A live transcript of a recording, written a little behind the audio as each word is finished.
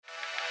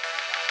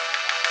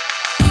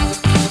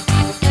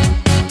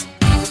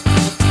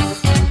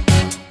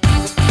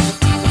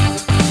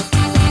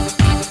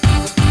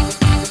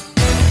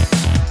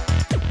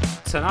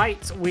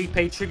Tonight, we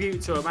pay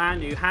tribute to a man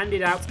who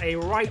handed out a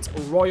right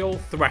royal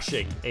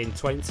thrashing in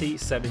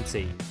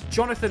 2017.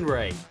 Jonathan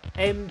Ray,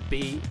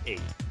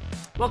 MBE.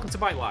 Welcome to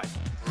Bike Live.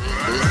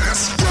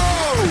 Let's go!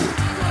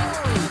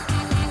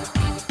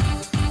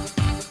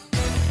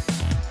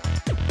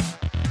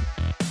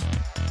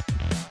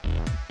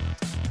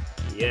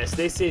 Yes,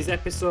 this is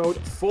episode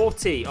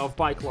 40 of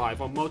Bike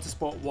Live on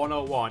Motorsport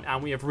 101,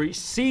 and we have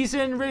reached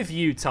season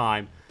review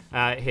time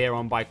here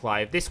on Bike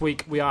Live. This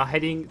week, we are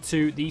heading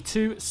to the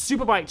two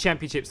Superbike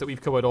Championships that we've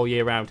covered all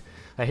year round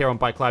here on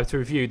Bike Live to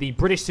review the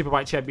British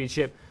Superbike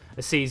Championship,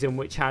 a season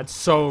which had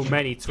so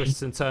many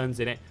twists and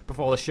turns in it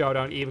before the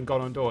showdown even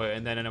got underway,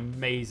 and then an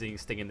amazing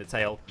sting in the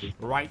tail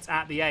right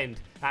at the end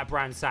at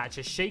Brands Hatch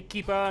as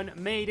Shaky Byrne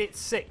made it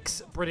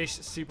 6 British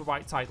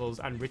Superbike titles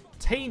and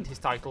retained his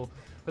title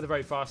for the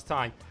very first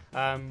time.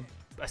 A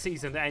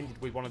season that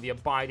ended with one of the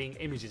abiding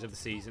images of the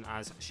season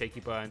as Shaky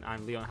Byrne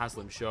and Leon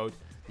Haslam showed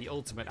the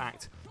ultimate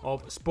act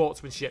of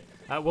sportsmanship.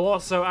 We'll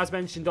also, as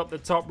mentioned up the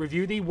top,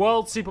 review the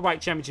World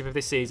Superbike Championship of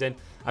this season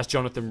as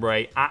Jonathan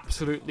Ray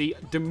absolutely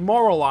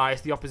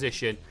demoralised the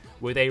opposition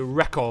with a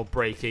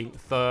record-breaking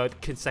third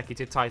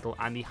consecutive title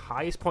and the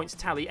highest points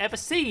tally ever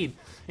seen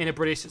in a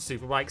British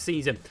Superbike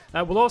season.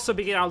 We'll also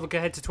begin our look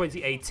ahead to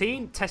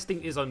 2018.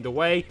 Testing is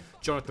underway.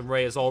 Jonathan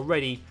Ray has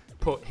already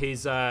put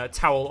his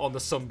towel on the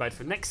sunbed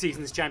for next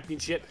season's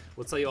championship.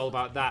 We'll tell you all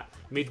about that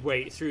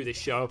midway through this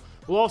show.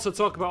 We'll also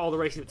talk about all the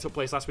racing that took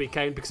place last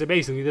weekend, because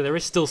amazingly there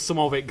is still some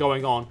of it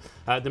going on.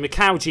 The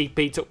Macau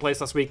GP took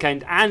place last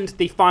weekend, and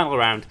the final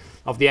round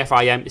of the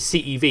FIM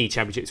CEV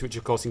Championships, which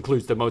of course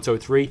includes the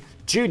Moto3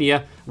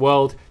 Junior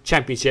World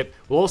Championship.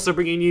 We'll also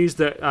bring you news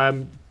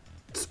that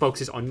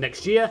focuses on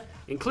next year,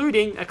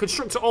 including a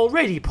constructor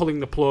already pulling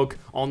the plug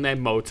on their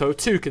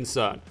Moto2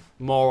 concern.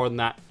 More on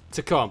that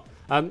to come.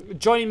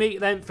 Joining me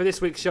then for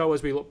this week's show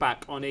as we look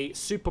back on a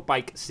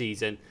Superbike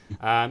season,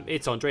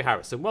 it's Andre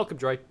Harrison. Welcome,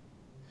 Dre.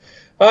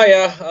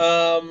 Hiya.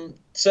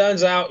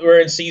 Turns out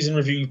we're in season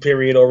review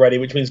period already,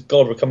 which means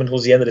God, we're coming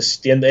towards the end of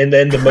the end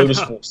of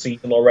motorsport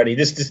season already.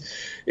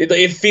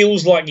 It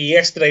feels like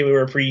yesterday we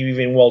were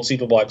previewing World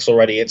Superbikes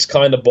already. It's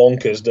kind of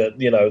bonkers that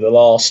the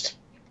last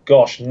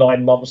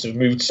 9 months have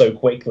moved so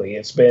quickly.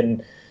 It's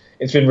been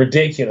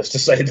ridiculous to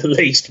say the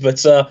least.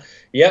 But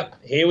yep,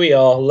 here we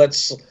are.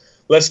 Let's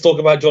talk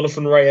about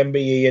Jonathan Ray,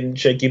 MBE, and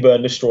Shaky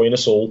Byrne destroying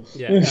us all.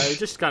 Yeah, it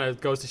just kind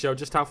of goes to show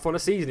just how fun a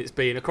season it's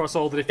been across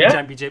all the different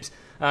championships,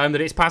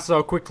 that it's passed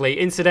so quickly.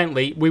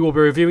 Incidentally, we will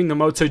be reviewing the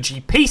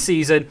MotoGP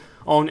season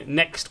on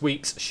next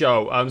week's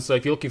show. So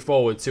if you're looking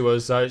forward to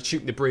us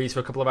shooting the breeze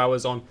for a couple of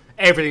hours on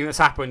everything that's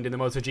happened in the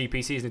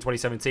MotoGP season in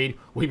 2017,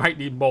 we might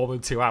need more than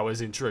 2 hours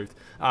in truth.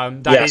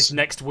 That is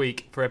next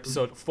week for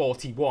episode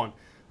 41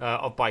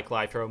 of Bike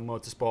Live here on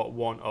Motorsport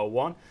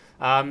 101.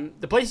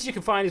 The places you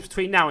can find us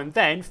between now and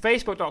then,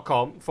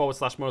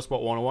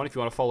 facebook.com/motorsport101 if you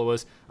want to follow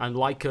us and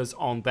like us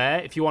on there.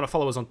 If you want to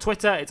follow us on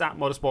Twitter, it's at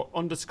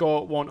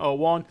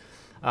motorsport_101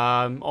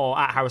 or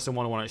at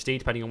Harrison101HD,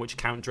 depending on which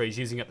account Dre is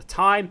using at the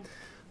time.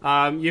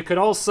 You can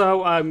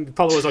also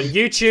follow us on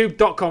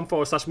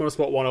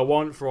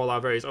youtube.com/motorsport101 for all our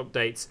various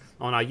updates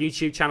on our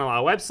YouTube channel.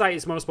 Our website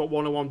is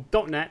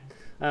motorsport101.net.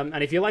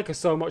 And if you like us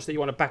so much that you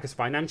want to back us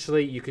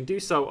financially, you can do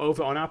so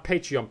over on our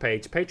Patreon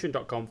page,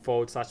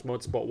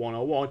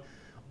 patreon.com/motorsport101.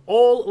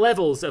 All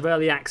levels of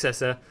early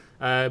access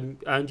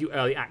earned you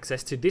early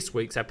access to this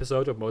week's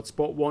episode of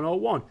Motorsport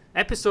 101.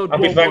 Happy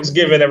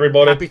Thanksgiving,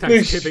 everybody. Happy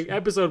Thanksgiving.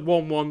 Episode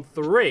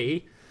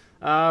 113,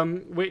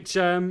 which,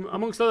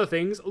 amongst other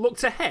things,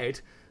 looks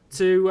ahead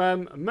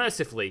to,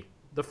 mercifully,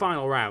 the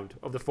final round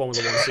of the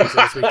Formula 1 season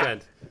this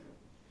weekend.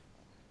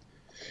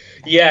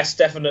 Yes,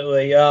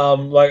 definitely.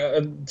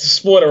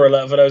 Spoiler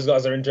alert for those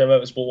guys that are into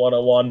Motorsport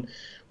 101.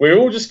 We're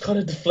all just kind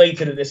of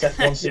deflated at this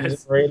F1 season.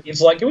 Yes. Really,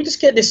 it's like, can we just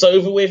get this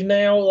over with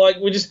now? Like,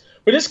 we're just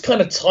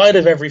kind of tired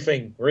of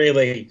everything,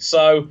 really.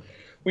 So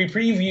we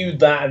previewed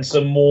that and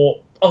some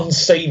more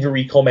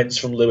unsavory comments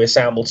from Lewis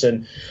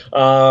Hamilton.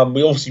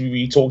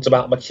 We talked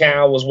about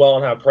Macau as well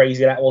and how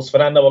crazy that was.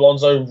 Fernando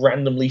Alonso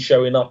randomly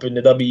showing up in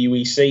the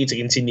WEC to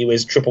continue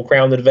his Triple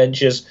Crown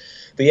adventures.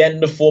 The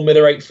end of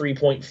Formula 8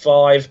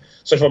 3.5,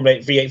 so Formula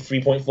 8 V8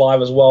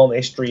 3.5 as well, and the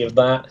history of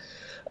that.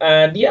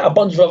 And yeah, a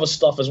bunch of other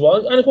stuff as well.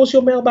 And of course,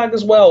 your mailbag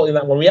as well in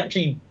that one. We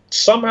actually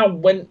somehow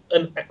went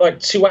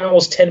 2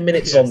 hours, 10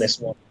 minutes on this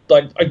one.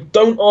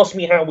 Don't ask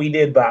me how we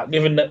did that,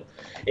 given that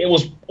it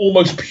was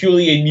almost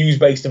purely a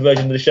news-based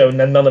version of the show and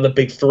then none of the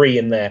big three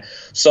in there.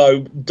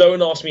 So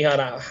don't ask me how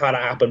that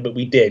happened, but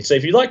we did. So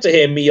if you'd like to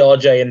hear me,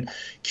 RJ, and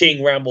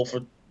King ramble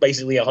for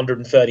basically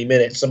 130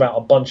 minutes about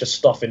a bunch of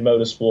stuff in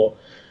motorsport,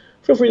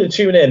 feel free to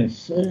tune in.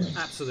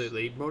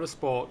 Absolutely.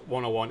 Motorsport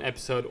 101,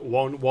 episode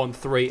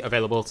 113,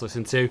 available to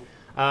listen to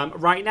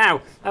right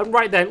now.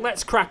 Right then,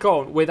 let's crack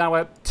on with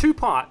our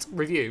two-part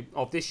review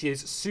of this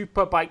year's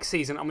Superbike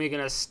season, and we're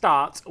going to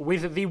start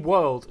with the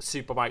World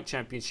Superbike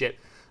Championship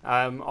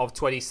of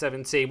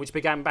 2017, which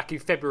began back in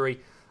February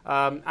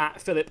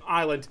at Phillip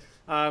Island.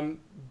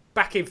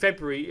 Back in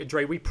February,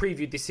 Dre, we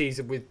previewed this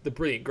season with the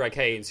brilliant Greg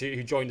Haynes,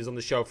 who joined us on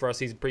the show for our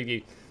season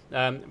preview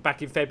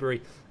back in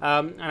February,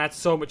 and had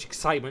so much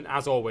excitement,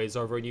 as always,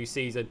 over a new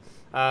season,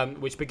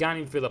 which began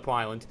in Phillip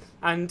Island.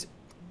 And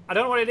I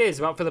don't know what it is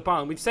about Phillip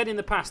Island. We've said in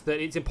the past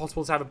that it's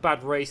impossible to have a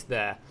bad race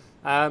there.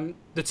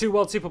 The 2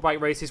 World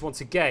Superbike races,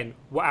 once again,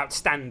 were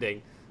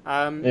outstanding.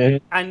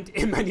 And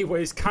in many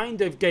ways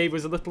kind of gave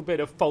us a little bit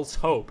of false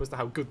hope as to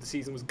how good the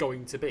season was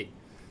going to be.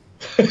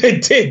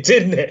 It did,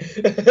 didn't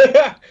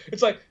it?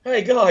 It's like,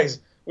 hey guys,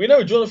 we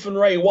know Jonathan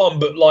Rea won,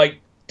 but like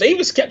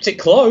Davis kept it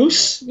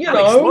close,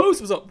 Alex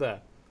Lowes was up there.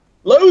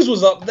 Lowes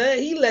was up there.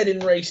 He led in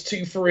race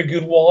 2 for a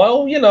good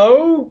while.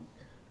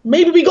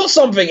 Maybe we got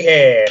something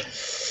here.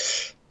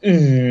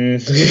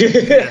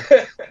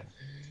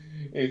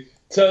 It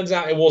turns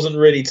out it wasn't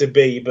really to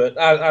be, but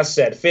as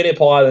said,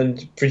 Phillip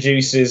Island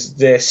produces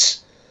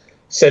this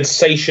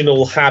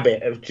sensational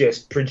habit of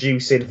just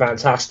producing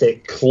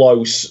fantastic,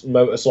 close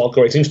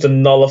motorcycle. It seems to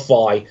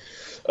nullify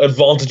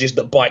advantages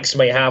that bikes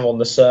may have on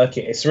the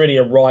circuit. It's really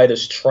a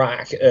rider's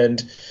track,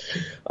 and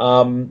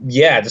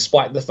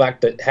despite the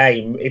fact that,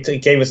 hey,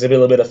 it gave us a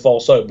little bit of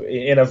false hope,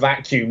 in a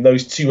vacuum,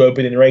 those 2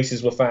 opening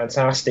races were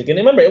fantastic. And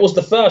remember, it was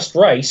the first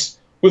race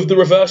with the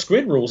reverse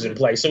grid rules in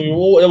place, so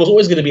there was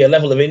always going to be a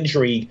level of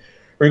intrigue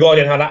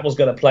regarding how that was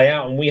going to play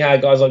out. And we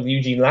had guys like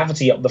Eugene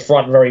Lafferty up the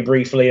front very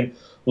briefly, and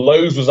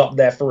Lowes was up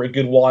there for a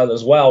good while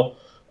as well.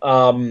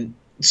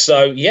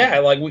 So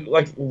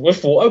we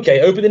thought,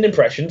 okay, opening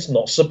impressions,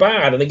 not so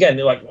bad. And again,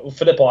 like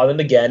Phillip Island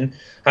again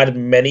had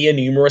many a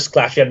numerous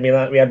clash. We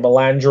had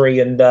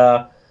Melandri and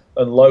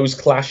Lowes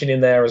clashing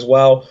in there as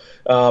well.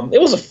 It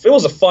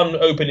was a fun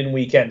opening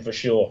weekend for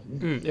sure.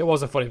 It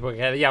was a funny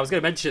weekend. Yeah, I was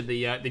going to mention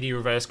the new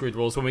reverse grid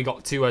rules when we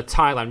got to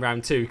Thailand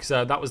round 2, because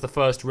that was the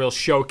first real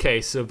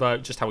showcase of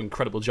just how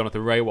incredible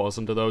Jonathan Rea was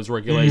under those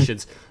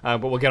regulations.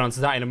 But we'll get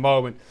onto that in a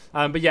moment.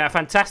 But yeah, a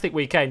fantastic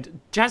weekend.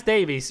 Chaz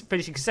Davies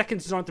finishing second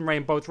to Jonathan Rea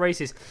in both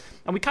races,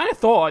 and we kind of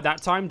thought at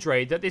that time,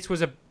 Dre, that this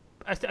was a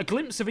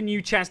glimpse of a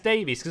new Chaz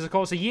Davies, because of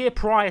course a year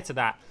prior to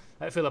that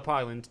at Phillip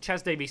Island,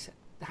 Chaz Davies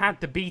had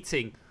the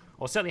beating,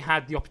 or certainly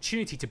had the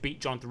opportunity to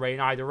beat Jonathan Rea in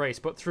either race,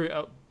 but threw it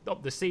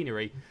up the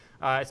scenery,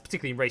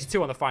 particularly in race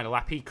 2 on the final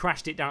lap. He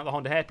crashed it down at the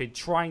Honda hairpin,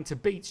 trying to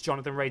beat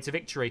Jonathan Rea to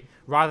victory,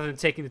 rather than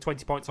taking the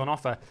 20 points on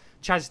offer.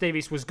 Chaz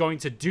Davies was going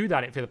to do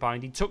that at Phillip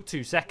Island. He took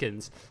 2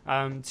 seconds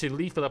to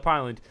leave Phillip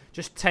Island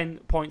just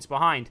 10 points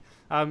behind.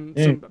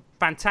 Some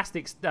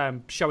fantastic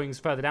showings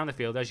further down the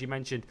field, as you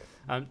mentioned.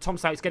 Tom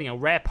Sykes getting a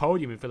rare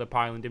podium in Phillip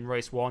Island in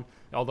race 1,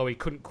 although he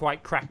couldn't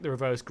quite crack the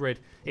reverse grid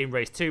in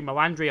race 2.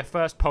 Melandri, a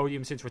first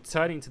podium since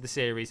returning to the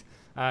series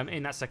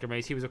in that second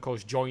race. He was, of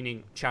course,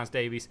 joining Chaz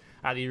Davies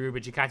at the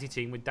Aruba Ducati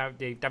team, with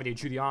Davide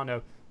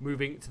Giuliano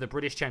moving to the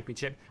British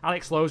Championship.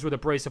 Alex Lowes with a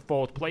brace of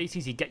 4th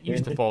places. He'd get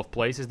used to 4th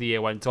place as the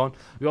year went on.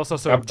 We also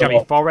saw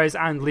Javi Forés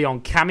and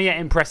Leon Camier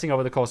impressing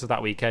over the course of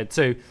that weekend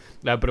too.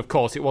 But of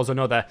course, it was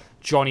another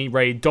Johnny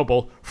Rea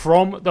double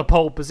from the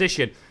pole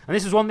position. And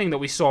this was one thing that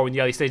we saw in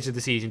the early stages of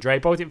the season, Dre,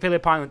 both in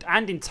Phillip Island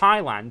and in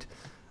Thailand.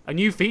 A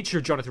new feature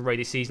of Jonathan Rea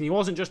this season. He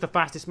wasn't just the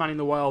fastest man in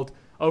the world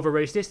over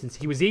race distance.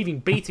 He was even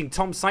beating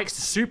Tom Sykes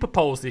to super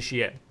poles this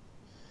year.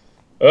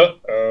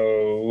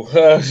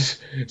 It's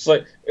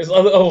like I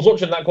was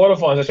watching that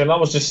qualifying session, and I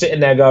was just sitting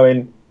there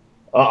going,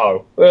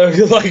 like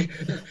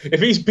if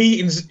he's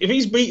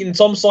beating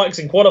Tom Sykes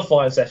in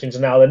qualifying sessions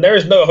now, then there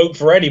is no hope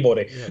for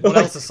anybody. Yeah, what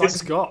else has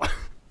Sykes got?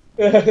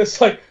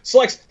 It's like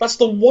Sykes, that's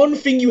the one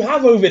thing you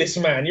have over this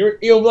man.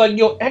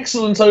 You're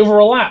excellent over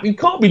a lap. You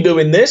can't be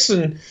doing this.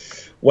 And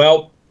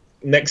well,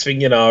 next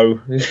thing you know,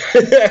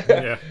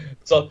 yeah.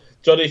 So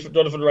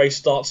Jonathan Rea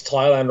starts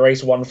Thailand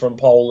race 1 from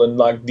pole, and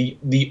like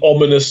the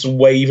ominous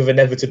wave of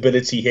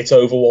inevitability hit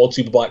over World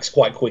Superbikes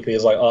quite quickly.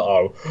 It's like,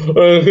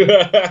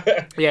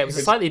 Yeah, it was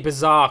a slightly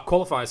bizarre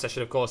qualifying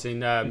session, of course, in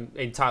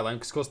Thailand,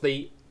 because of course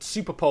the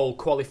Superpole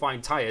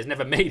qualifying tyres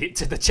never made it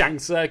to the Chang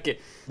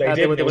circuit.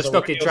 They were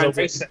stuck in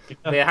transit.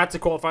 They had to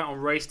qualify on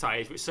race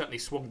tyres, which certainly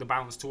swung the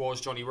balance towards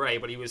Johnny Rea,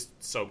 but he was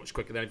so much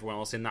quicker than everyone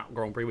else in that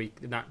Grand Prix week,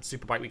 in that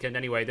Superbike weekend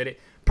anyway, that it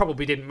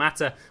probably didn't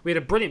matter. We had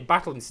a brilliant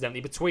battle,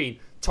 incidentally, between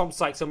Tom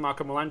Sykes and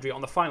Marco Melandri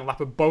on the final lap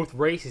of both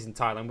races in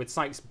Thailand, with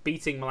Sykes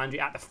beating Melandri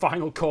at the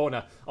final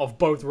corner of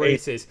both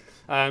races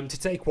to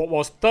take what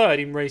was third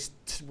in race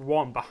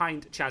 1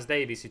 behind Chaz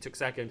Davies, who took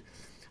second.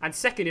 And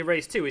second in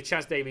race 2 with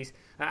Chaz Davies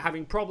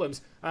having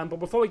problems. But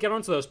before we get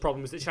on to those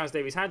problems that Chaz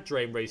Davies had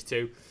during race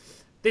 2,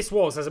 this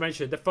was, as I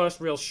mentioned, the first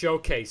real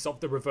showcase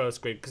of the reverse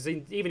grid. Because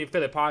even in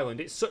Phillip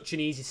Island, it's such an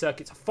easy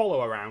circuit to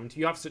follow around.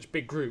 You have such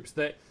big groups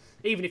that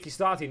even if you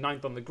start in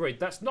 9th on the grid,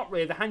 that's not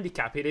really the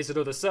handicap it is at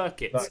other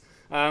circuits.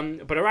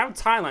 Right. But around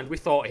Thailand, we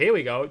thought, here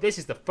we go. This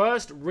is the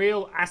first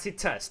real acid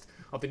test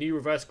of the new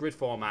reverse grid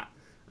format.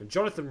 And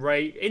Jonathan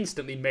Rea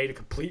instantly made a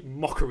complete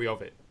mockery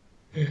of it.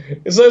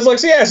 So it's like,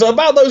 so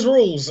about those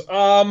rules,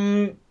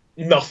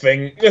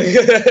 nothing.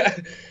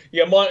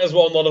 You might as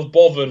well not have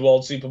bothered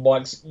World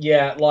Superbikes.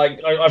 Yeah, like,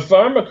 if I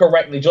remember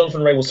correctly,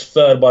 Jonathan Rea was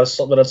third by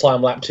the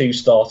time lap 2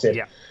 started.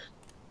 Yeah.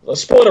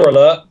 Spoiler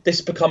alert,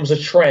 this becomes a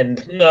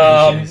trend.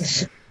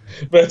 But,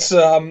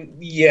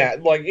 yeah,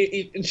 like,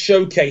 it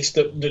showcased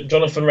that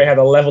Jonathan Rea had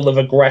a level of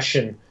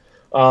aggression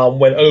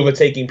when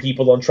overtaking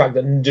people on track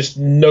that just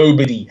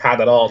nobody had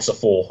an answer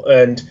for.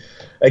 And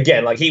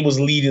again, like, he was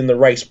leading the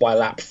race by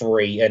lap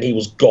 3, and he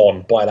was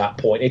gone by that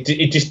point.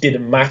 It just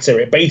didn't matter.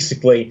 It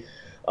basically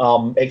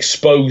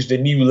exposed a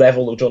new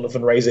level of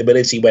Jonathan Rea's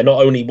ability, where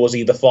not only was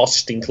he the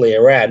fastest in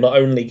clear air, not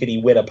only could he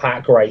win a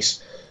pack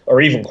race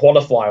or even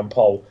qualify on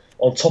pole.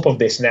 On top of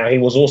this, now he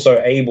was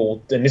also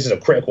able, and this is a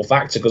critical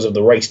factor because of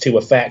the race 2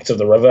 effect of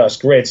the reverse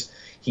grids,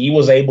 he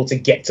was able to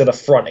get to the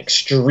front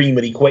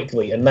extremely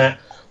quickly, and that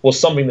was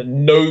something that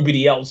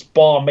nobody else,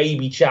 bar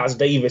maybe Chaz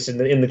Davies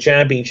in the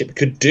championship,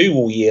 could do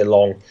all year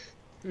long.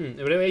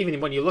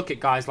 Even when you look at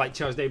guys like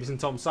Chaz Davies and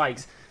Tom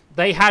Sykes,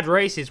 they had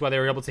races where they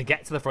were able to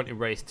get to the front in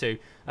race 2,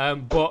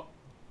 but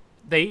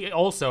they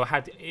also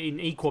had, in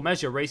equal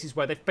measure, races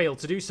where they failed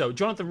to do so.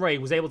 Jonathan Rea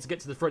was able to get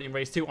to the front in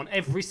race 2 on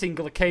every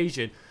single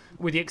occasion,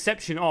 with the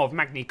exception of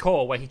Magny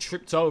Cour, where he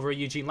tripped over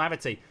Eugene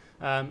Laverty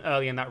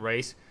early in that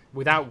race,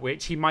 without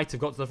which he might have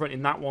got to the front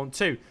in that one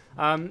too.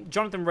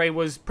 Jonathan Rea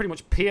was pretty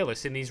much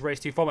peerless in these race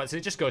 2 formats, and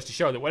it just goes to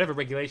show that whatever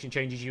regulation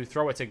changes you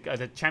throw at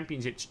a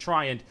championship to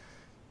try and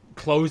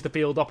close the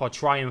field up or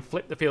try and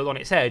flip the field on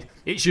its head,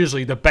 it's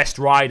usually the best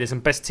riders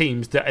and best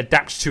teams that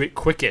adapt to it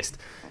quickest,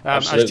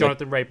 as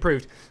Jonathan Rea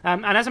proved.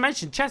 And as I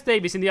mentioned, Chaz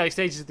Davies in the early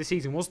stages of the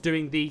season was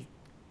doing the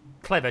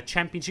clever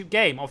championship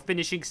game of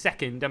finishing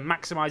second and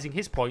maximising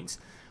his points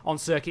on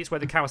circuits where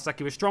the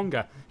Kawasaki was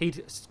stronger.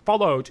 He'd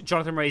followed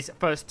Jonathan Rea's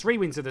first 3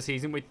 wins of the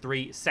season with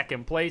 3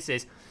 second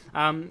places.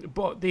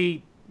 But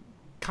the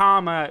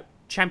calmer,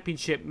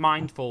 championship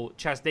mindful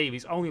Chaz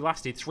Davies only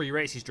lasted 3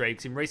 races,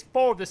 Drakes. In race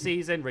 4 of the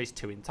season, race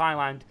 2 in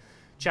Thailand,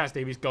 Chaz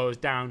Davies goes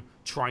down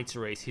trying to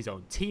race his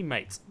own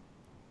teammates.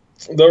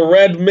 The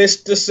red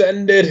mist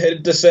descended.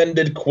 It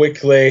descended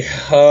quickly.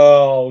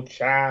 Oh,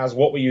 Chaz,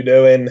 what were you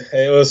doing?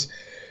 It was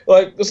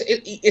like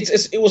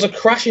it was a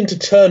crash into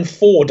turn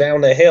 4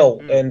 down the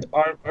hill, and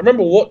I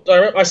remember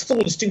I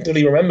still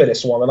distinctly remember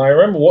this one, and I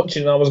remember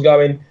watching, and I was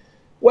going,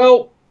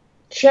 well,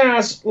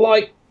 Chaz,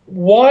 like,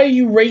 why are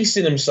you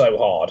racing him so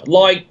hard?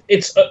 Like,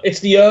 it's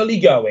the early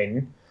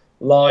going.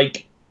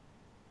 Like,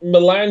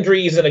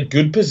 Melandri is in a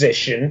good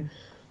position.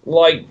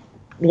 Like,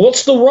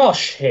 what's the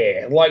rush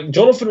here? Like,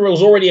 Jonathan Rea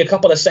was already a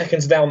couple of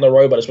seconds down the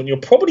road by this one. You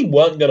probably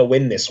weren't going to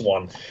win this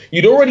one.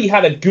 You'd already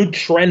had a good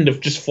trend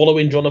of just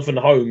following Jonathan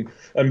home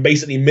and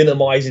basically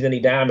minimizing any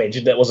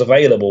damage that was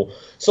available.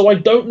 So I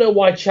don't know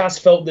why Chaz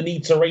felt the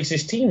need to race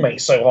his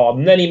teammates so hard.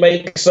 And then he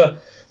makes a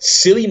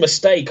silly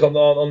mistake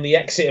on the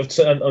exit of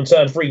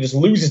turn 3, just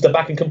loses the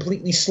back and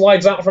completely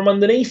slides out from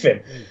underneath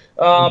him.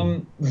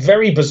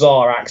 Very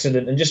bizarre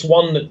accident, and just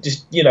one that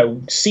just,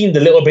 seemed a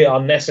little bit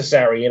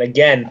unnecessary. And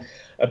again,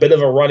 a bit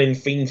of a running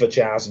theme for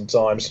Chaz at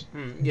times.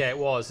 Yeah, it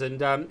was.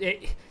 And as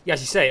you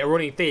say, a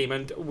running theme.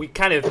 And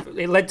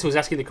it led to us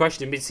asking the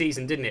question in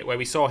mid-season, didn't it? Where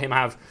we saw him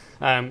have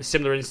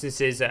similar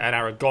instances at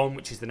Aragon,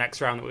 which is the next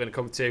round that we're going to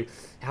come to. It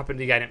happened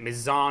again at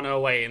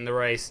Misano late in the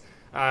race.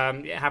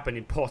 It happened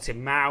in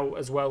Portimao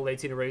as well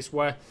late in the race,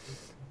 where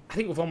I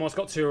think we've almost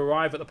got to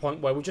arrive at the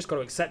point where we've just got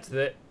to accept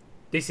that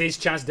this is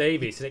Chaz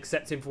Davies and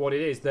accept him for what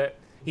it is, that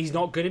he's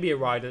not going to be a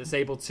rider that's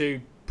able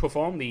to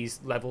perform these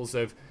levels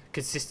of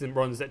consistent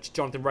runs that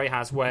Jonathan Rea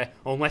has, where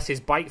unless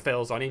his bike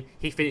fails on him,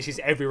 he finishes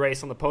every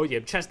race on the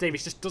podium. Chaz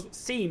Davies just doesn't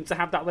seem to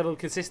have that level of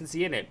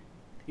consistency in him.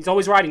 He's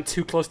always riding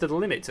too close to the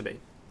limit to me.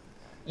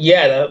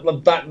 Yeah,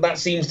 that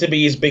seems to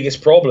be his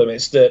biggest problem.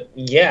 It's that,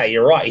 yeah,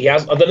 you're right. He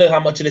has. I don't know how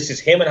much of this is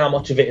him and how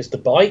much of it is the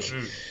bike,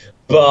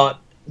 but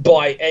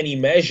by any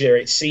measure,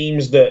 it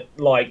seems that,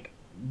 like,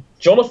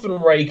 Jonathan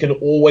Rea can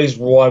always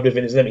ride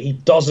within his limit. He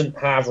doesn't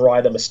have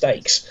rider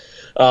mistakes.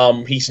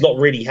 He's not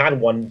really had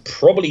one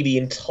probably the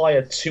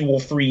entire 2 or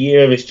 3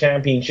 year of his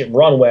championship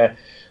run, where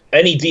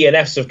any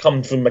DNFs have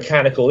come from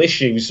mechanical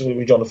issues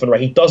with Jonathan Rea.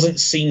 He doesn't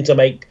seem to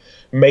make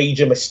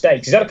major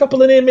mistakes. He's had a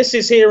couple of near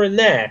misses here and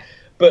there,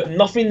 but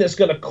nothing that's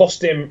going to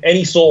cost him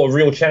any sort of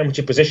real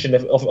championship position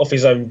of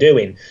his own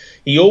doing.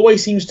 He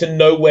always seems to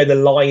know where the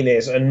line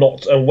is and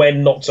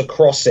when not to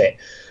cross it.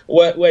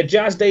 Where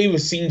Chaz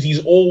Davies seems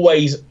he's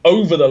always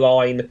over the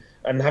line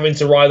and having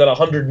to ride at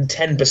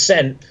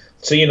 110%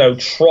 to,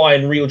 try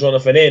and reel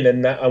Jonathan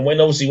in. And when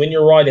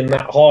you're riding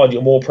that hard,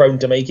 you're more prone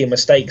to making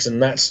mistakes.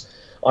 And that's,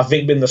 I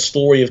think, been the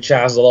story of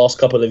Chaz the last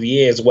couple of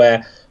years,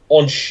 where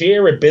on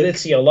sheer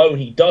ability alone,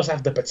 he does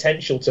have the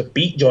potential to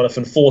beat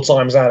Jonathan 4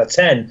 times out of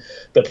 10.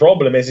 The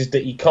problem is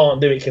that he can't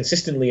do it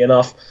consistently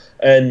enough.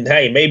 And,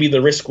 hey, maybe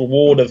the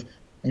risk-reward of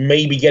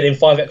maybe getting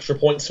 5 extra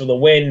points for the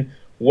win,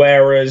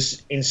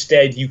 whereas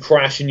instead you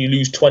crash and you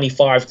lose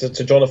 25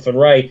 to Jonathan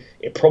Rea,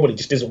 it probably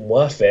just isn't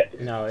worth it.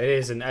 No, it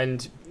isn't.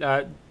 And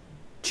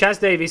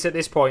Chaz Davies, at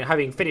this point,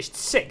 having finished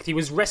 6th, he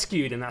was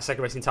rescued in that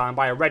second racing time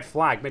by a red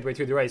flag midway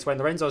through the race when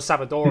Lorenzo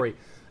Savadori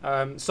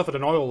suffered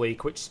an oil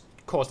leak, which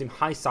caused him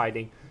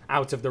high-siding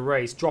out of the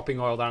race, dropping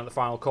oil down at the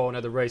final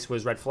corner. The race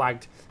was red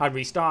flagged and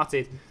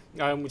restarted,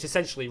 which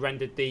essentially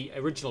rendered the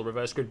original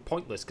reverse grid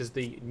pointless because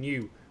the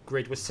new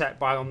grid was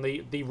set on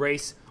the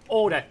race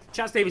order.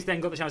 Chaz Davies then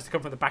got the chance to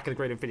come from the back of the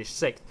grid and finish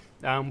 6th,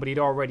 but he'd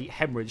already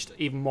hemorrhaged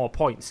even more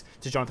points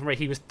to Jonathan Rea.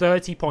 He was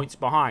 30 points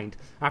behind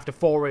after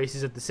 4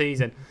 races of the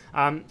season.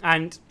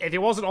 And if it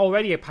wasn't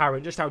already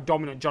apparent just how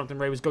dominant Jonathan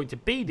Rea was going to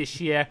be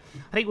this year,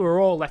 I think we were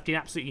all left in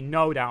absolutely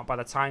no doubt by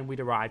the time we'd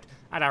arrived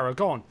at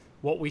Aragon.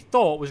 What we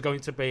thought was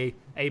going to be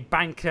a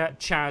banker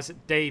Chaz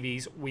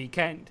Davies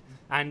weekend.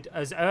 And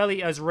as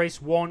early as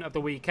race 1 of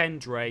the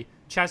weekend, Ray,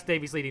 Chaz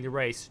Davies leading the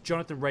race,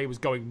 Jonathan Rea was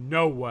going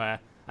nowhere,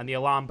 and the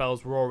alarm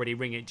bells were already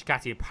ringing at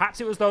Ducati.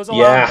 Perhaps it was those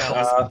alarm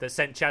bells that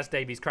sent Chaz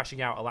Davies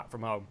crashing out a lap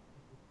from home.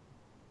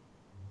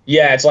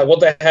 Yeah, it's like,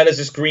 what the hell is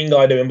this green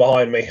guy doing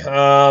behind me?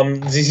 I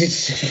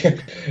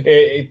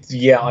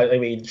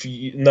mean,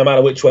 no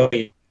matter which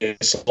way you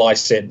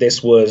slice it,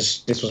 this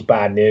was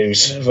bad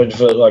news for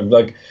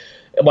like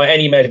by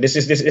any measure. This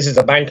is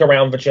a banker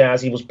round for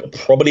Chaz. He was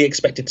probably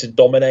expected to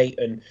dominate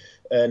and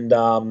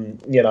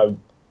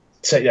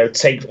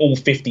take all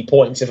 50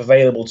 points if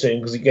available to him,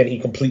 because again he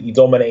completely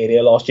dominated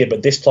here last year.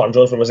 But this time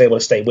Jonathan was able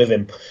to stay with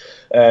him.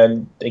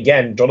 And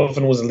again,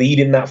 Jonathan was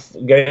leading that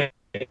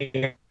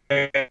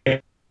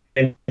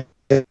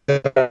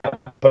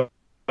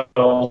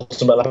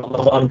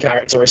ultimately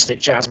uncharacteristic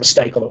Chaz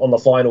mistake on the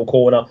final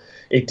corner.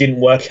 It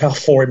didn't work out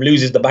for him.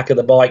 Loses the back of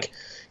the bike.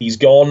 He's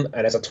gone,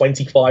 and there's a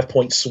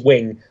 25-point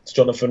swing to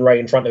Jonathan Rea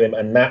in front of him,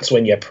 and that's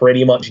when you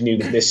pretty much knew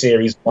that this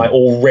series might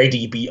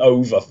already be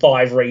over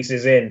 5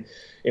 races in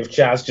if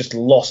Chaz just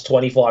lost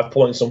 25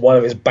 points on one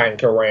of his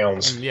banker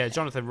rounds. Yeah,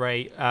 Jonathan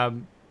Rea,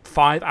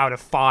 5 out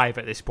of 5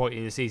 at this point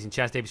in the season.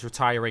 Chaz Davies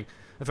retiring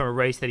from a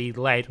race that he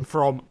led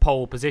from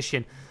pole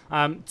position.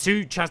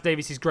 To Chaz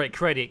Davies' great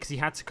credit, because he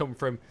had to come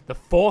from the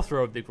 4th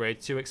row of the grid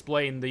to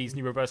explain these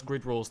new reverse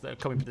grid rules that are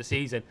coming for the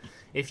season.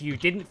 If you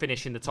didn't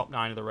finish in the top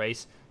 9 of the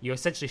race, you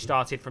essentially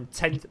started from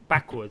 10th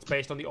backwards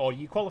based on the order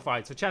you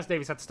qualified. So Chaz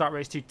Davies had to start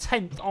race 2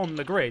 10th on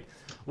the grid,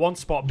 1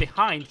 spot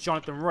behind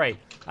Jonathan Rea.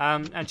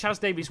 And Chaz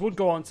Davies would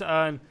go on to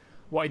earn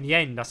what in the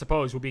end, I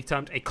suppose, would be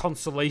termed a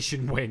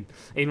consolation win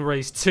in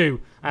race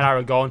 2 at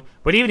Aragon.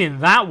 But even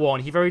in that one,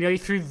 he very nearly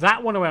threw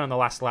that one away on the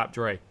last lap,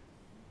 Dre.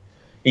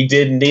 He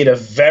did indeed a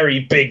very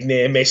big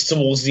near miss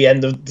towards the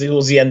end of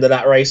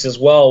that race as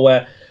well,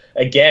 where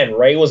again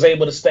Rea was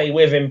able to stay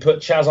with him, put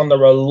Chaz under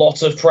a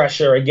lot of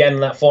pressure again in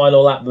that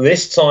final lap.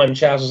 This time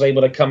Chaz was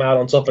able to come out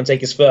on top and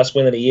take his first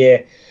win of the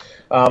year,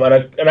 and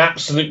an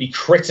absolutely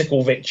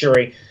critical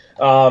victory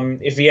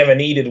if he ever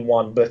needed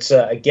one. But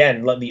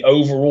again, like, the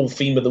overall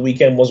theme of the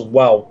weekend was,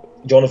 well,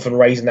 Jonathan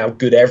Rea's now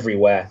good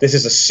everywhere. This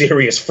is a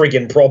serious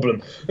friggin'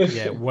 problem.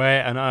 Yeah,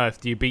 where on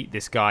earth do you beat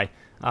this guy?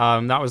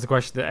 That was the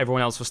question that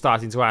everyone else was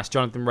starting to ask.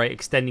 Jonathan Rea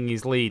extending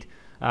his lead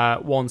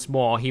once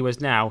more. He was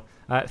now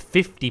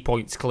 50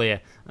 points clear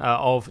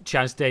of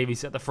Chaz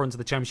Davies at the front of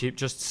the championship,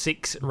 just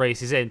 6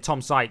 races in.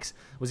 Tom Sykes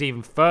was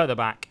even further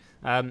back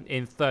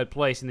in 3rd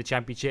place in the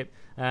championship,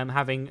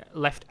 having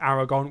left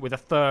Aragon with a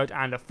 3rd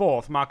and a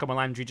 4th. Marco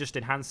Melandri just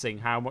enhancing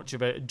how much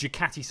of a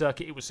Ducati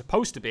circuit it was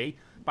supposed to be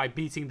by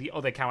beating the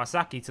other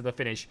Kawasaki to the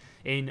finish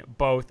in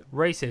both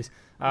races.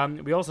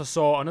 We also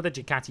saw another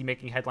Ducati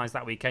making headlines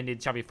that weekend in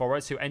Xavi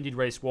Forés, who ended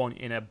race 1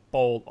 in a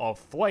ball of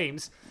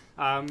flames,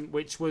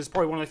 which was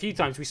probably one of the few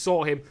times we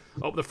saw him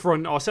up the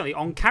front, or certainly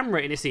on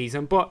camera in a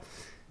season. But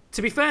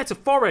to be fair to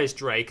Forés,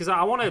 Dre, because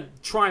I want to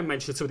try and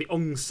mention some of the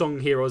unsung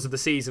heroes of the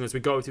season as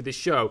we go through this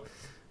show.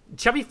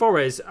 Xavi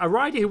Forés, a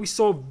rider who we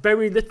saw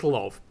very little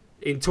of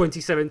in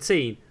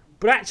 2017,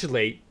 but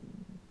actually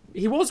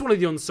he was one of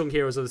the unsung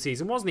heroes of the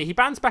season, wasn't he? He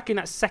bounced back in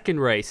that 2nd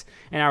race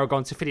in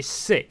Aragon to finish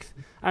 6th.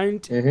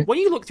 And when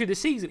you look through the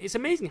season, it's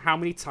amazing how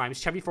many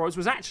times Xavi Forés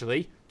was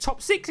actually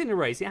top 6 in a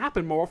race. It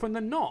happened more often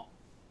than not.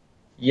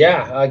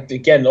 Yeah,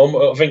 again,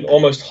 I think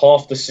almost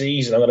half the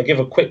season. I'm going to give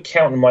a quick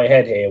count in my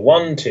head here.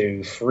 1,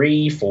 2,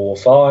 3, 4,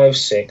 5,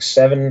 6,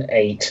 7,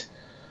 8,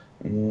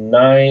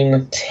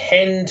 9,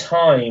 10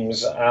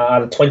 times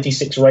out of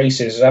 26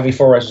 races, Xavi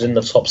Forés was in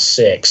the top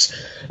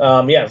 6.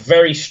 Yeah,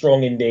 very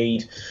strong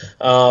indeed.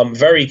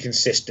 Very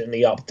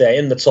consistently up there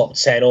in the top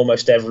 10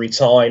 almost every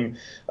time.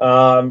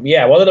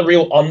 Yeah, one of the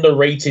real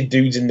underrated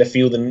dudes in the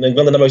field, and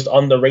one of the most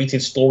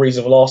underrated stories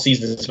of last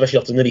season, especially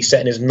after nearly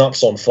setting his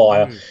nuts on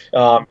fire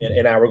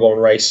in Aragon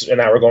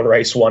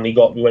race 1. He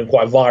went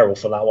quite viral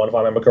for that one, if I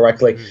remember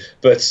correctly.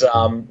 But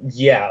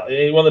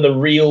yeah, one of the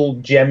real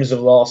gems of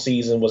last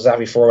season was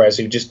Xavi Forés,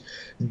 who just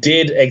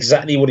did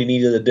exactly what he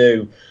needed to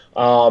do.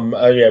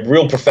 Yeah,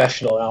 real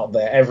professional out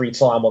there every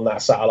time on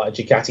that satellite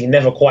Ducati. He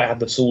never quite had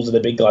the tools of the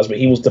big guys, but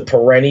he was the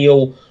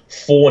perennial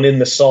thorn in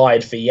the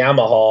side for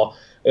Yamaha.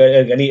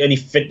 And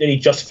he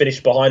just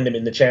finished behind them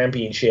in the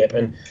championship,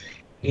 and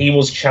he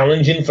was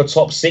challenging for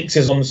top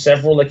 6s on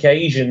several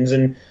occasions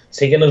and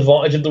taking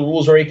advantage of the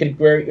rules where he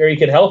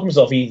could help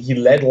himself. He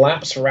led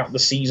laps throughout the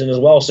season as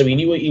well, so he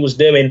knew what he was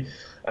doing.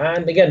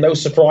 And again, no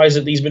surprise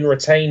that he's been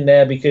retained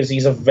there, because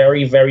he's a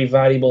very, very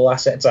valuable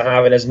asset to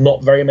have, and there's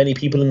not very many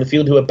people in the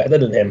field who are better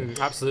than him.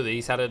 Absolutely,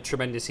 he's had a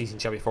tremendous season.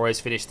 Xavi Forés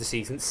finished the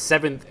season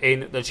 7th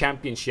in the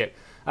championship.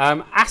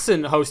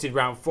 Assen hosted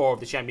round 4 of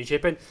the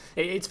championship, and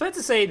it's fair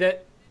to say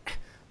that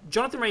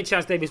Jonathan Ray and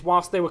Chaz Davies,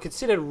 whilst they were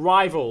considered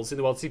rivals in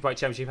the World Superbike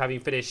Championship, having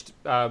finished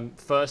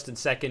first and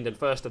second and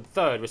first and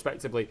third,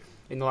 respectively,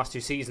 in the last 2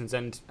 seasons,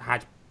 and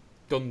had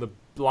done the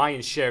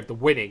lion's share of the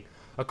winning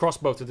across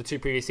both of the 2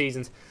 previous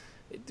seasons,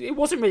 it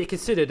wasn't really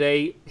considered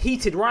a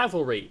heated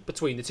rivalry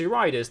between the 2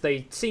 riders.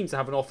 They seemed to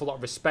have an awful lot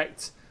of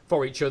respect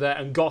for each other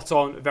and got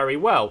on very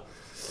well.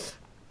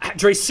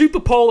 Dre, Super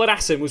Pole at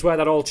Assen was where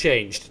that all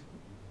changed.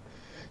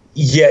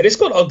 Yeah, this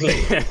got ugly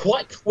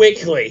quite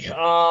quickly.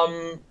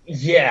 Super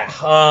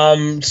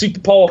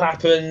Pole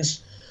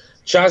happens.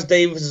 Chaz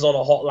Davies is on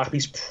a hot lap.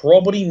 He's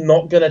probably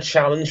not going to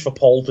challenge for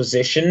pole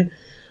position.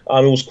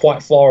 It was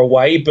quite far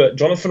away, but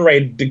Jonathan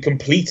Ray had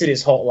completed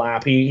his hot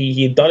lap.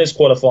 He had done his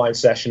qualifying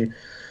session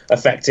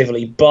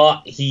effectively,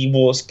 but he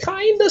was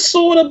kind of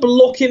sort of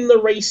blocking the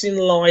racing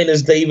line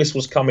as Davis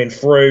was coming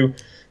through.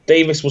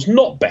 Davis was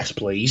not best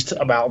pleased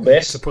about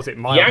this. To put it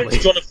mildly.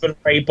 Yanked Jonathan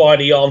Ray by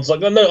the arms,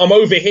 like, no, I'm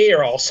over here,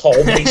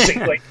 arsehole,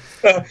 basically.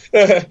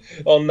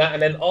 On that.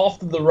 And then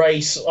after the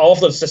race,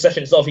 after the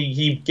session itself,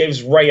 he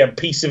gives Ray a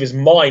piece of his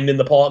mind in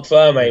the Parc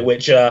Ferme,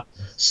 which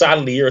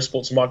sadly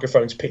Eurosport's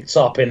microphones picked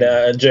up, and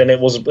it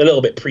was a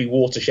little bit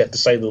pre-watershed, to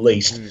say the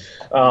least. And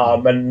I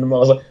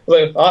was like,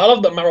 I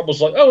love that Marot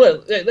was like, oh,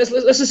 let's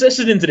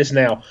listen into this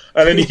now.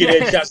 And then you can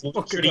hear Chaz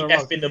literally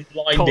effing and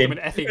blinding. Called him an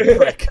effing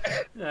prick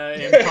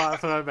in Parc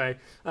Ferme.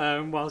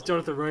 Whilst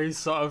Jonathan Ray's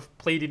sort of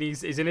pleading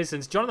his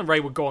innocence. Jonathan Ray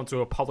would go on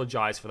to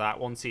apologise for that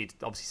once he'd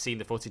obviously seen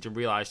the footage and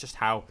realised just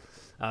how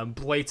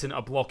blatant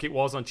a block it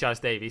was on Chaz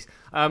Davies.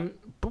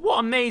 But what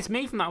amazed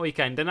me from that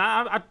weekend, and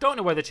I don't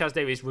know whether Chaz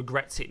Davies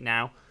regrets it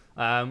now,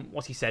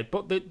 what he said,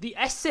 but the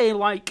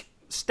essay-like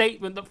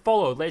statement that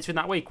followed later in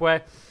that week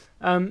where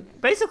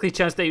basically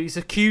Chaz Davies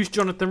accused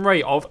Jonathan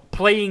Ray of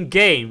playing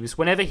games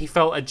whenever he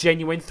felt a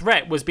genuine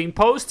threat was being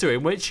posed to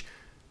him, which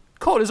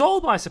caught us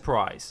all by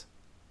surprise.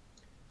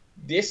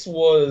 This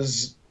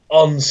was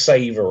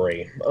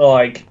unsavoury.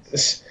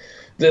 It's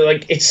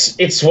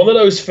one of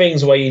those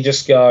things where you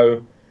just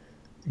go,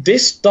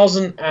 this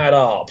doesn't add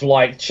up.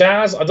 Like,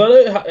 Chaz, I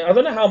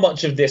don't know how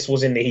much of this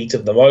was in the heat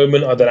of the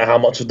moment. I don't know how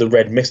much of the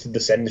red mist had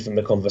descended from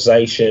the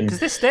conversation. Because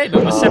this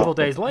statement was several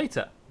days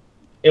later.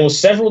 It was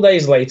several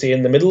days later,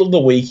 in the middle of the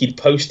week. He'd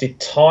posted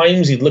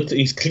times.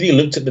 He's clearly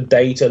looked at the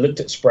data,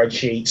 looked at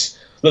spreadsheets,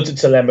 looked at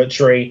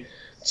telemetry.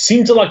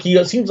 Seemed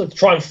to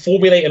try and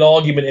formulate an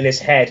argument in his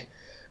head,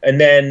 and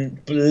then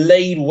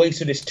laid waste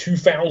to this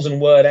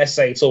 2,000-word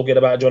essay talking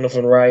about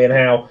Jonathan Ray and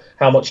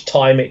how much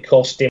time it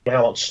cost him,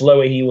 how much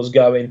slower he was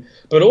going,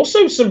 but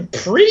also some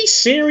pretty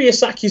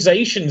serious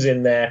accusations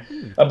in there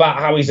about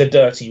how he's a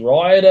dirty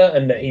rider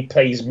and that he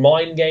plays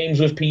mind games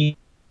with people.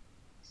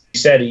 He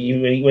said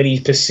when he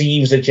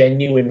perceives a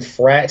genuine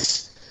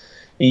threat,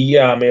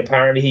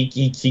 apparently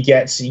he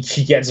gets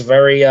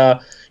very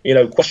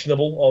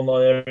questionable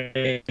when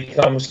it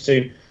comes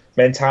to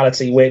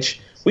mentality, which.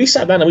 We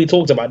sat down and we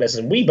talked about this,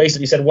 and we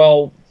basically said,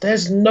 well,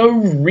 there's no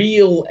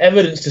real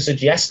evidence to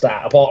suggest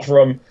that, apart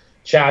from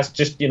Chaz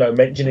just,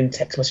 mentioning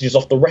text messages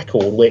off the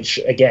record, which,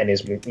 again,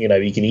 is, you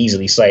can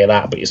easily say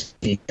that, but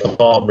you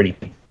can't really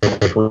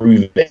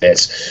prove it.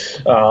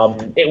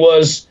 It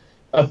was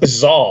a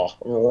bizarre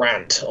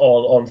rant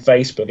on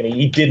Facebook,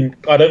 and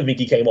I don't think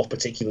he came off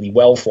particularly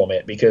well from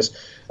it, because,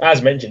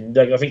 as mentioned,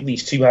 I think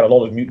these two had a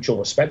lot of mutual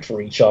respect for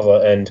each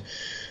other, and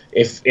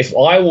If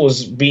I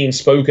was being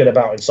spoken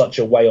about in such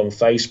a way on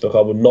Facebook,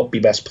 I would not be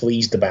best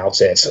pleased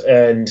about it.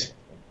 And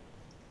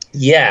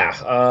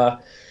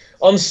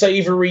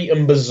unsavoury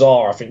and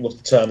bizarre, I think, was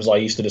the terms I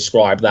used to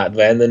describe that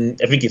then. And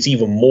I think it's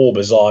even more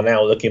bizarre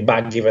now looking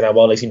back, given how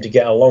well they seem to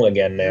get along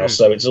again now.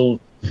 So it's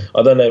all,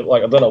 I don't know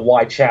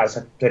why Chaz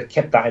had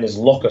kept that in his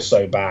locker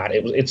so bad.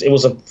 It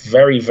was a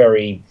very,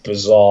 very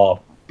bizarre,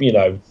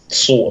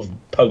 sort of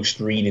post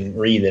reading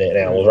it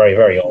now. It was very,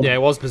 very odd. Yeah,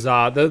 it was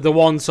bizarre. The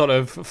one sort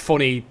of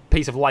funny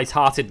piece of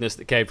lightheartedness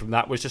that came from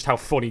that was just how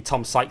funny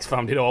Tom Sykes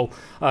found it all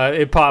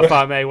in Parc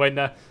Ferme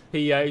when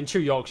he, in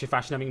true Yorkshire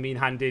fashion, having been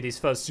handed his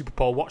first Super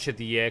Pole watch of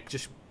the year,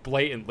 just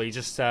blatantly,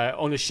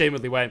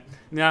 unashamedly went,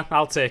 "Yeah,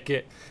 I'll take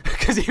it,"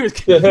 because he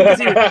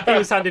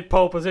was handed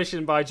pole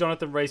position by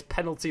Jonathan Ray's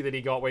penalty that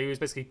he got, where he was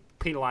basically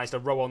penalised a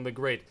row on the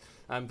grid.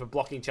 For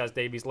blocking Chaz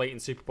Davies late in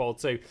Super Bowl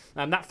 2.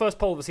 That first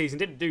pole of the season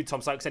didn't do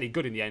Tom Sykes any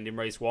good in the end in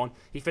race 1.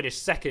 He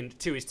finished second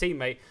to his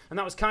teammate, and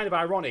that was kind of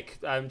ironic,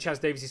 Chaz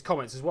Davies'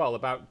 comments as well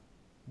about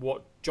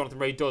what Jonathan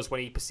Ray does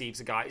when he perceives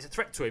a guy is a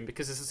threat to him,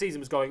 because as the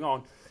season was going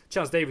on,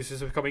 Chaz Davies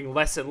was becoming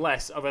less and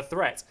less of a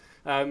threat.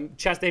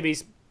 Chaz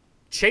Davies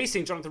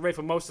chasing Jonathan Ray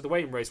for most of the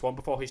way in race 1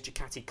 before his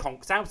Ducati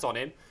conked out on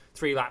him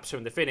 3 laps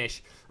from the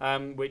finish,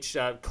 which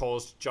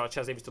caused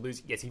Chaz Davies to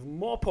lose yet even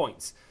more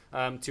points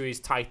to his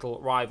title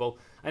rival.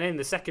 And in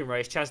the second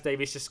race, Chaz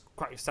Davies just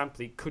quite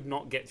simply could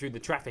not get through the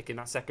traffic in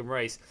that second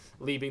race,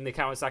 leaving the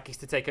Kawasaki's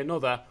to take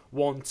another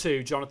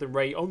 1-2. Jonathan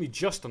Ray only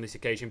just on this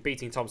occasion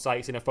beating Tom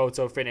Sykes in a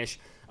photo finish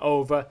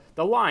over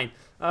the line.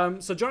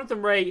 So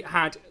Jonathan Ray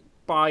had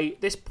by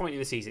this point in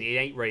the season, in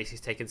 8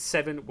 races, taken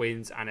 7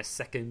 wins and a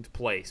 2nd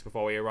place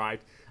before we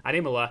arrived at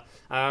Imola.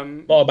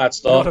 Not a bad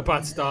start. Not a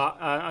bad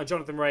start.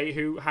 Jonathan Rea,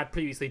 who had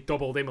previously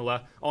doubled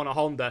Imola on a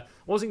Honda,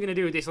 wasn't going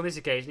to do this on this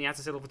occasion. He had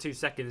to settle for 2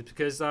 seconds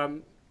because,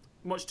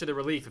 much to the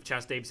relief of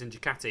Chaz Davies and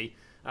Ducati,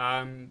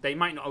 they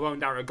might not have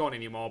owned Aragon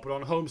anymore, but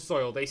on home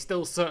soil, they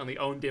still certainly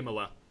owned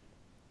Imola.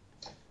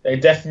 They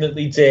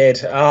definitely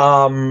did.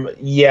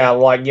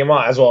 Like you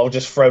might as well have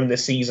just thrown the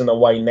season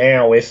away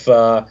now if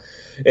Chaz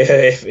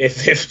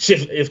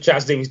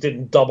Davies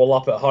didn't double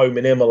up at home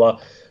in Imola.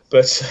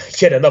 But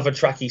yet another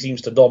track he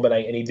seems to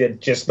dominate, and he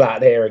did just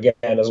that here again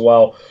as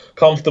well.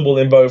 Comfortable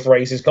in both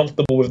races,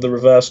 comfortable with the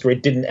reverse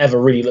grid. Didn't ever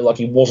really look like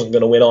he wasn't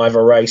going to win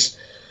either race.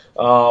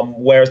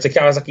 Whereas to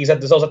Kawasaki's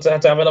had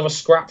to have another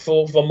scrap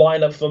for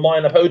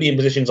minor podium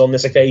positions on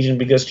this occasion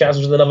because Chaz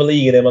was in another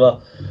league in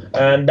Imola,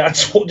 and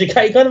that's what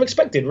Ducati kind of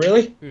expected,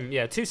 really.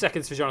 2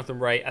 seconds for Jonathan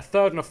Rea, a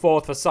 3rd and a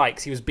 4th for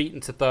Sykes. He was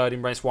beaten to 3rd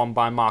in race 1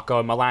 by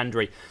Marco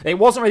Melandri. It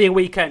wasn't really a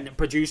weekend that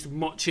produced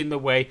much in the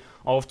way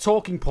of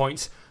talking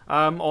points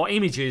or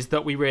images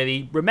that we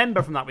really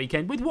remember from that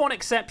weekend, with one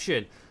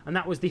exception, and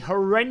that was the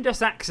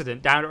horrendous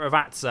accident down at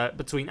Ravazza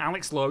between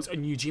Alex Lowes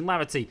and Eugene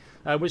Laverty,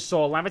 which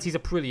saw Laverty's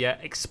Aprilia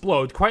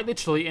explode quite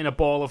literally in a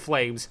ball of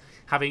flames,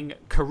 having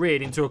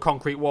careered into a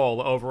concrete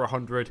wall at over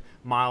 100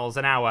 miles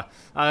an hour.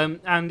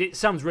 And it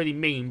sounds really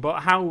mean,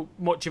 but how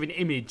much of an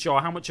image or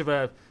how much of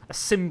a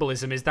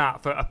symbolism is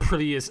that for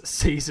Aprilia's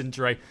season,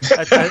 Dre?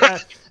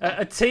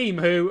 A team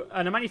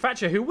and a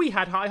manufacturer who we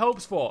had high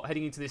hopes for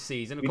heading into this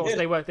season. Of course,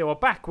 they were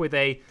back with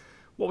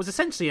what was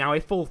essentially now a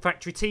full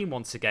factory team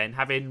once again,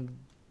 having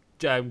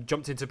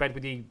jumped into bed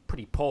with the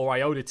pretty poor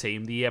Iota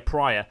team the year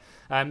prior.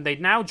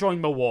 They'd now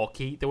joined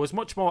Milwaukee. There was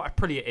much more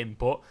Aprilia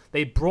input.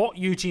 They brought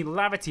Eugene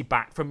Laverty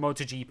back from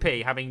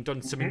MotoGP, having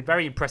done some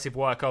very impressive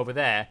work over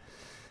there.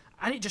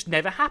 And it just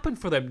never happened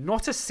for them.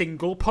 Not a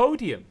single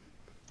podium.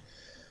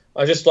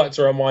 I'd just like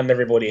to remind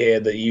everybody here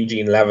that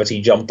Eugene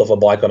Laverty jumped off a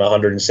bike on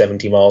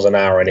 170 miles an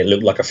hour, and it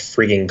looked like a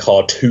frigging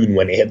cartoon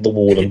when it hit the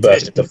wall and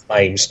burst into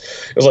flames.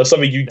 It was like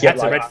something you'd get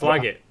like... That's a red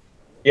flag it.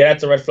 Yeah,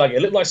 that's a red flag.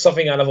 It looked like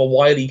something out of a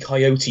Wile E.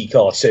 Coyote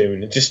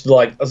cartoon. Just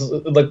like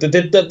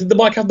did the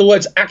bike have the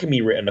words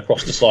Acme written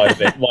across the side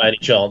of it by any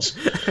chance?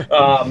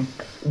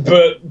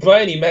 But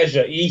by any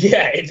measure,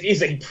 yeah, it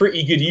is a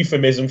pretty good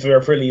euphemism for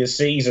Aprilia's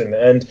season,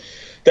 and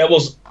there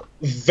was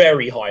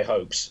very high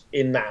hopes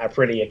in that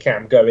Aprilia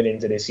camp going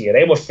into this year.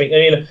 They were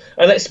thinking, and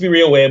let's be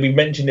real here, we've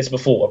mentioned this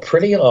before,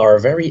 Aprilia are a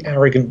very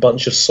arrogant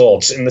bunch of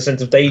sods in the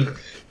sense of they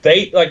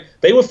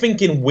were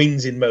thinking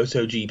wins in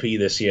MotoGP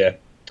this year.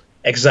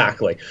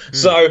 Exactly.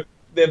 So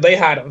they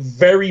had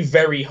very,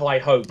 very high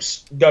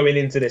hopes going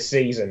into this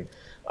season.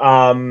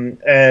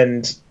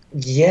 And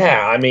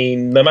yeah, I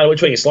mean, no matter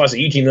which way you slice it,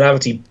 Eugene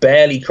Laverty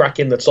barely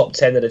cracking the top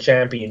 10 of the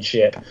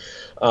championship.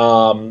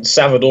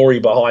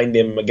 Savadori behind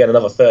him, again,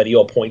 another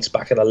 30-odd points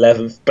back in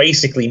 11th.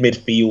 Basically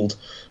midfield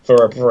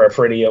for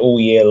Aprilia all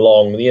year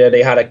long. You know,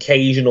 they had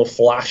occasional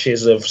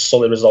flashes of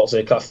solid results.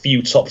 They got a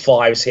few top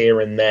fives here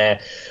and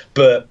there.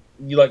 But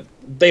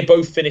they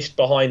both finished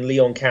behind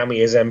Leon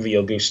Camia's MV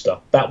Augusta.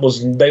 That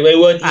was they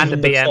weren't and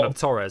even the BM of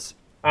Torres.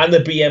 And the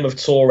BM of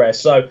Torres.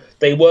 So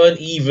they weren't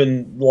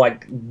even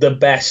like the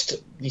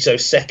best,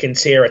 second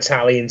tier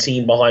Italian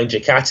team behind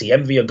Ducati.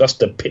 MV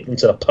Augusta pipped them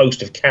to the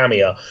post of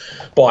Camia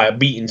by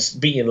beating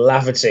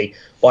Laverty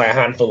by a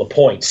handful of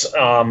points.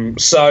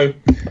 So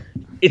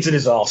it's a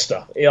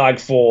disaster,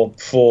 for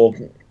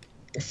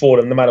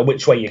them, no matter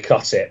which way you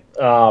cut it.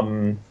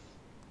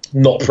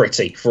 Not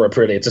pretty for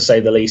Aprilia, to say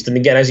the least. And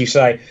again, as you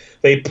say,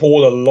 they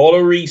poured a lot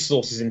of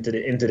resources into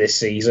this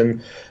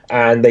season,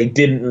 and they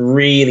didn't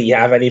really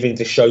have anything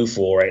to show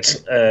for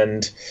it.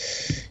 And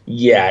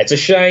yeah, it's a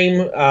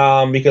shame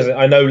because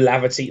I know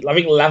Laverty. I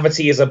think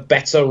Laverty is a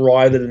better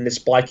rider than this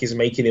bike is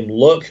making him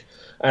look.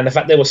 And the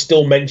fact they were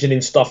still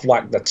mentioning stuff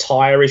like the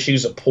tyre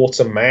issues at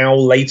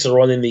Portimao later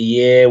on in the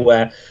year,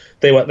 where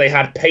they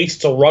had pace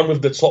to run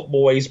with the top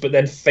boys, but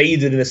then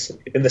faded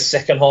in the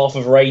second half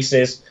of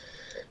races.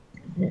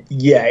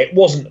 Yeah, it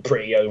wasn't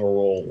pretty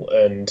overall,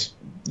 and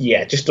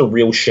yeah, just a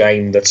real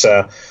shame that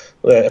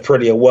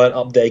Aprilia weren't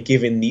up there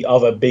giving the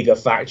other bigger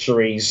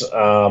factories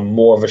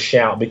more of a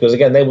shout, because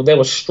again, they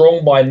were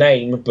strong by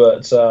name,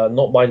 but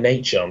not by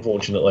nature,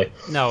 unfortunately.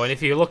 No, and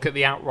if you look at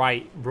the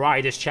outright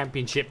Riders'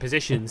 Championship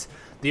positions,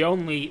 the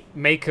only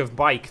make of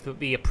bike that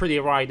the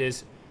Aprilia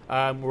riders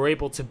were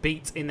able to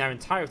beat in their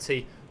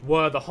entirety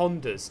were the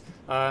Hondas.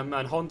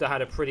 And Honda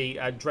had a pretty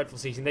dreadful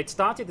season. They'd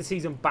started the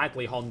season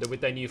badly, Honda, with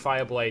their new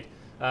Fireblade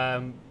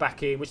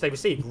back in, which they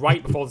received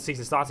right before the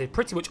season started,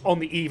 pretty much on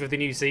the eve of the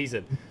new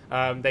season.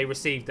 They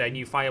received their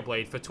new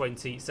Fireblade for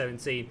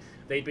 2017.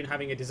 They'd been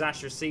having a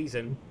disastrous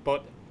season,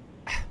 but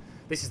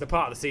this is the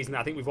part of the season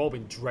that I think we've all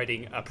been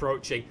dreading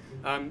approaching.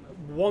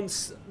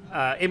 Once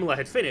Imola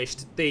had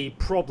finished, the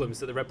problems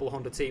that the Red Bull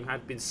Honda team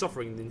had been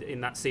suffering in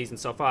that season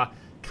so far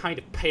kind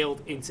of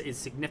paled into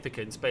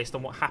insignificance based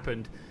on what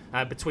happened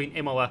between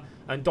Imola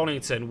and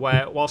Donington,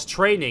 where whilst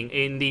training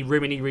in the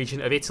Rimini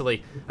region of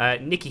Italy,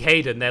 Nicky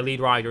Hayden, their lead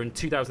rider and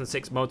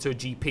 2006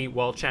 MotoGP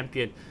world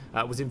champion,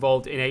 was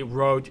involved in a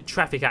road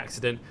traffic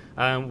accident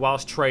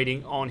whilst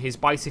training on his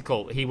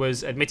bicycle. He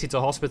was admitted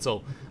to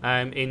hospital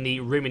in the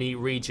Rimini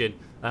region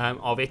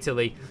of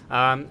Italy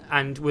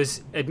and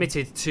was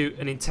admitted to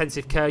an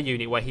intensive care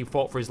unit where he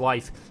fought for his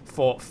life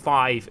for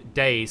 5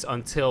 days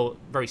until,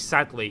 very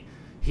sadly,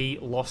 he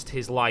lost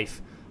his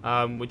life,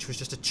 which was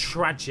just a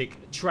tragic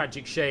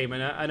shame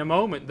and a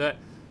moment that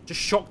just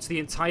shocked the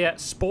entire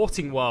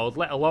sporting world,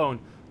 let alone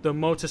the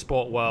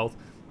motorsport world.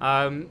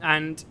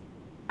 And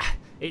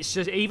it's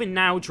just, even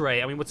now,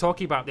 Dre, I mean, we're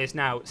talking about this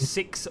now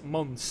 6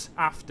 months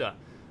after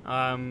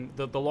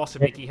the loss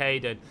of Nicky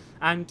Hayden,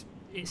 and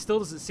it still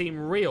doesn't seem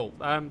real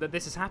that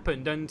this has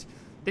happened. And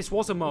this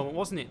was a moment,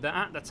 wasn't it, that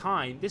at the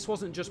time, this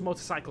wasn't just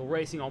motorcycle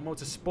racing or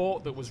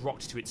motorsport that was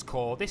rocked to its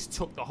core. This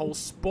took the whole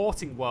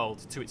sporting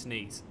world to its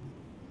knees.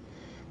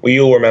 We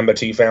all remember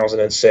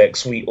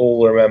 2006. We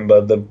all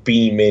remember the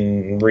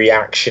beaming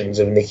reactions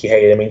of Nicky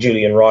Hayden. I mean,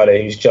 Julian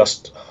Ryder, who's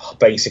just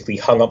basically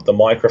hung up the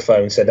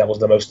microphone, said that was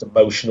the most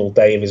emotional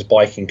day of his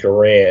biking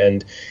career.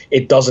 And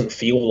it doesn't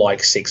feel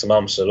like 6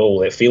 months at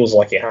all. It feels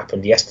like it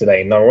happened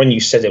yesterday. Now, when you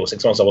said it was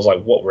 6 months, I was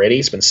like, what, really?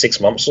 It's been 6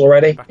 months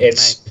already?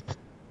 It's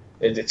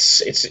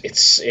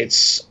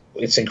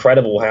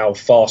incredible how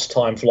fast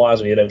time flies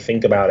when you don't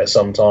think about it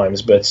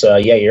sometimes. But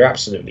yeah, you're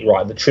absolutely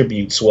right. The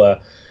tributes were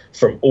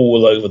from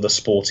all over the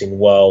sporting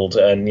world,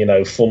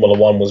 and Formula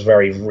One was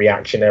very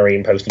reactionary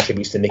in posting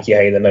tributes to Nicky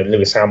Hayden. I know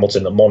Lewis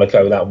Hamilton at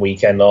Monaco that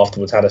weekend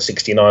afterwards had a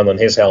 69 on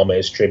his helmet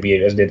as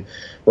tribute, as did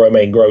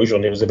Romain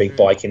Grosjean, who was a big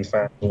biking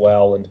fan as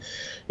well, and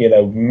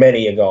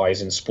many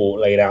guys in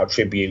sport laid out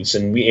tributes,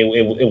 and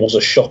it was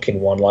a shocking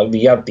one. Like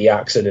the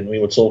accident we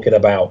were talking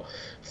about,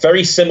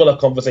 very similar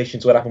conversation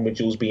to what happened with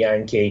Jules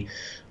Bianchi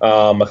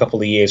a couple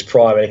of years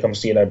prior when it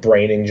comes to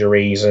brain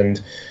injuries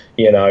and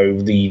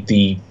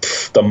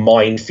the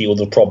minefield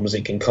of problems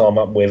it can come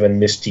up with,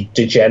 and this the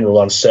general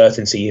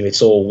uncertainty of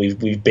it all.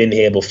 We've been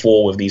here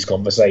before with these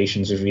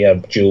conversations with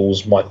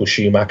Jules, Michael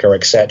Schumacher,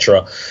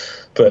 etc.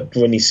 But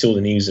when he saw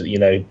the news that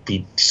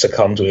he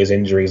succumbed to his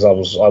injuries, I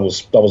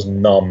was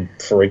numb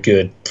for a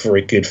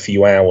good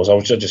few hours. I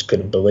just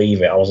couldn't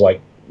believe it. I was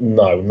like,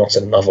 no, not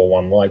another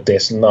one like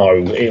this. No,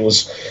 it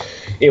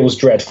was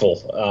dreadful.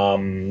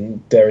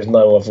 There is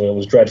no other. It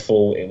was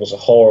dreadful. It was a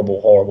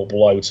horrible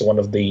blow to one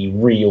of the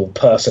real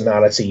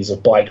personalities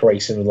of bike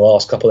racing in the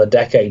last couple of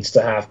decades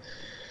to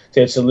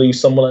lose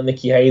someone like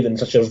Nicky Hayden,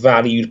 such a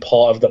valued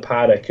part of the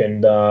paddock.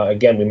 And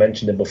again, we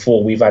mentioned it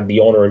before. We've had the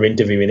honour of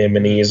interviewing him,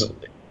 and he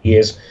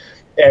is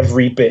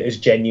every bit as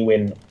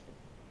genuine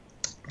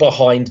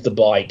behind the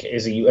bike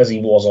as he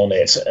was on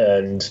it.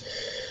 And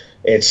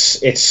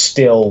it's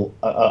still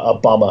a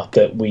bummer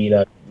that we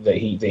know that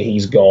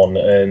he's gone,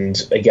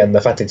 and again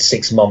the fact it's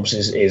 6 months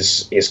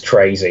is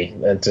crazy,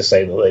 and to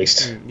say the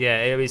least. Yeah,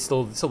 it is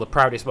still the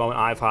proudest moment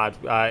I've had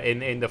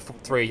in the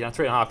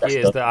 3.5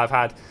 years that I've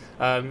had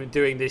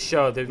doing this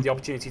show. The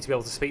opportunity to be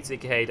able to speak to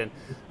Nicky Hayden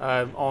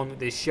on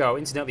this show.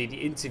 Incidentally,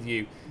 the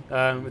interview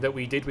that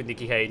we did with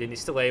Nicky Hayden is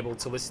still able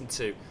to listen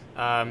to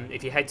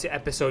if you head to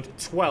episode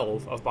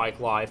 12 of Bike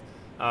Live.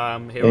 Here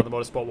on the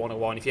Motorsport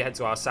 101. If you head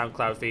to our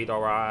SoundCloud feed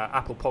or our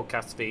Apple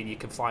Podcast feed, you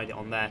can find it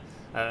on there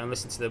and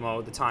listen to them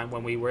all the time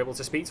when we were able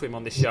to speak to him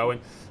on this show.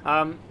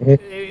 And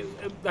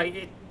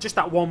just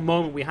that one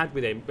moment we had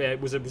with him,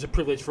 it was a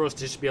privilege for us to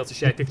just be able to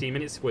share 15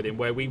 minutes with him,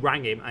 where we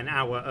rang him an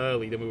hour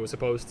early than we were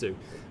supposed to,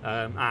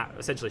 at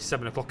essentially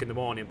 7 o'clock in the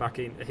morning back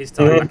in his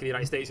time back in the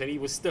United States, and he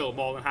was still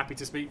more than happy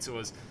to speak to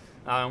us.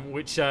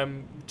 Which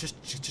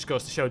just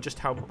goes to show just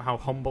how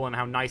humble and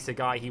how nice a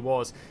guy he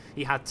was.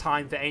 He had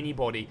time for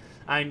anybody,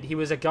 and he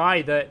was a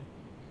guy that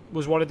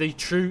was one of the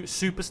true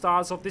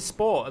superstars of this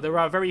sport. There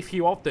are very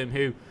few of them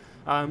who,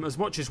 as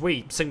much as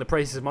we sing the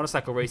praises of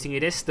motorcycle racing,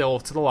 it is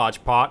still, to the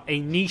large part, a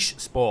niche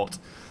sport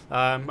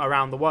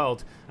around the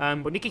world.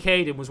 But Nicky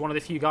Hayden was one of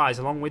the few guys,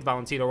 along with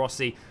Valentino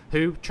Rossi,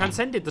 who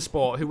transcended the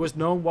sport, who was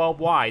known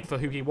worldwide for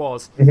who he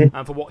was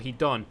and for what he'd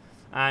done.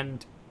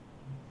 And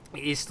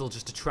it is still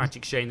just a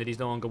tragic shame that he's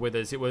no longer with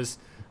us. It was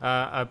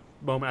a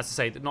moment, as I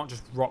say, that not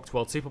just rocked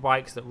World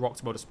Superbikes, that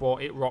rocked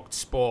motorsport, it rocked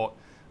sport,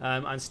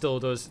 and still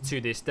does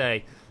to this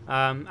day.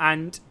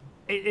 And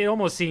it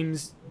almost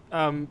seems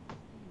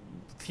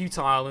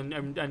futile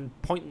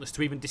and pointless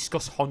to even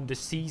discuss Honda's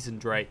season,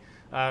 Dre,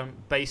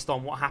 based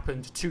on what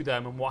happened to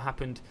them and what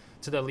happened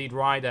to their lead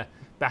rider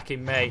back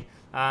in May.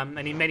 And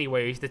in many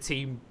ways, the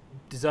team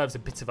deserves a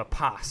bit of a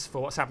pass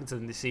for what's happened to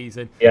them this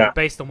season,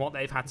 based on what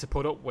they've had to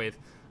put up with.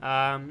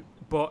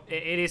 But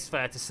it is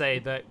fair to say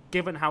that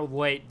given how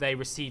late they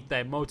received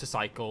their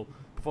motorcycle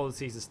before the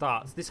season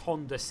starts, this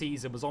Honda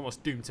season was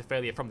almost doomed to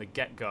failure from the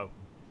get-go.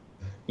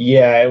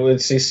 Yeah, it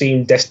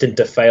seemed destined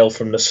to fail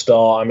from the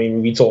start. I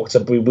mean,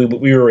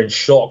 we were in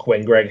shock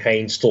when Greg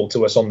Haynes talked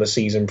to us on the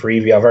season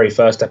preview, our very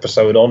first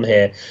episode on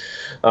here,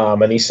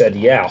 and he said,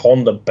 "Yeah,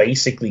 Honda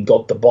basically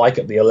got the bike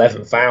at the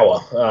 11th hour.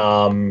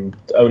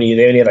 They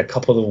only had a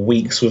couple of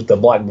weeks with the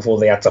bike before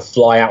they had to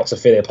fly out to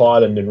Phillip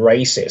Island and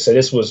race it. So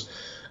this was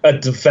a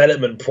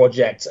development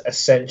project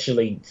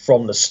essentially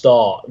from the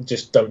start.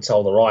 Just don't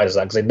tell the riders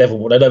that, because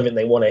I don't think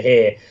they want to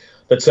hear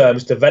the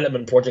terms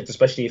development project,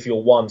 especially if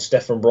you're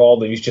Stefan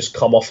Bradl, who's just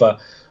come off a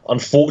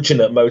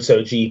unfortunate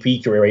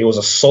MotoGP career. He was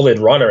a solid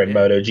runner in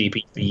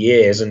MotoGP for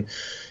years, and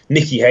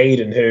Nicky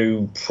Hayden,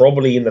 who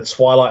probably in the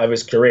twilight of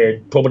his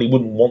career probably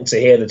wouldn't want to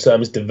hear the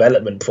terms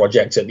development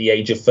project at the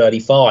age of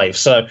 35.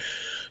 So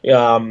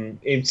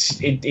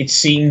it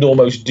seemed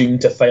almost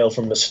doomed to fail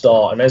from the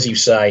start. And as you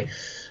say,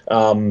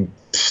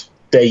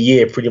 their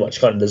year pretty much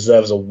kind of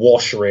deserves a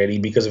wash, really,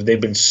 because they've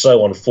been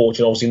so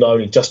unfortunate. Obviously, not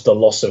only just the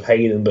loss of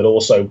Hayden, but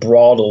also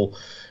Bradl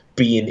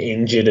being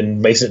injured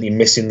and basically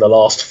missing the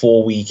last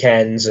 4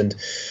 weekends, and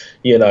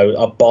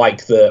a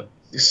bike that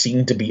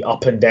seemed to be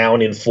up and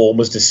down in form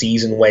as the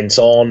season went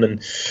on,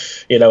 and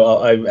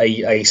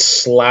a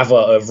slaver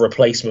of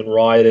replacement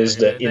riders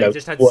that they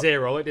just had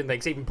zero, didn't they?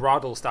 Because even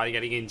Bradl started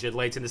getting injured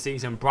late in the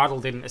season.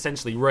 Bradl didn't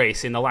essentially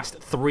race in the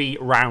last 3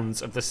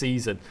 rounds of the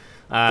season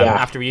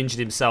after he injured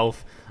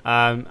himself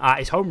at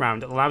his home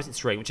round at the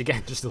Lausitz Ring, which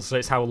again just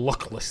illustrates how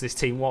luckless this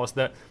team was,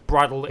 that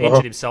Bradl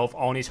injured himself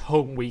on his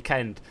home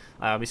weekend,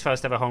 his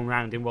first ever home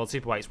round in World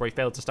Superbikes, where he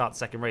failed to start the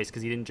second race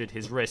because he'd injured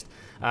his wrist.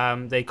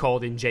 They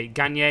called in Jake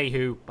Gagne,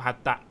 who had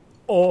that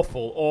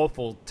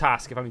awful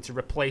task of having to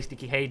replace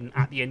Nicky Hayden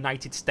at the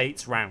United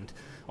States round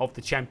of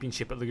the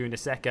championship at Laguna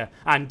Seca,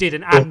 and did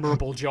an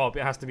admirable job,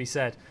 it has to be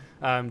said.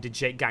 Did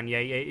Jake Gagne.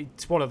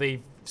 It's one of the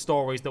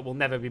stories that will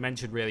never be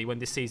mentioned, really, when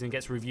this season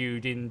gets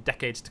reviewed in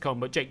decades to come.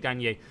 But Jake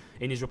Gagne,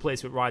 in his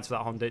replacement rides for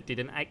that Honda, did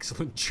an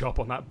excellent job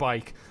on that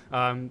bike,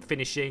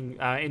 finishing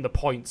in the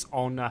points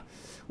on,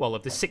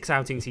 of the 6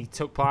 outings he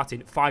took part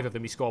in, 5 of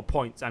them he scored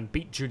points and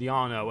beat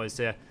Giuliano as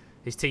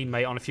his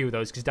teammate on a few of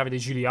those, because Davide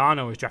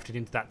Giuliano was drafted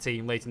into that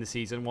team late in the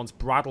season once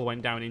Bradl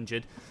went down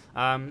injured.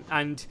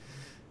 And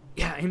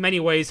yeah, in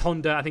many ways,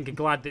 Honda, I think, are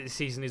glad that the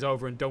season is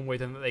over and done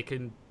with, and that they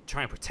can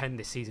try and pretend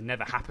this season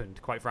never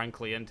happened, quite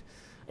frankly. And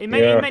in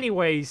many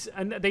ways,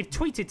 and they've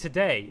tweeted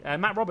today,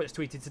 Matt Roberts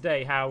tweeted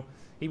today how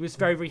he was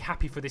very, very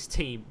happy for this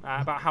team,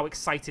 about how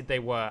excited they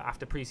were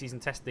after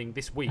pre-season testing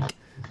this week.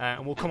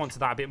 And we'll come on to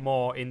that a bit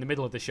more in the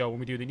middle of the show when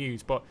we do the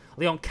news. But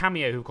Leon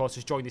Camier, who of course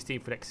has joined this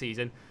team for next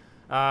season,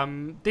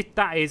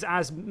 that is,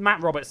 as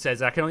Matt Roberts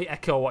says, I can only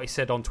echo what he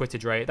said on Twitter,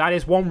 Dre, that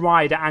is one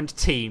rider and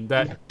team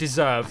that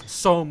deserve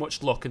so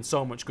much luck and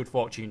so much good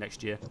fortune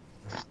next year.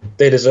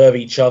 They deserve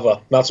each other.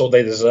 That's what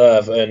they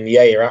deserve. And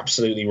yeah, you're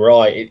absolutely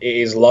right. It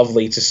is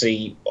lovely to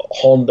see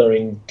Honda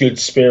in good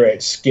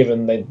spirits,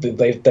 given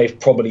they've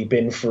probably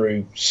been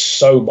through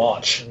so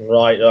much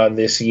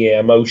this year,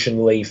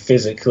 emotionally,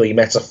 physically,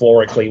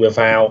 metaphorically, with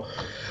how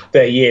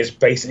their year's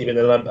basically been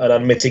an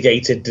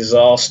unmitigated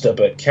disaster.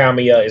 But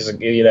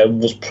Camier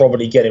was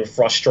probably getting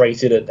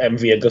frustrated at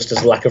MV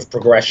Agusta's lack of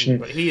progression.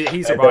 But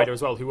he's a rider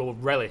as well who will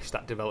relish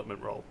that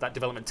development role, that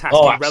development task.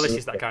 He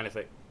relishes that kind of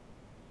thing.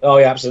 Oh,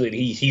 yeah,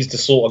 absolutely. He's the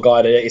sort of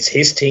guy that it's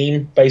his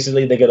team.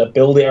 Basically, they're going to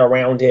build it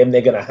around him.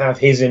 They're going to have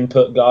his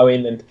input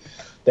going, and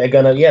they're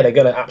going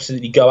to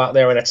absolutely go out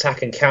there and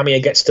attack. And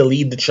Camier gets to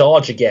lead the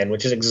charge again,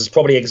 which is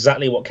probably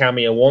exactly what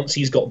Camier wants.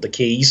 He's got the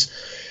keys,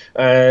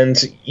 and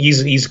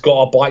he's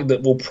got a bike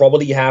that will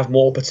probably have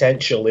more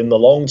potential in the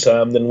long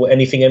term than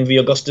anything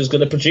MV Agusta is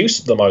going to produce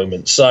at the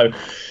moment. So,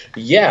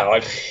 yeah,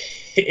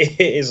 it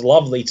is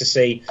lovely to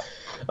see.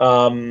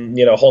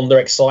 Honda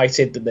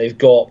excited that they've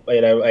got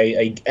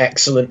a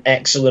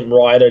excellent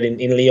rider in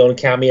Leon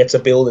Camier to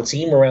build a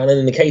team around. And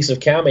in the case of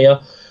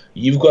Camier,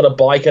 you've got a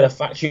bike and a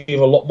factory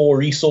with a lot more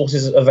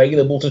resources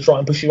available to try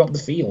and push you up the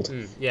field.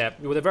 Yeah,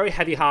 with a very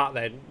heavy heart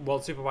then,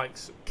 World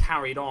Superbikes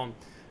carried on.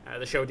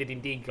 The show did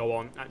indeed go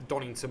on at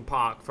Donington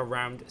Park for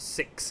round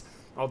 6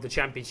 of the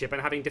championship, and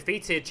having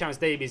defeated Chance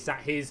Davies at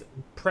his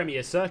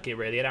premier circuit,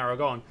 really, at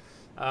Aragon,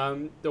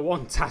 the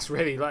one task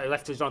really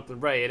left to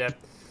Jonathan Rea in a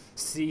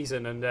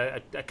season and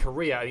a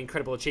career of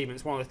incredible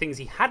achievements. One of the things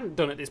he hadn't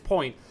done at this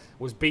point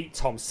was beat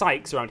Tom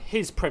Sykes around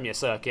his premier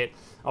circuit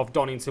of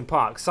Donington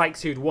Park.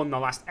 Sykes, who'd won the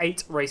last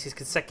 8 races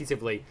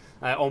consecutively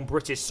on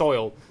British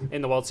soil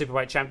in the World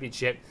Superbike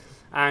Championship,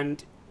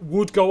 and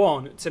would go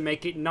on to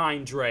make it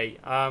 9, Dre,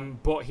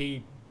 but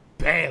he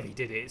barely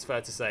did it, it's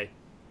fair to say.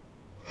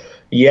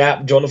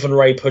 Yeah, Jonathan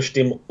Rea pushed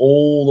him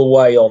all the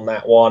way on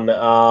that one.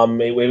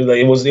 It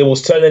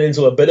was turning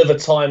into a bit of a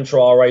time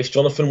trial race.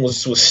 Jonathan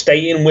was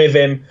staying with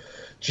him,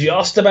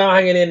 just about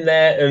hanging in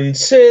there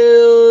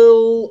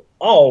until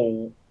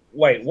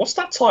wait, what's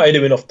that tyre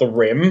doing off the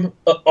rim?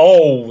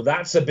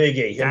 That's a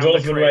biggie. Down and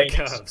Jonathan the Rea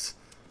curves.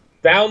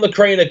 Down the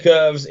Craner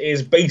curves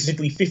is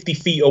basically 50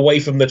 feet away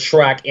from the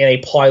track in a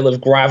pile of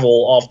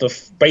gravel after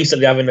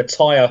basically having a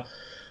tyre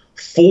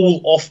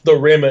fall off the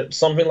rim at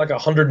something like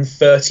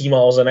 130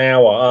 miles an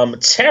hour.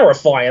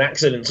 Terrifying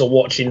accident to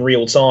watch in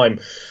real time.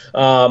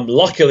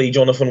 Luckily,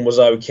 Jonathan was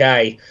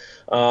okay.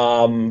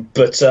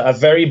 But a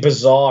very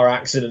bizarre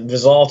accident,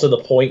 bizarre to the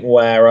point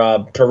where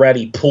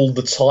Pirelli pulled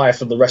the tyre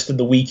for the rest of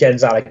the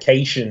weekend's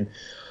allocation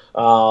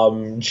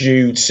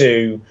due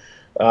to,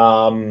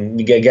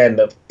 again,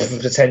 the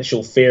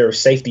potential fear of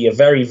safety. A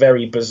very,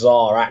 very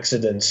bizarre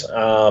accident,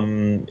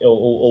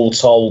 all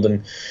told.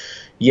 And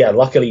yeah,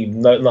 luckily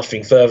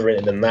nothing further in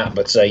it than that.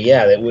 But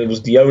yeah, it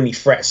was the only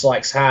threat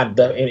Sykes had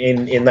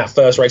in that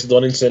first race at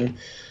Donington.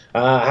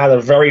 Had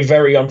a very,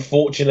 very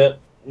unfortunate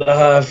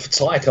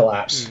tyre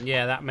collapse.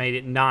 Yeah, that made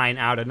it 9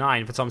 out of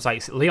 9 for Tom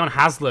Sykes. Leon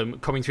Haslam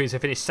coming through to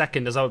finish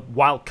second as a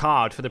wild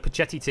card for the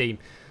Pacetti team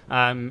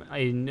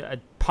in a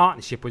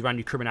partnership with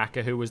Randy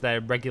Krummenacher, who was their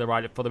regular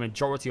rider for the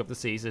majority of the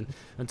season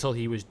until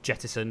he was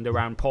jettisoned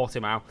around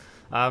Portimao.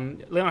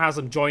 Leon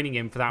Haslam joining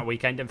him for that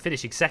weekend and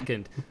finishing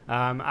second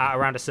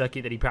around a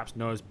circuit that he perhaps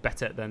knows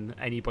better than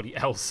anybody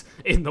else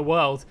in the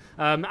world.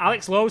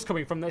 Alex Lowe's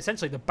coming from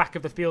essentially the back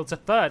of the field to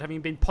third, having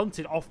been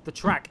punted off the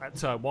track at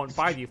turn 1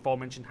 by the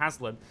aforementioned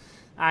Haslam.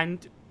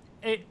 And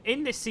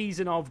in this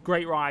season of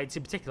great rides,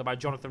 in particular by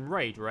Jonathan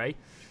Ray,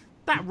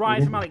 that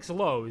ride from Alex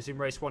Lowe's in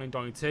race 1 in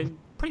Donington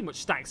pretty much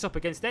stacks up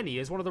against any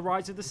as one of the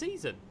rides of the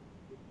season.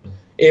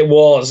 It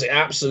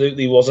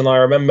absolutely was. And I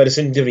remember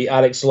distinctively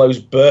Alex Lowe's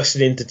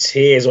bursting into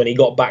tears when he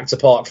got back to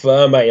Parc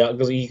Ferme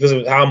because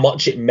of how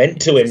much it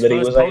meant to him that he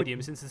was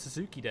podium since the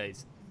Suzuki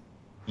days.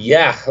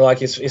 Yeah, like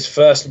his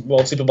first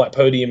World Superbike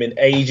podium in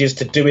ages,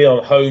 to do it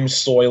on home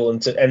soil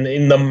and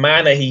in the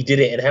manner he did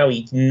it and how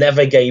he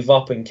never gave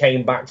up and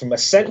came back from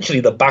essentially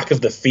the back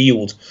of the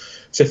field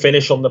to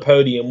finish on the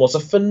podium was a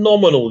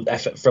phenomenal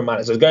effort from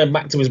Alex. So going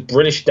back to his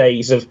British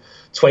days of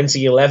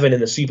 2011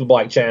 in the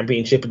Superbike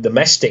Championship and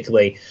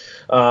domestically,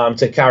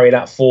 to carry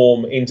that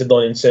form into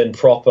Donington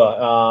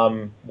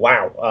proper.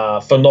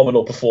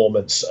 Phenomenal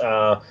performance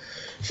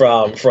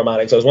from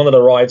Alex. It was one of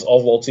the rides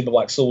of World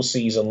Superbikes all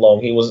season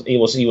long. He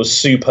was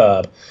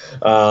superb,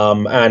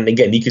 and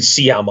again you could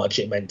see how much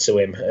it meant to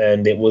him,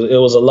 and it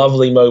was a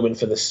lovely moment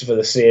for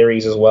the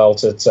series as well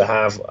to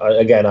have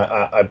again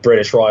a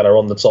British rider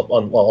on the top,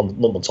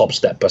 not the top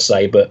step per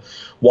se, but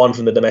one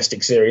from the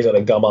domestic series at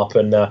a gum up,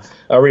 and a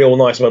real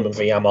nice moment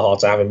for Yamaha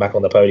to have him back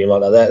on the podium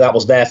like that. That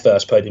was their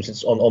first podium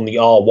since on the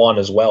R1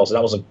 as well, so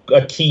that was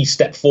a key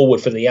step forward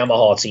for the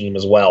Yamaha team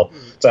as well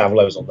to have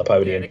Lowe's on the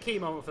podium. Yeah, a key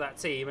moment for that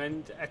team,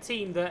 and a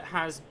team that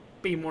has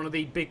been one of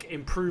the big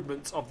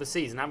improvements of the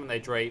season, haven't they,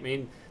 Dre? I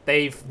mean,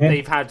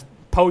 they've had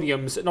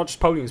podiums, not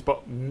just podiums,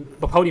 but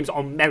podiums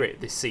on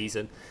merit this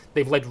season.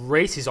 They've led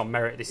races on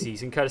merit this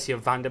season, courtesy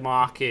of Van der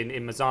Mark in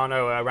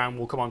Mazzano, a round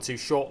we'll come on to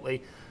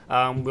shortly.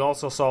 We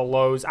also saw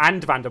Lowe's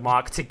and Van der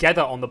Mark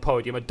together on the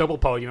podium, a double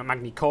podium at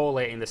Magny-Cours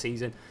late in the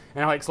season,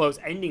 and Alex Lowe's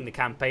ending the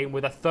campaign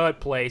with a third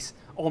place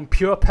on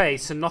pure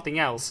pace and nothing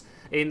else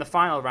in the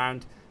final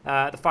round,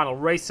 the final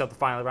race of the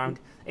final round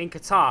in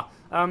Qatar.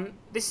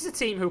 This is a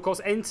team who, of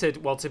course, entered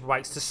World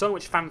Superbikes to so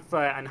much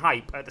fanfare and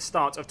hype at the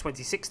start of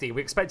 2016.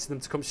 We expected them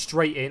to come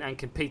straight in and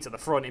compete at the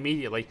front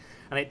immediately,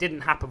 and it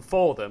didn't happen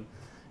for them.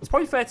 It's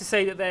probably fair to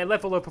say that their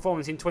level of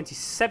performance in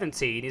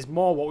 2017 is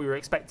more what we were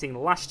expecting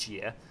last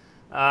year.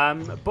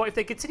 But if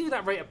they continue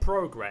that rate of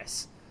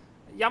progress,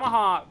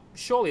 Yamaha,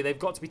 surely they've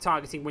got to be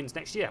targeting wins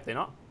next year, have they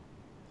not?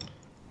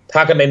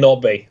 How can they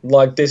not be?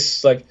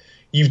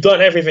 You've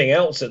done everything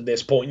else at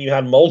this point. You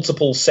had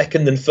multiple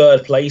second and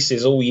third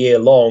places all year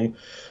long.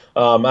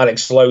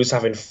 Alex Lowe's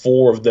having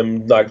 4 of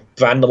them. Like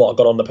Van der Mark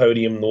got on the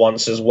podium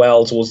once as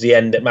well towards the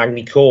end at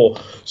Magny-Cours.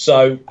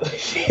 So,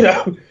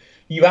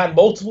 you had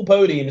multiple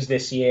podiums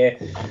this year.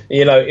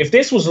 If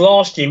this was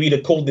last year, we'd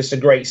have called this a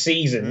great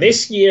season.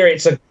 This year,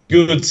 it's a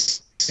good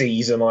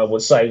season, I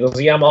would say, because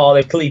Yamaha,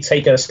 they've clearly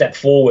taken a step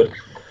forward.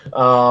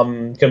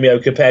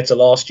 Compared to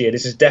last year,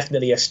 this is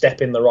definitely a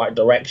step in the right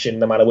direction,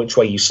 no matter which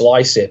way you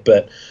slice it.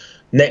 But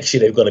next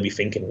year, they've got to be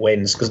thinking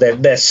wins, because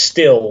they're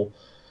still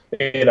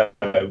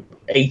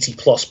 80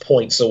 plus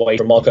points away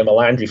from Marco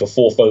Melandri for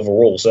 4th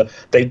overall. So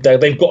they've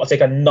got to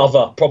take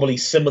another probably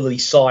similarly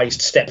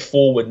sized step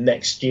forward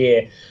next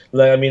year.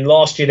 I mean,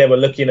 last year they were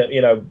looking at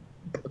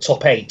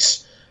top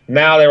 8s.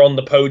 Now they're on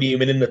the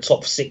podium and in the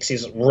top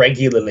 6s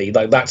regularly.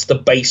 That's the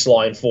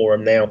baseline for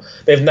them now.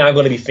 They've now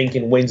got to be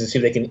thinking wins and see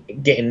if they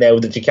can get in there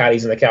with the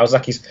Ducatis and the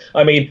Kawasaki's.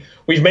 I mean,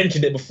 we've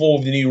mentioned it before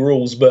with the new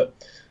rules, but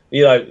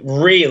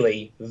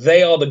really,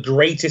 they are the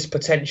greatest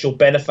potential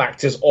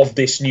benefactors of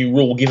this new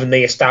rule, given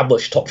they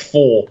established top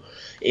 4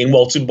 in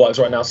World Superbikes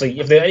right now. So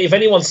if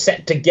anyone's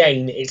set to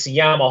gain, it's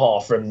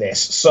Yamaha from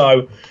this.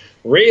 So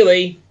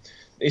really,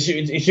 it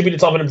should be the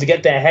time for them to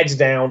get their heads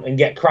down and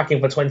get cracking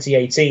for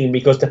 2018,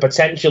 because the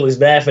potential is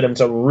there for them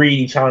to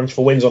really challenge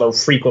for wins on a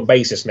frequent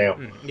basis now.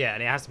 Yeah,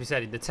 and it has to be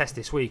said, in the test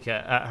this week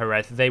at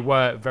Jerez, they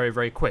were very,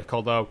 very quick,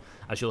 although,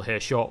 as you'll hear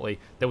shortly,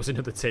 there was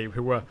another team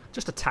who were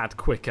just a tad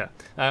quicker.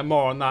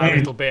 More on that a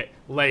little bit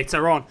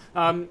later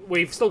on.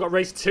 We've still got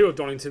race 2 of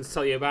Donington to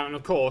tell you about, and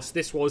of course,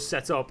 this was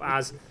set up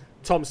as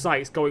Tom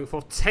Sykes going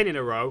for 10 in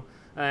a row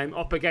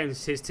up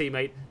against his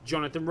teammate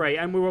Jonathan Rea.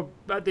 And we were,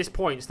 at this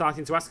point,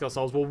 starting to ask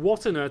ourselves, well,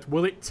 what on earth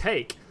will it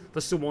take for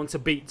someone to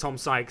beat Tom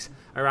Sykes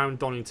around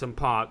Donington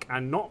Park?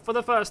 And not for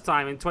the first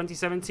time in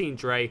 2017,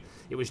 Dre,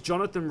 it was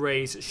Jonathan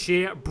Rea's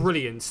sheer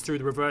brilliance through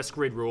the reverse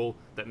grid rule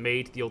that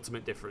made the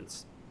ultimate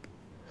difference.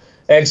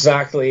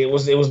 Exactly. It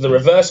was the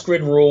reverse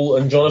grid rule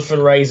and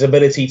Jonathan Rea's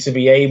ability to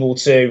be able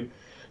to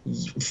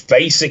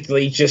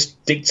basically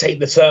just dictate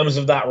the terms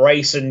of that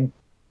race, and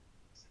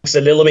it's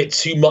a little bit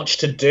too much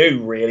to do,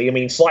 really. I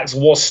mean, Sykes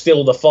was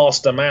still the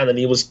faster man, and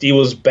he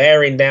was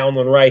bearing down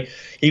on Rea.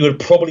 He would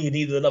probably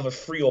need another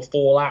 3 or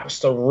 4 laps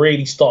to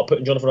really start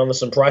putting Jonathan under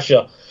some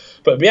pressure.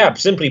 But yeah,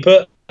 simply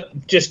put,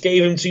 just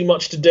gave him too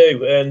much to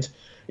do. And,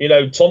 you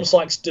know, Tom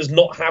Sykes does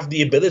not have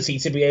the ability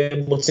to be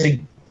able to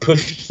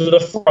push to the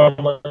front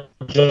like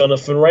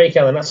Jonathan Rea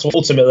can, and that's what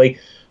ultimately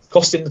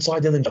cost him the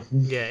Ty Dillinger.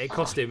 Yeah, it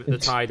cost him the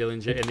Ty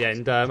Dillinger in the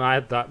end. I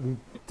had that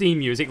theme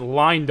music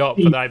lined up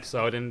for that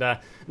episode and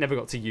never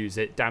got to use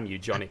it. Damn you,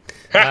 Johnny.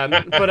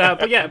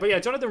 But yeah,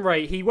 Jonathan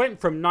Rea, he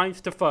went from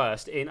 9th to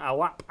 1st in a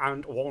lap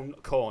and 1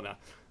 corner.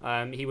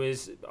 He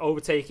was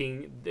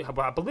overtaking,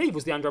 I believe,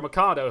 was the Andrea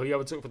Mercado who he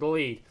overtook for the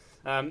lead.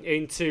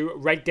 Into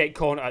Redgate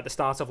Corner at the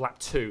start of lap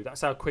 2.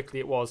 That's how quickly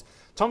it was.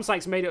 Tom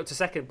Sykes made it up to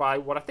second by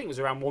what I think was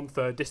around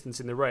 1/3 distance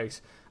in the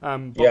race.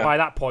 But by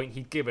that point,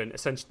 he'd given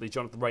essentially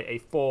Jonathan Rea a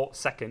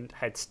 4-second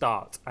head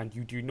start. And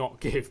you do not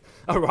give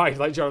a rider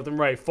like Jonathan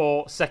Rea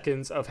 4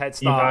 seconds of head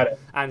start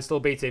and still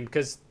beat him,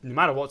 because no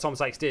matter what Tom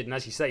Sykes did, and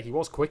as you say, he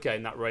was quicker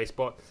in that race,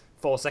 but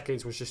 4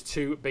 seconds was just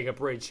too big a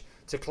bridge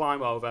to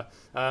climb over.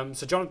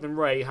 So Jonathan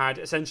Rea had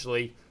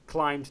essentially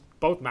climbed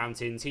both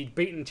mountains. He'd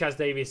beaten Chaz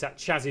Davies at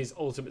Chaz's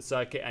ultimate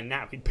circuit, and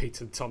now he'd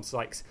beaten Tom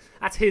Sykes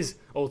at his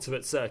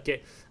ultimate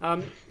circuit.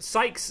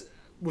 Sykes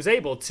was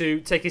able to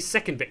take his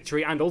second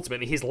victory and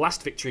ultimately his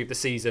last victory of the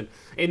season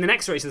in the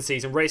next race of the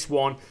season, race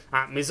 1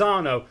 at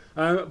Misano.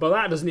 But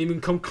that doesn't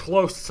even come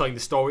close to telling the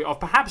story of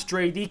perhaps,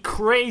 Dre, the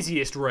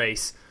craziest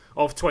race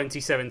of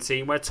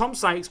 2017, where Tom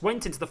Sykes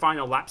went into the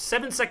final lap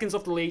 7 seconds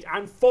off the lead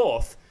and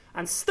 4th,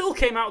 and still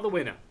came out the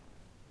winner.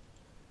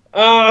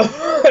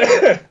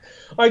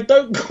 I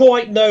don't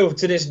quite know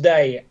to this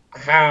day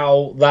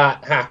how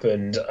that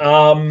happened.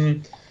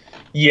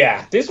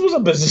 Yeah, this was a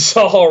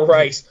bizarre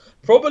race.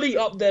 Probably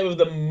up there with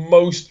the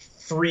most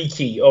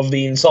freaky of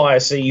the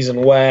entire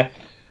season, where,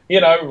 you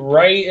know,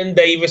 Rea and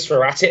Davis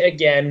were at it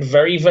again.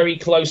 Very, very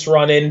close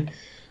running.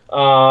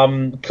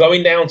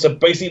 Going down to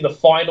basically the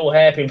final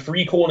hairpin,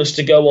 3 corners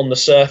to go on the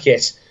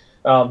circuit,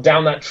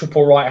 down that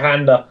triple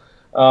right-hander.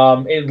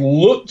 It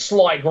looks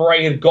like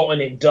Rea had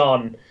gotten it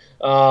done.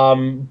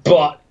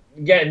 But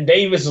again,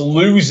 Davis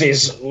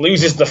loses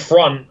the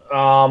front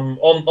on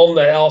the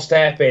last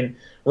hairpin.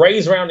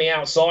 Rea's around the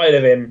outside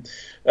of him.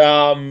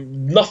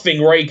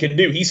 Nothing Rea can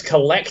do. He's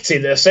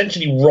collected,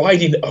 essentially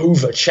riding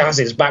over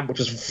Chaz's back, which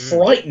was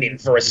frightening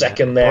for a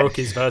second there. Broke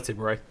his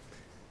vertebrae.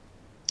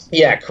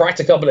 Yeah, cracked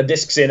a couple of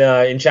discs in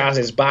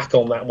Chaz's back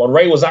on that one.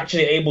 Rea was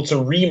actually able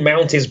to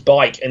remount his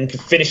bike and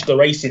finish the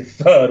race in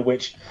 3rd,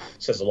 which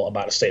says a lot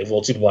about the state of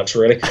World Superbikes,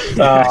 really.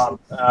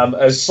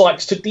 As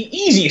Sykes took the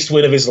easiest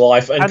win of his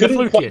life and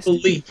couldn't quite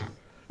believe.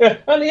 Yeah,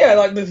 and yeah,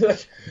 like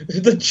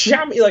the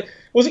champion, like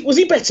was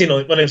he betting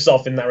on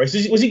himself in that race?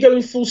 Was he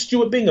going full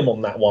Stuart Bingham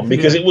on that one?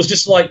 Because it was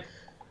just like,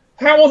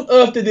 how on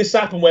earth did this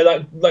happen?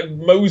 Where like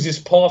Moses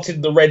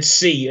parted the Red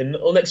Sea, and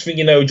the next thing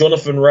you know,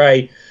 Jonathan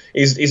Rea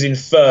is in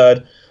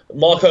 3rd.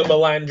 Marco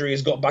Melandri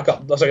has got back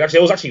up. Sorry, actually,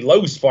 it was actually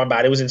Lowe's by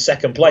bad. It was in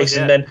 2nd place,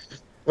 and then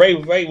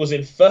Rea was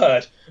in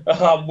 3rd.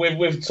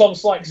 With Tom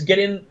Sykes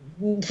getting,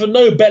 for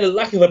no better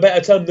lack of a better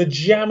term, the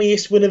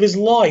jammiest win of his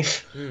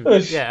life.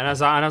 Yeah,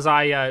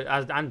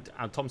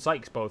 and Tom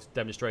Sykes both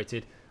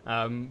demonstrated,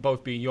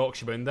 both being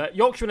Yorkshiremen, that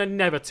Yorkshiremen are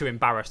never too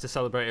embarrassed to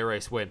celebrate a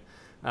race win.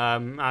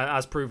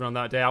 As proven on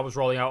that day, I was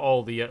rolling out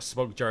all the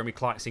smug Jeremy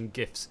Clarkson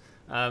gifs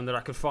that I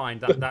could find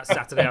that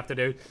Saturday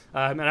afternoon.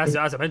 And as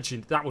I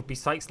mentioned, that would be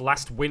Sykes'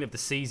 last win of the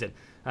season.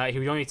 He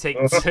would only take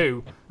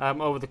 2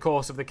 over the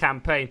course of the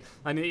campaign.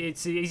 And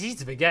it's easy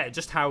to forget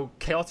just how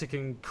chaotic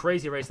and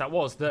crazy a race that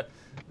was.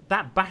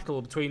 That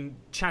battle between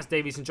Chaz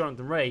Davies and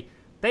Jonathan Rea,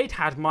 they'd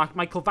had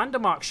Michael van der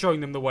Mark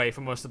showing them the way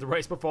for most of the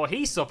race before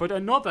he suffered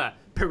another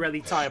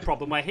Pirelli tyre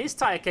problem where his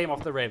tyre came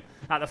off the rim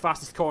at the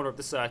fastest corner of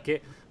the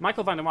circuit.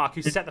 Michael van der Mark,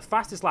 who set the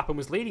fastest lap and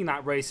was leading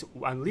that race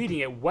and leading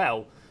it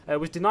well,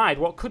 was denied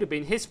what could have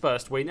been his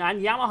first win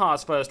and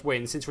Yamaha's first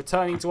win since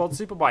returning to World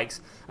Superbikes,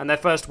 and their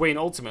first win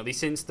ultimately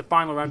since the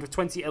final round of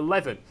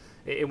 2011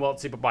 in World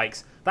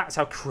Superbikes. That's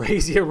how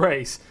crazy a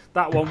race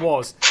that one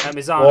was at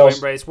Misano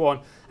in race 1.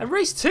 And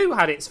race 2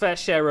 had its fair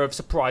share of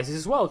surprises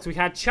as well, because we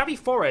had Xavi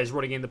Forés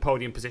running in the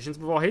podium positions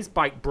before his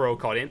bike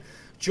broke on him.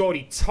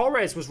 Jordi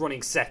Torres was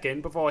running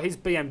 2nd before his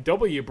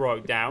BMW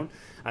broke down.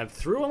 And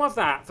through all of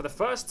that, for the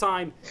first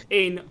time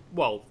in,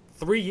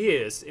 3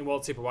 years in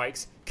World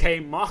Superbikes,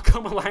 came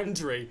Marco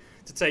Melandri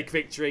to take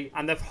victory,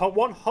 and the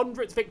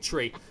 100th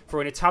victory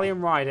for an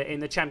Italian rider in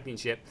the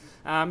championship.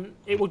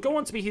 It would go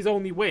on to be his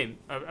only win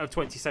of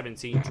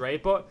 2017, Dre,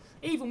 but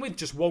even with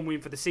just one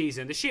win for the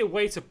season, the sheer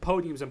weight of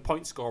podiums and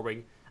point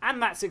scoring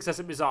and that success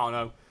at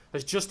Misano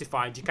has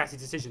justified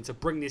Ducati's decision to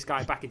bring this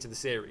guy back into the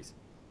series.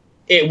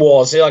 It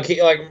was like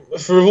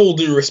for all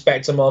due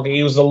respect to Marco,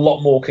 he was a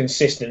lot more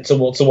consistent to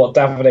what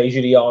Davide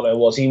Giuliano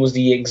was. He was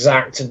the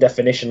exact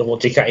definition of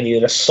what Ducati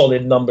needed: a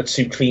solid number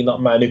 2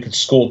 clean-up man who could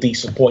score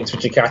decent points for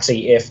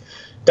Ducati if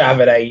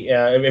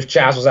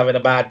Chaz was having a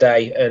bad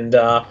day. And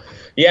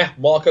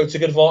Marco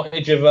took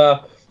advantage of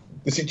the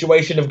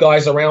situation of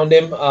guys around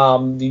him.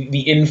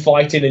 The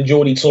infighting and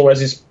Jordi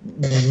Torres'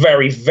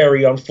 very,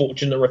 very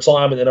unfortunate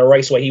retirement in a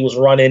race where he was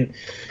running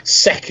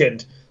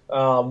second.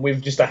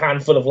 With just a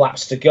handful of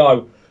laps to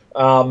go.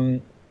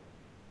 Marco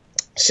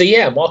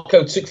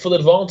took full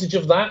advantage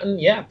of that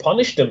and,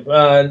 punished him.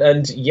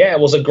 It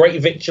was a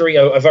great victory,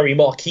 a very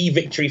marquee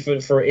victory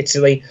for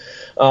Italy.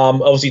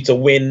 Obviously, to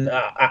win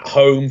at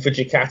home for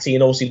Ducati,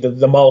 and obviously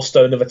the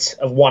milestone of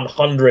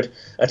 100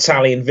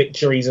 Italian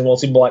victories in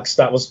multi-bikes,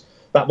 that was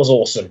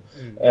awesome.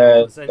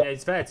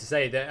 It's fair to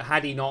say that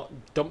had he not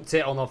dumped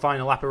it on the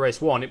final lap of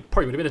race 1, it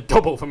probably would have been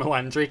a double for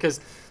Melandri,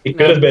 because it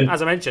could have been.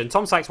 As I mentioned,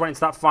 Tom Sykes went into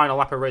that final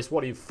lap of race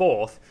 1 in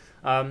 4th.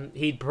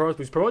 He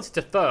was promoted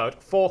to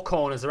 3rd, 4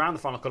 corners around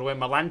the final corner when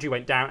Melandri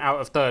went down out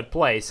of 3rd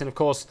place. And of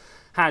course,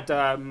 had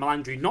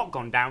Melandri not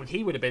gone down,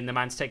 he would have been the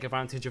man to take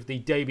advantage of the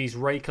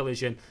Davies-Ray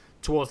collision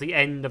towards the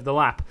end of the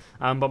lap.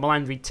 But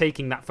Melandri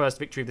taking that first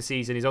victory of the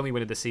season, his only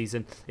win of the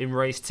season, in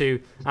race 2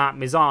 at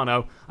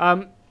Misano.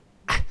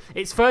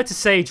 It's fair to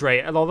say,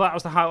 Dre, although that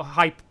was the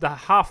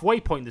halfway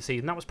point of the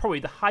season, that was probably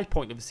the high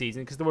point of the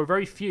season, because there were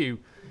very few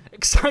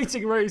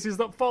exciting races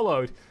that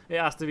followed, it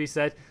has to be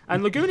said.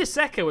 And Laguna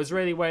Seca was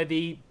really where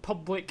the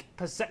public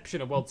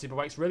perception of World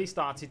Superbikes really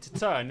started to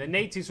turn. The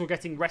natives were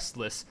getting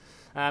restless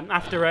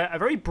after a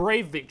very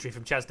brave victory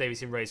from Chaz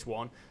Davies in race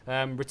 1,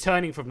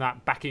 returning from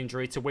that back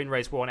injury to win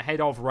race 1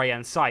 ahead of Ray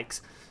and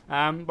Sykes.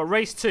 But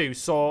race 2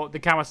 saw the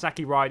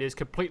Kawasaki riders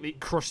completely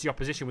crush the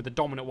opposition with a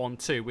dominant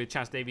 1-2, with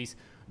Chaz Davies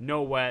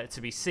nowhere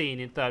to be seen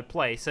in 3rd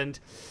place. And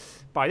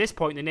by this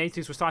point, the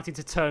natives were starting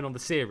to turn on the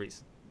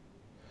series.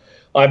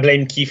 I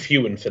blame Keith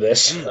Hewen for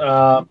this.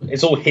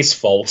 It's all his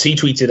fault. He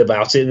tweeted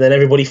about it, and then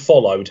everybody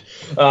followed.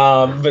 This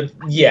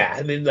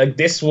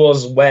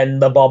was when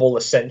the bubble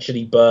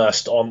essentially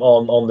burst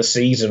on the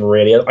season,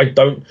 really. I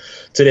don't,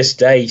 to this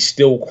day,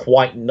 still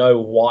quite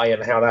know why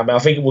and how that happened. I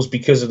think it was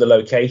because of the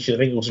location. I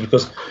think it was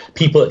because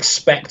people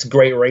expect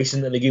great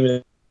racing at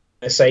Laguna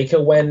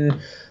Seca when,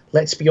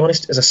 let's be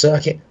honest, as a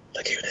circuit,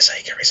 Laguna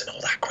Seca isn't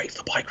all that great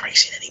for bike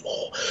racing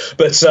anymore.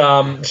 But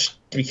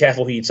be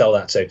careful who you tell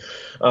that to.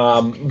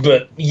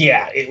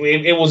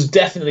 It was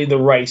definitely the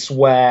race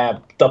where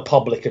the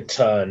public had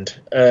turned.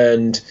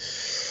 And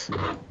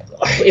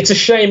it's a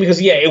shame because,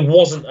 it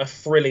wasn't a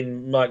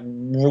thrilling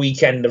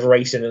weekend of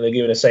racing in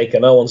Laguna Seca.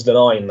 No one's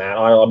denying that.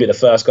 I'll be the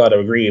first guy to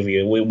agree with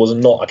you. It was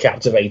not a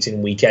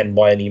captivating weekend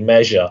by any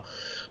measure.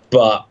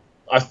 But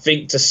I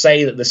think to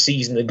say that the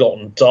season had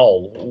gotten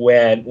dull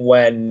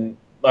when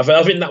I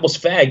think that was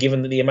fair,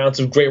 given the amount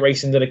of great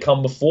racing that had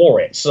come before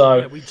it.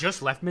 So we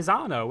just left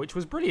Misano, which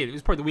was brilliant. It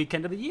was probably the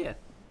weekend of the year.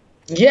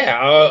 Yeah,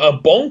 a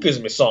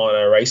bonkers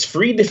Misano race.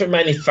 3 different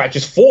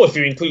manufacturers, 4 if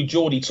you include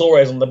Jordi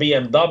Torres on the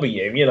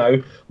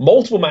BMW.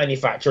 Multiple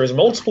manufacturers,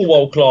 multiple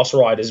world-class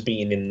riders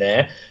being in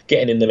there,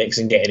 getting in the mix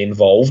and getting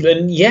involved.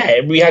 And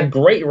we had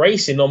great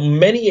racing on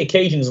many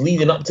occasions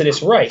leading up to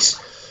this race.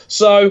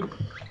 So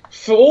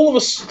for all of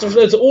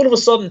a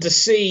sudden to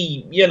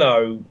see,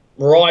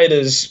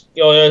 riders,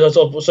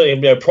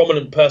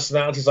 prominent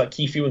personalities like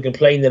Keith Hewen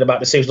complaining about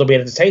the series not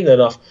being entertaining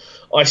enough,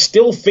 I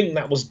still think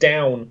that was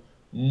down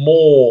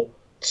more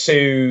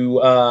to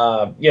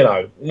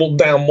the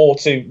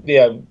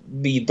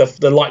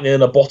lightning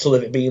in a bottle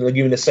of it being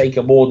Laguna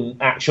Seca more than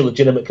actual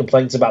legitimate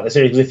complaints about the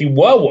series. Because if you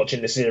were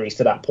watching the series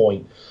to that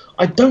point,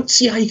 I don't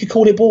see how you could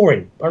call it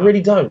boring. I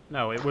really don't.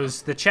 No,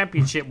 the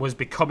championship was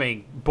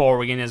becoming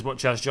boring in as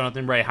much as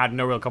Jonathan Rea had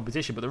no real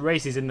competition, but the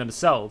races in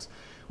themselves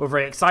were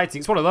very exciting.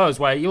 It's one of those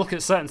where you look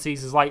at certain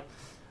seasons, like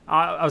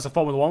I was a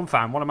Formula 1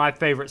 fan, one of my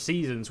favourite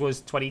seasons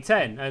was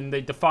 2010, and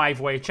the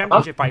 5-way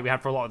championship fight we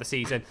had for a lot of the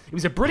season. It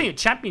was a brilliant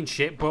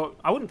championship, but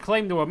I wouldn't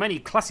claim there were many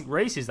classic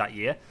races that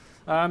year.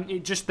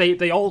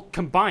 They all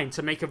combined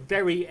to make a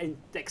very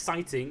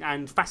exciting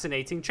and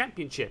fascinating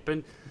championship.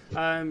 And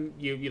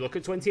you look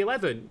at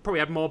 2011, probably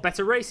had more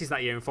better races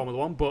that year in Formula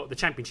 1, but the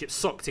championship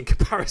sucked in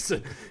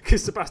comparison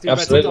because Sebastian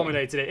Vettel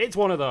dominated it. It's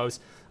one of those.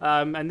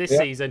 And this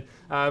season,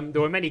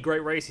 there were many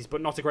great races,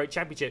 but not a great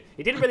championship.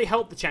 It didn't really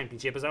help the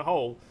championship as a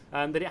whole,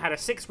 that it had a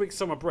 6-week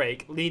summer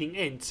break leading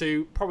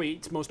into probably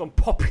its most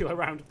unpopular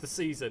round of the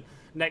season.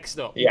 Next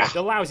up, the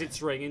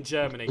Lausitz Ring in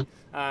Germany,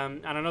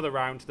 and another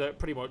round that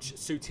pretty much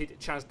suited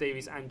Chaz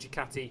Davies and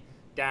Ducati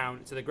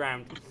down to the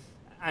ground.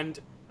 And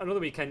another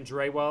weekend,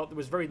 Dre, well, there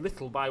was very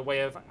little by way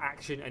of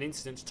action and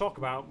incident to talk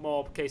about,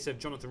 more a case of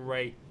Jonathan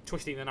Rea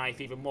twisting the knife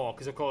even more,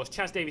 because of course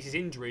Chaz Davies'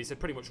 injuries had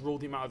pretty much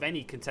ruled him out of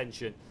any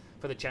contention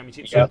for the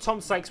championship. So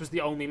Tom Sykes was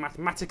the only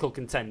mathematical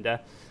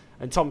contender,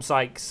 and Tom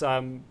Sykes,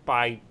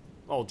 by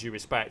all due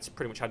respect,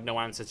 pretty much had no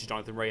answer to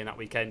Jonathan Rea in that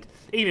weekend.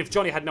 Even if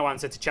Johnny had no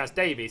answer to Chaz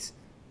Davies,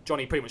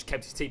 Johnny pretty much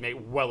kept his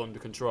teammate well under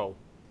control.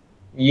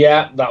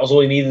 Yeah, that was all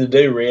he needed to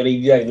do, really.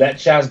 Yeah, let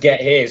Chaz get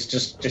his.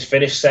 Just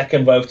finish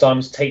second both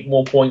times, take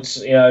more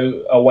points,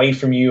 away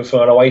from you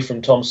and away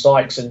from Tom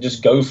Sykes, and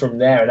just go from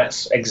there. And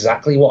that's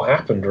exactly what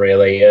happened,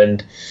 really.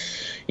 And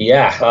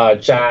yeah,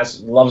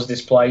 Chaz loves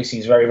this place.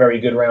 He's very, very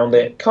good around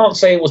it. Can't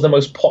say it was the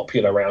most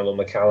popular round on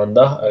the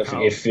calendar,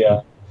 if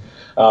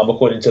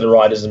according to the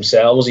riders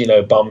themselves.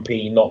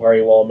 Bumpy, not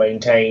very well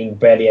maintained,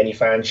 barely any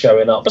fans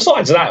showing up.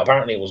 Besides that,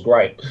 apparently it was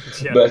great.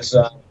 Yeah.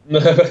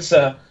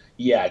 But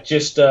yeah,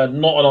 just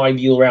not an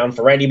ideal round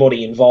for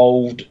anybody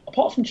involved,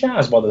 apart from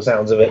Chaz, by the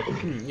sounds of it.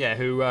 Yeah,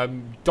 who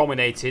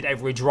dominated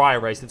every dry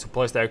race that took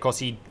place there. Of course,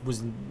 he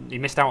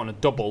missed out on a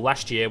double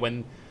last year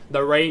when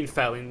the rain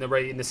fell in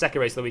the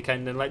second race of the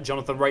weekend and let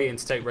Jonathan Rea in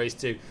to take race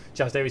 2.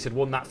 Chaz Davies had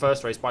won that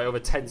first race by over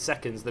 10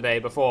 seconds the day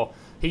before.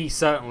 He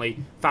certainly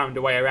found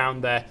a way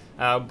around there,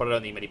 but I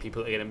don't think many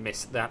people are going to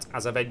miss that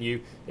as a venue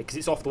because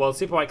it's off the World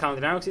Superbike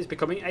calendar now because it's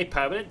becoming a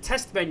permanent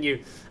test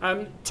venue.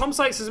 Tom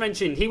Sykes has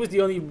mentioned he was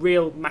the only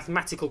real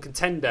mathematical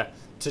contender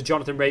to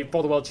Jonathan Rea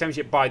for the World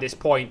Championship by this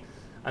point,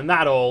 and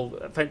that all,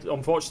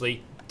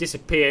 unfortunately,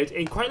 disappeared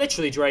in quite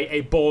literally, Dre, a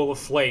ball of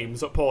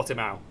flames at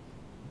Portimao.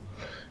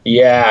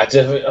 Yeah, I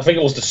think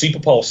it was the Super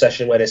Bowl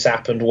session where this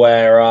happened,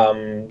 where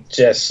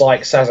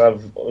Sykes has a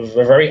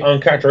very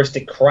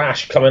uncharacteristic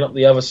crash coming up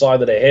the other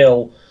side of the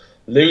hill,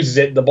 loses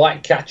it, the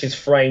bike catches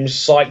frames,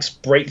 Sykes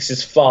breaks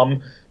his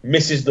thumb,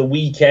 misses the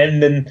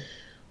weekend, and,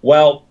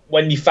 well,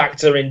 when you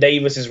factor in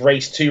Davis's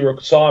race 2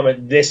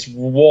 retirement, this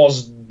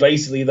was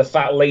basically the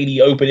fat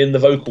lady opening the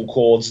vocal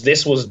cords.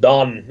 This was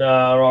done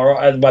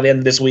by the end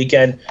of this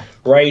weekend.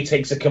 Rea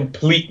takes a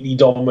completely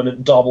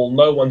dominant double.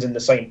 No one's in the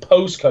same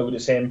postcode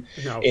as him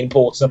in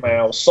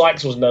Portimao.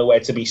 Sykes was nowhere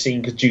to be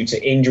seen due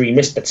to injury.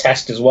 Missed the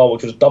test as well,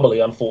 which was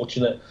doubly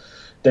unfortunate.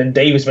 Then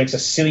Davis makes a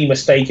silly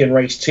mistake in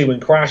race 2 and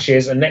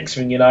crashes. And next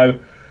thing you know,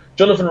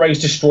 Jonathan Rea's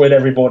destroyed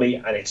everybody,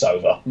 and it's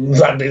over.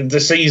 The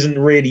season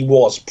really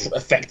was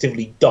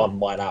effectively done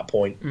by that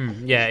point.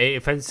 Yeah,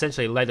 it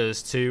essentially led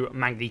us to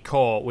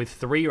Magny-Cours with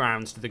 3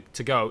 rounds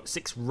to go,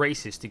 6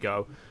 races to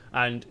go,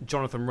 and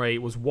Jonathan Rea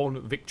was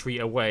 1 victory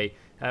away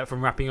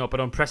from wrapping up an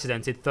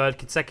unprecedented 3rd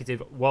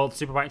consecutive World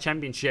Superbike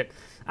Championship.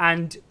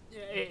 And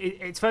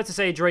it's fair to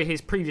say, Dre,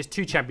 his previous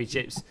 2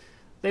 championships,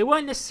 they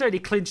weren't necessarily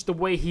clinched the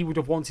way he would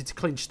have wanted to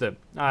clinch them.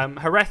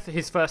 Jerez,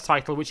 his first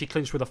title, which he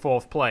clinched with a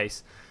 4th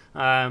place.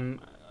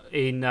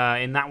 In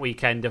that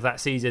weekend of that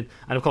season,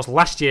 and of course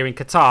last year in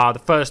Qatar, the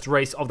first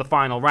race of the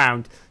final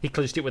round, he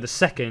clinched it with a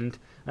 2nd,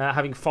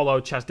 having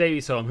followed Chaz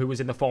Davies home, who was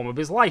in the form of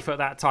his life at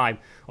that time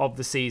of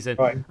the season.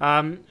 Right.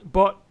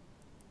 But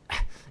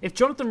if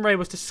Jonathan Rea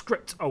was to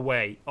script a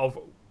way of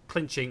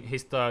clinching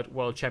his 3rd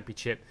World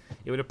Championship,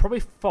 it would have probably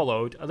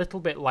followed a little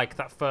bit like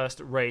that first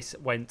race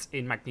went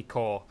in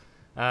Magny-Cours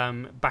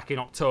back in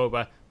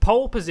October.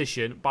 Pole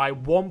position by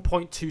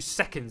 1.2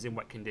 seconds in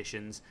wet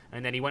conditions,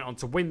 and then he went on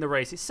to win the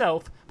race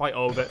itself by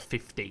over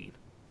 15.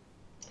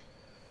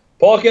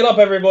 Park it up,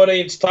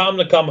 everybody! It's time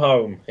to come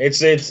home.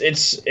 It's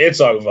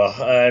over,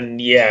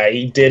 and yeah,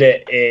 he did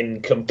it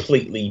in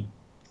completely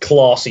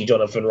classy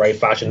Jonathan Rea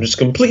fashion, just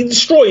completely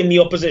destroying the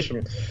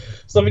opposition.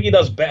 Something he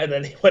does better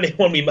than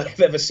anyone we might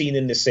have ever seen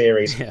in this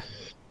series. Yeah.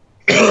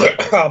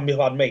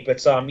 Pardon me,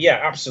 but yeah,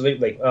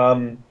 absolutely.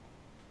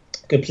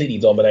 Completely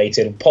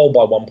dominated, pole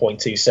by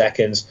 1.2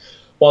 seconds,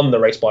 won the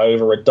race by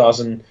over a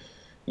dozen.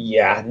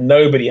 Yeah,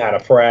 nobody had a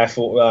prayer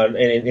for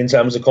in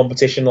terms of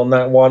competition on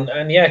that one,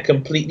 and yeah,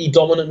 completely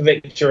dominant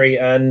victory,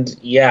 and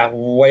yeah,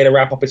 way to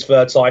wrap up his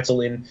 3rd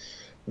title in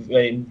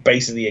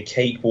basically a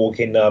cakewalk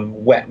in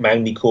wet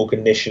Magny-Cours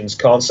conditions.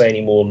 Can't say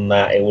any more than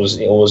that. It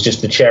was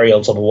just the cherry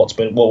on top of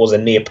what was a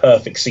near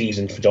perfect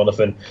season for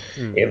Jonathan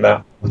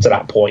to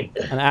that point.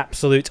 An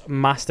absolute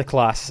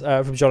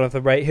masterclass from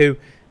Jonathan Rea, who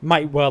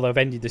might well have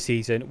ended the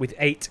season with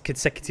 8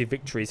 consecutive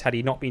victories had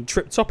he not been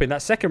tripped up in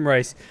that second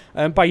race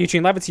by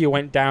Eugene Laverty, who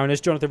went down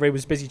as Jonathan Rea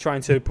was busy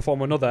trying to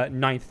perform another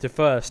 9th to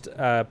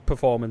 1st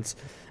performance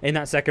in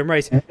that second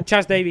race.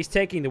 Chaz Davies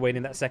taking the win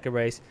in that second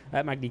race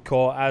at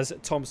Magny-Cours as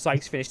Tom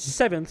Sykes finished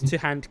 7th to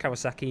hand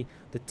Kawasaki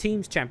the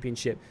team's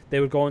championship. They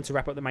would go on to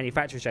wrap up the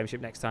manufacturer's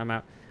championship next time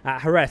out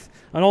at Jerez.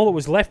 And all that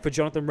was left for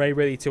Jonathan Rea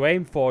really to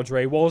aim for,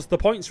 Dre, was the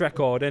points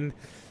record. And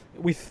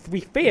we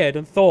feared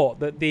and thought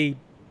that the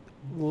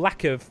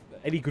lack of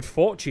any good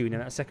fortune in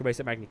that second race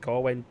at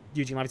Magny-Cours when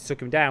Eugene Laverty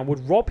took him down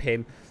would rob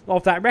him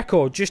of that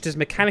record, just as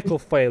mechanical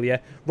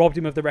failure robbed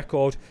him of the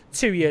record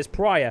 2 years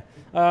prior.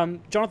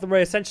 Jonathan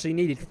Rea essentially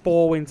needed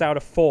 4 wins out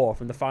of 4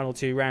 from the final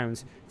 2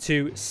 rounds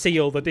to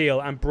seal the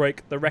deal and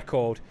break the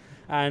record.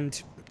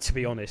 And to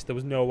be honest, there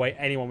was no way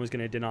anyone was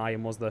going to deny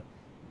him, was there?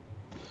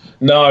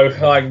 No,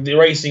 like the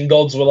racing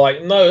gods were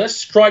like, no, let's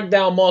strike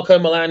down Marco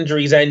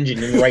Melandri's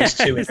engine in race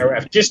 2 in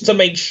RF just to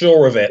make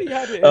sure of it. He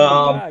had it in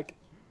the bag.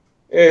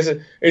 Is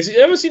you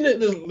ever seen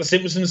the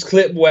Simpsons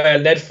clip where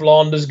Ned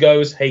Flanders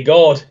goes, "Hey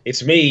God,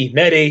 it's me,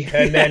 Neddy,"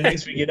 and then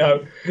next thing you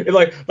know,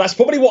 like that's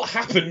probably what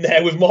happened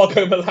there with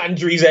Marco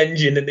Melandri's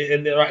engine at the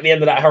end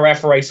of that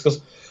Jerez race,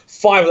 because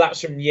 5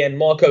 laps from the end,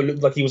 Marco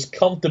looked like he was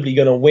comfortably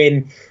going to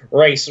win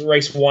race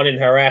 1 in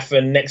Jerez,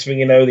 and next thing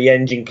you know, the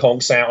engine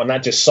conks out, and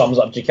that just sums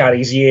up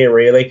Ducati's year,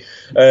 really.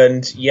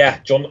 And yeah,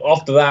 John.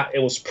 After that, it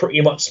was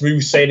pretty much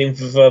smooth sailing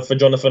for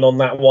Jonathan on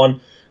that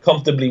one.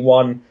 Comfortably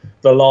won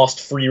the last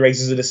 3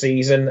 races of the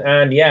season,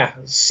 and yeah,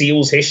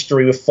 seals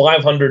history with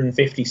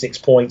 556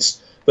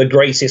 points. The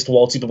greatest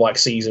World Superbike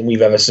season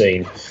we've ever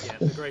seen. Yeah,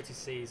 the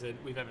greatest season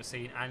we've ever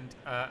seen, and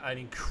an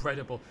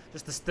incredible,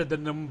 just the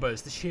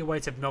numbers, the sheer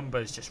weight of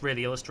numbers just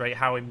really illustrate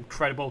how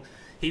incredible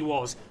he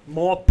was.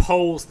 More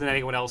poles than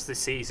anyone else this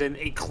season,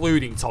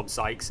 including Tom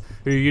Sykes,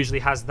 who usually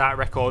has that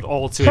record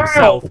all to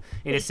himself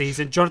in a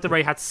season. Jonathan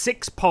Rea had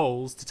 6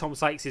 poles to Tom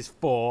Sykes'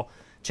 4.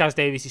 Chaz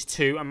Davies'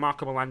 2 and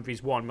Marco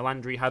Melandri's 1.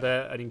 Melandri had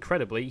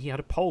he had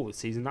a pole this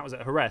season. That was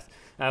at Jerez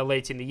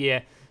late in the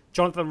year.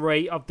 Jonathan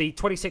Rea, of the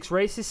 26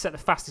 races, set the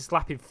fastest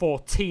lap in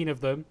 14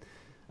 of them.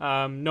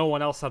 No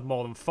one else had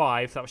more than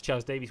 5. That was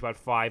Chaz Davies, who had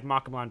 5.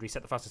 Marco Melandri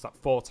set the fastest lap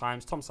 4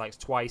 times. Tom Sykes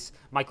twice.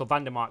 Michael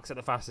van der Mark set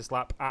the fastest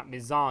lap at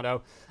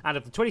Misano. And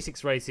of the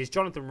 26 races,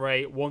 Jonathan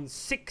Rea won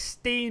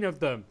 16 of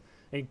them,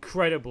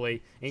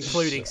 incredibly,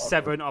 including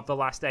 7 of the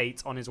last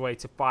 8 on his way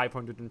to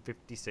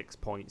 556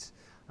 points.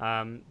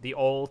 The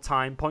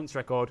all-time points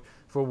record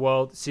for a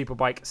World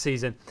Superbike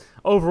season.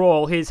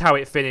 Overall, here's how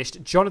it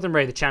finished. Jonathan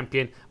Rea, the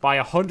champion, by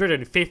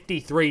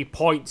 153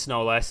 points,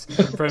 no less,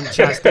 from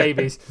Chaz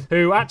Davies,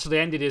 who actually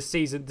ended the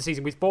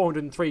season with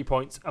 403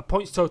 points, a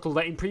points total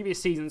that in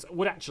previous seasons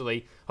would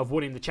actually have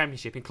won him the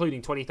championship,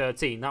 including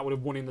 2013. That would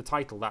have won him the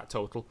title, that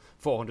total,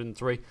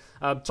 403.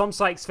 Tom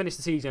Sykes finished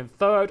the season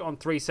 3rd on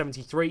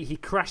 373. He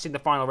crashed in the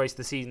final race of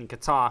the season in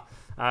Qatar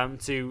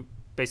to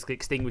basically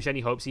extinguish any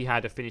hopes he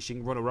had of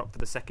finishing runner-up for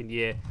the 2nd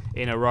year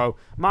in a row.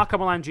 Marco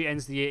Melandri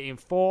ends the year in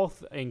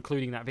 4th,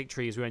 including that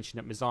victory, as we mentioned,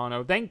 at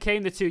Misano. Then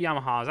came the 2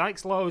 Yamahas,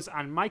 Alex Lowes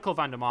and Michael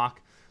van der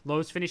Mark.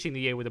 Lowes finishing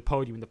the year with a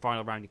podium in the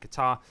final round in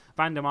Qatar.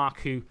 Van der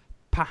Mark, who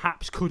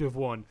perhaps could have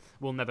won,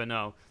 we'll never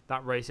know,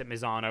 that race at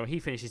Misano. He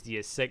finishes the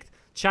year 6th.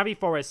 Xavi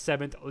Forés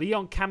 7th.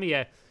 Leon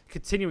Camier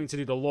continuing to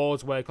do the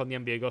Lord's work on the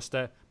MV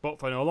Agusta, but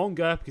for no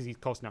longer, because he's,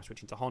 of course, now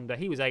switching to Honda.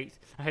 He was 8th,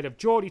 ahead of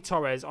Jordi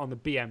Torres on the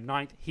BM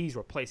 9th. He's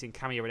replacing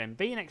Camier at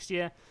MV next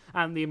year,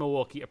 and the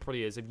Milwaukee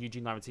Aprilias of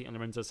Eugene Laverty and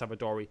Lorenzo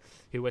Savadori,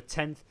 who were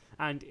 10th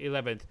and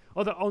 11th.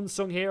 Other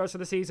unsung heroes for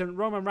the season,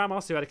 Roman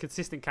Ramos, who had a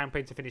consistent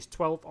campaign to finish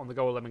 12th on the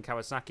Go 11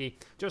 Kawasaki,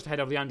 just ahead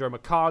of Leandro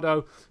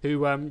Mercado,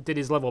 who did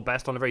his level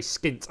best on a very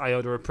skint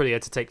Iota Aprilia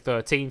to take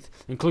 13th,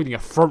 including a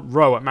front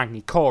row at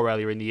Magny Core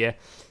earlier in the year.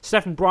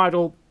 Stefan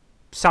Bridal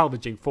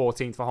salvaging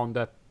 14th for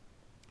Honda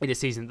in a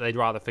season that they'd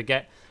rather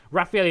forget.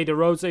 Raffaele De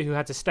Rosa, who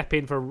had to step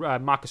in for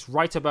Marcus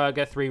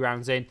Reiterberger 3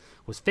 rounds in,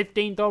 was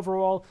 15th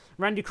overall.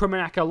 Randy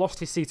Krummenacher lost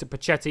his seat at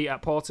Pacetti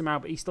at Portimao,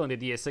 but he still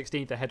ended the year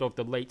 16th, ahead of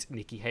the late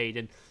Nicky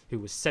Hayden, who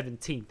was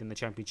 17th in the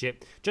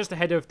championship, just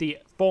ahead of the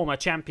former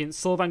champion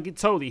Sylvain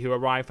Guintoli, who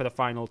arrived for the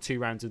final 2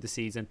 rounds of the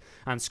season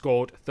and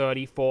scored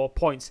 34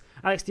 points.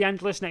 Alex De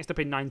Angelis next up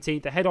in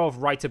 19th, ahead of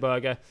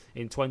Reiterberger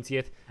in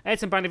 20th.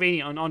 Ayrton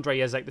Bandavini and Andre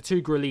Jezek, the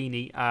 2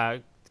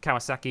 Grillini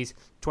Kawasaki's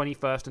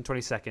 21st and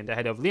 22nd,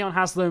 ahead of Leon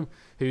Haslam,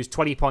 who's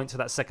 20 points for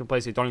that 2nd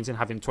place with Donington,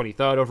 have him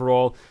 23rd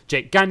overall.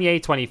 Jake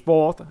Gagne,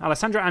 24th.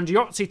 Alessandro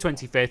Andriozzi,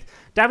 25th.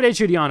 Davide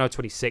Giuliano,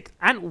 26th.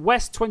 And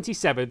West,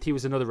 27th. He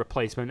was another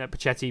replacement at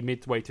Pacetti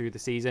midway through the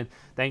season.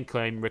 Then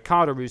came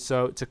Riccardo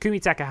Russo,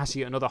 Takumi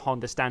Takahashi, another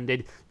Honda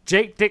standard.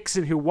 Jake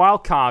Dixon, who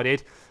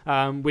wildcarded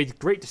with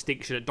great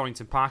distinction at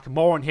Donington Park.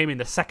 More on him in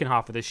the second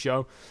half of this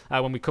show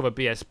when we cover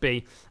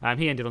BSB.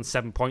 He ended on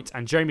 7 points.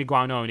 And Jeremy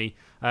Guarnoni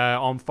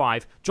on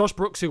 5. Josh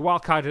Brooks, who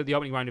wildcarded at the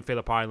opening round in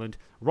Phillip Island.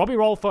 Robbie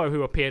Rolfo,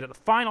 who appeared at the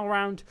final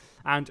round.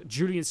 And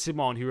Julian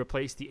Simon, who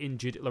replaced the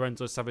injured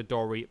Lorenzo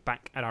Savadori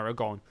back at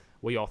Aragon,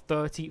 were your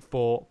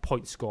 34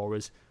 point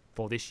scorers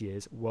for this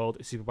year's World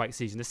Superbike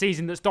season. A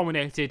season that's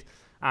dominated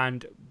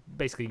and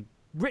basically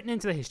written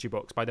into the history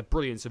books by the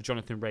brilliance of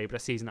Jonathan Rea, but a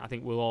season that I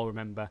think we'll all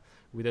remember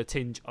with a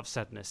tinge of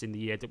sadness in the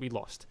year that we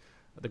lost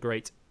the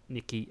great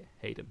Nicky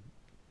Hayden.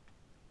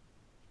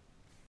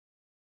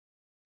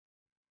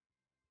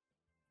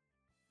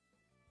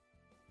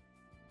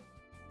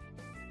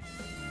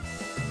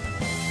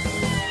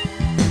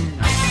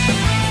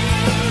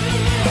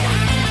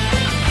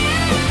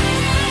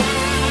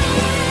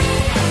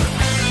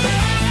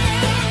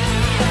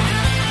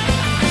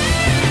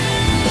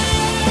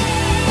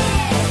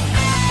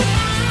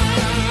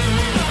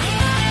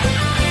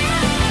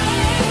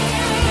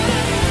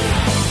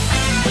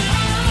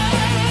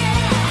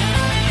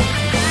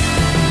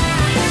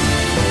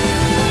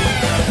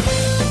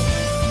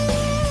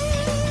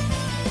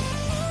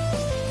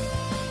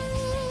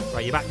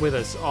 You're back with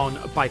us on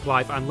Bike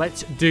Live, and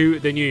let's do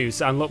the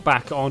news and look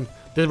back on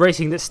the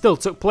racing that still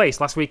took place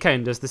last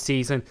weekend as the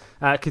season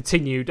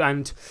continued.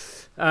 And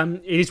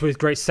it is with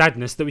great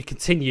sadness that we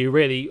continue,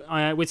 really,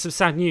 with some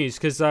sad news,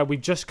 because we've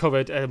just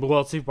covered a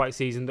World Superbike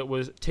season that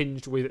was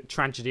tinged with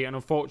tragedy, and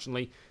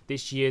unfortunately,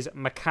 this year's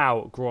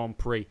Macau Grand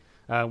Prix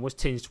was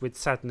tinged with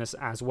sadness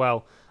as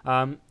well.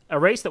 A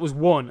race that was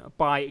won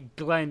by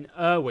Glenn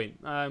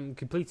Irwin,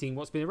 completing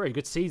what's been a really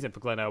good season for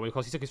Glenn Irwin. Of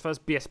course, he took his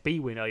first BSB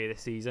win earlier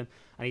this season,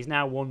 and he's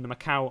now won the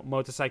Macau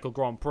Motorcycle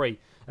Grand Prix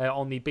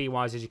on the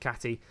BYD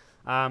Ducati.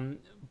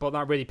 But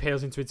that really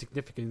pales into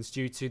insignificance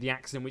due to the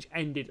accident which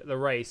ended the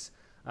race,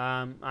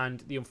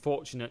 and the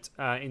unfortunate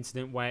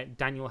incident where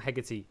Daniel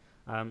Hegarty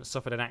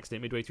suffered an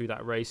accident midway through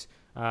that race,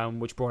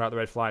 which brought out the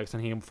red flags,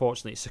 and he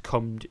unfortunately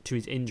succumbed to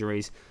his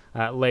injuries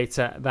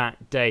later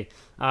that day.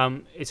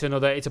 It's a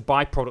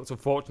byproduct,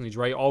 unfortunately,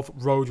 Dre, of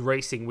road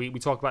racing. We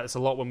talk about this a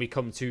lot when we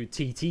come to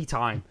TT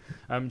time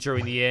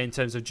during the year, in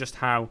terms of just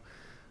how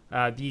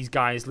these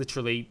guys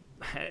literally,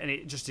 and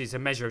it just is a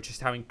measure of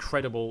just how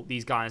incredible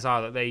these guys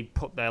are, that they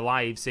put their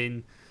lives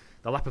in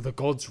the lap of the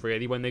gods,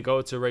 really, when they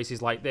go to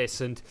races like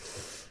this. And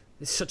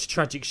it's such a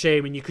tragic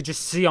shame, and you could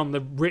just see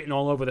written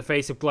all over the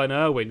face of Glenn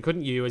Irwin,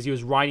 couldn't you, as he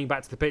was riding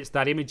back to the pits,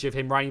 that image of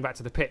him riding back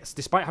to the pits,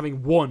 despite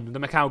having won the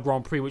Macau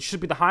Grand Prix, which should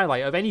be the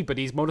highlight of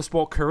anybody's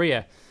motorsport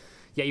career.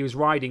 Yet he was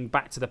riding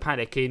back to the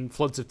paddock in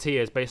floods of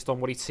tears based on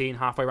what he'd seen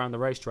halfway around the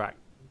racetrack.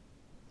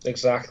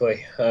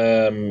 Exactly.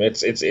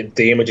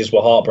 The images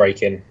were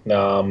heartbreaking.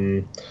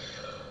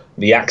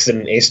 The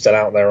accident is still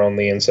out there on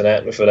the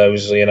internet for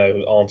those,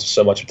 who aren't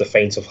so much of the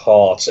faint of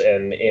heart,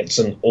 and it's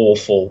an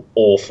awful,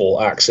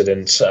 awful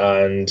accident,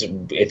 and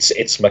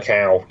it's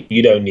Macau.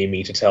 You don't need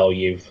me to tell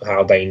you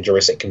how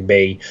dangerous it can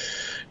be,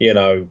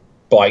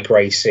 bike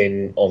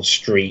racing on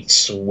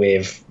streets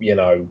with,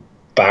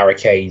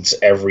 barricades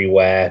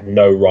everywhere,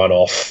 no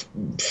runoff.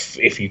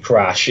 If you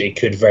crash, it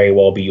could very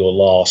well be your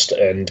last,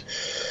 and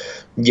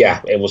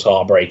yeah, it was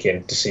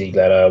heartbreaking to see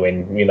Glenn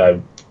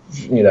Irwin,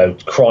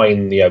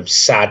 crying,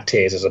 sad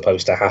tears as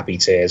opposed to happy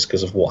tears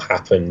because of what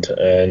happened.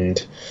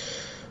 And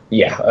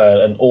yeah,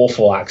 an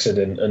awful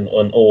accident, an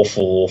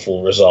awful,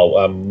 awful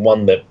result.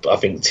 One that I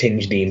think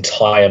tinged the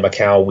entire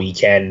Macau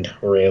weekend,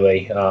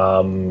 really.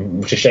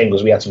 Which is a shame,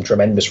 because we had some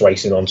tremendous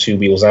racing on two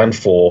wheels and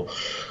four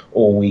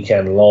all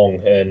weekend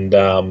long. And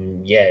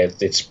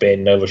it's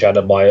been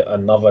overshadowed by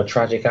another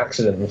tragic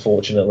accident,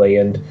 unfortunately.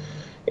 And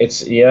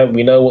it's,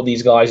 we know what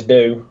these guys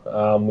do.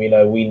 We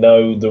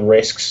know the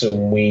risks,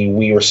 and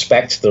we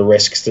respect the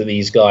risks that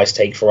these guys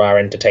take for our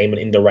entertainment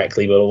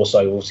indirectly, but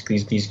also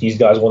these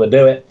guys want to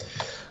do it.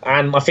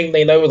 And I think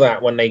they know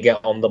that when they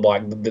get on the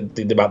bike,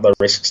 about the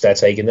risks they're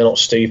taking. They're not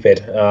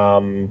stupid,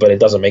 but it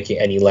doesn't make it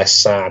any less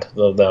sad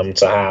for them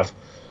to have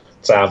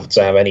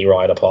any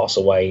rider pass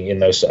away in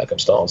those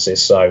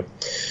circumstances. So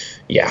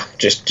yeah,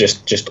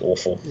 just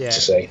awful to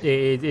see.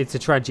 It's a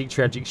tragic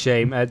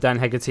shame. Dan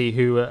Hegarty,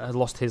 who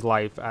lost his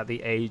life at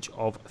the age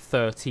of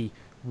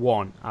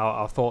 31.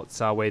 Our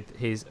thoughts are with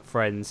his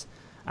friends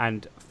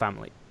and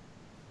family.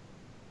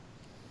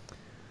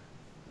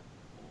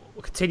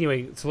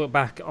 Continuing to look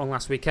back on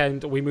last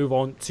weekend, we move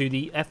on to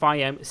the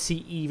FIM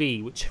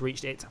CEV, which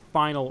reached its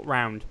final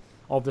round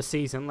of the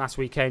season last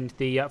weekend.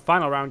 The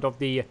final round of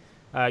the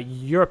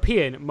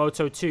European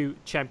Moto2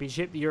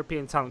 Championship, the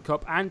European Talent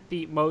Cup, and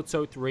the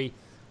Moto3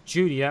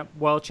 Junior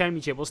World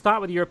Championship. We'll start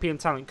with the European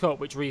Talent Cup,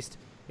 which reached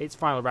its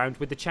final round,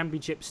 with the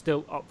championship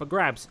still up for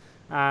grabs,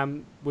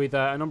 with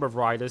a number of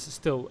riders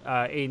still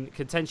in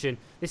contention.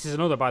 This is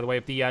another, by the way,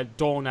 of the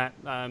Dorna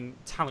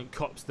Talent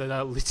Cups that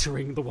are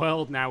littering the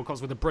world now, of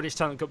course, with the British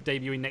Talent Cup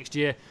debuting next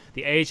year,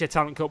 the Asia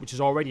Talent Cup, which is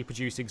already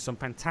producing some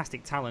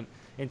fantastic talent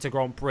into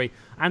Grand Prix,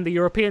 and the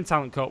European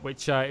Talent Cup,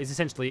 which is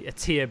essentially a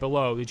tier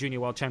below the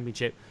Junior World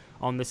Championship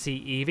on the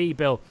CEV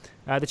bill.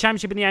 The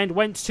championship in the end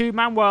went to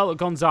Manuel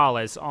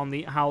Gonzalez on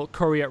the Hal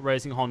Courier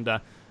Racing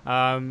Honda.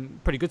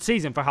 Pretty good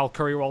season for Hal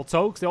Courier, all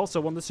told, 'cause they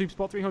also won the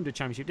Supersport 300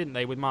 Championship, didn't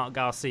they, with Mark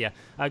Garcia.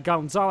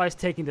 Gonzalez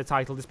taking the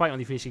title despite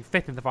only finishing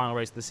 5th in the final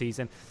race of the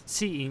season,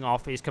 seeing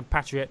off his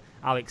compatriot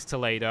Alex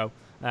Toledo.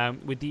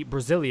 With the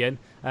Brazilian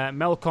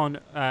Melkon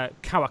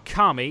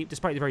Kawakami,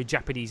 despite the very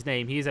Japanese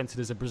name, he is entered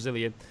as a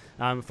Brazilian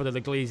for the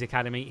Leglise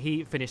Academy.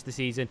 He finished the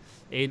season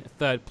in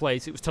 3rd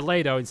place. It was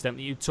Toledo,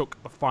 incidentally, who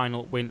took the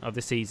final win of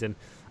the season,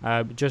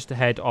 just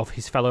ahead of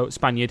his fellow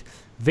Spaniard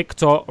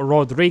Victor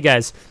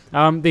Rodriguez.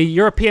 The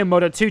European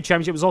Moto2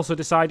 Championship was also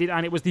decided,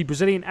 and it was the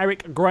Brazilian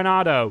Eric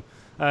Granado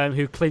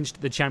who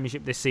clinched the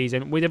championship this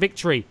season with a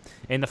victory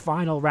in the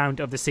final round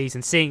of the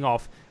season, seeing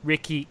off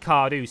Ricky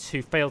Cardus,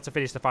 who failed to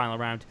finish the final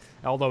round,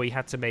 although he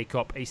had to make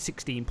up a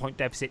 16-point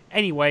deficit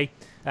anyway.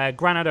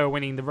 Granado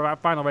winning the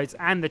final race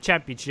and the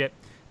championship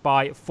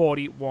by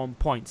 41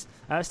 points.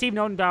 Stephen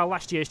Odendahl,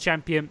 last year's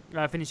champion,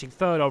 finishing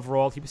 3rd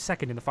overall. He was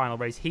 2nd in the final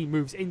race. He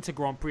moves into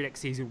Grand Prix next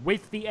season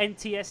with the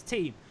NTS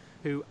team,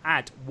 who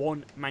add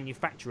one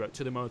manufacturer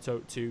to the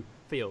Moto2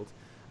 field.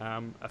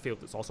 A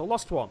field that's also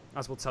lost one,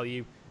 as we'll tell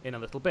you in a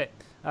little bit.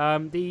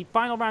 The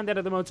final round then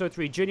of the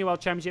Moto3 Junior World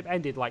Championship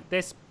ended like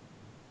this,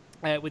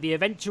 with the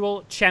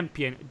eventual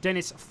champion,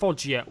 Denis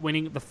Foggia,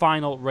 winning the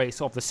final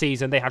race of the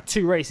season. They had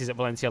 2 races at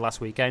Valencia last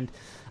weekend,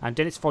 and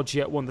Denis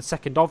Foggia won the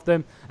second of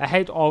them,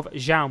 ahead of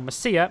João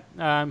Macia,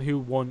 who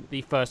won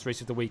the first race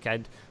of the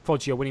weekend.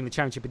 Foggia winning the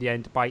championship at the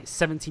end by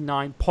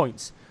 79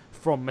 points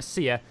from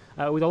Macia,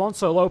 with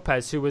Alonso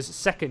Lopez, who was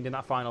 2nd in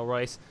that final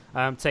race,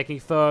 taking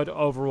third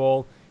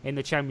overall in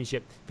the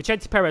championship.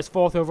 Vicente Perez,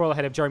 fourth overall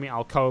ahead of Jeremy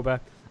Alcoba,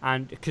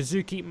 and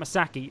Kazuki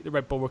Masaki, the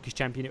Red Bull Rookies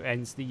champion, who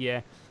ends the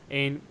year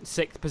in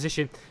sixth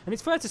position. And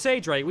it's fair to say,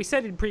 Dre, we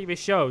said in previous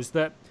shows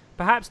that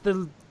perhaps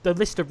the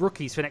list of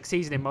rookies for next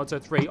season in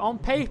Moto3 on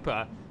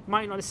paper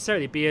might not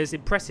necessarily be as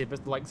impressive as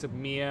the likes of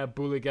Mir,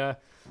 Buliga,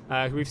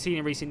 who we've seen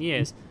in recent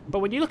years. But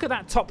when you look at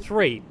that top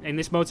three in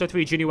this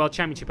Moto3 Junior World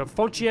Championship of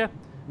Foggia,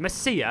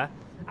 Masia,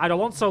 and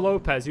Alonso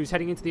Lopez, who's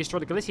heading into the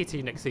Estrada Galicia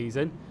team next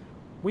season,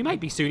 we might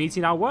be soon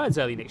eating our words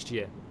early next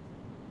year.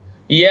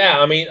 Yeah,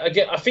 I mean,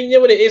 again, I think you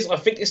know what it is. I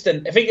think it's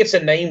a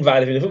name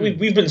value.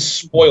 We've been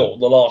spoiled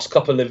the last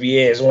couple of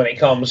years when it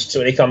comes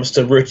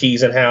to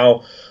rookies and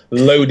how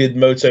loaded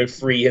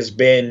Moto3 has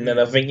been. And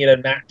I think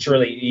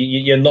naturally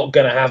you're not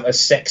going to have a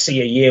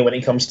sexier year when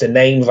it comes to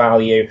name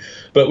value.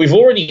 But we've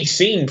already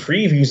seen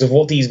previews of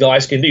what these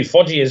guys can do.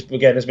 Foggia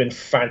has been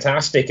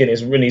fantastic in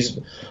his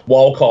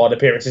wildcard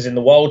appearances in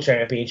the World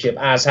Championship,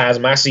 as has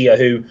Masia,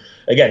 who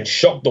again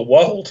shocked the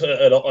world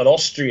at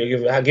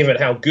Austria, given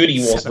how good he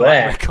was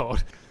there.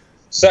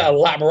 Set a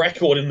lap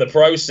record in the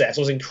process.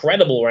 It was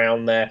incredible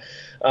around there.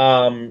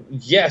 On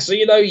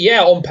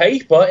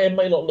paper it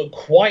may not look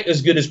quite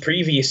as good as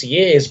previous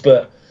years,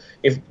 but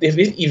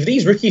if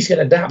these rookies can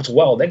adapt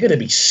well, they're going to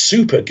be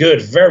super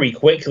good very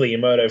quickly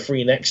in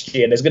Moto3 next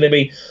year. There's going to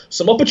be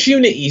some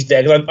opportunities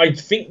there, because I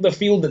think the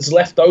field that's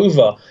left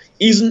over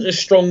isn't as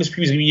strong as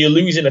previously. You're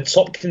losing a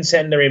top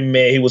contender in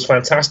Mir, who was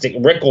fantastic,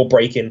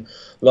 record-breaking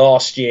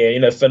last year.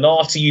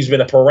 Fenati, who's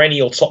been a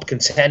perennial top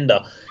contender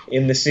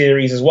in the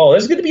series as well.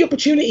 There's going to be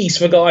opportunities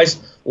for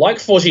guys like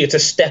Foggia to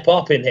step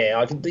up in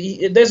here.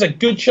 There's a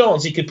good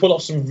chance he could pull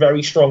off some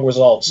very strong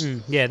results.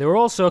 Yeah, there were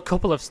also a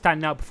couple of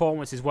standout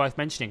performances worth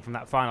mentioning from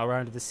that final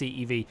round of the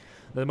CEV,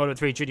 the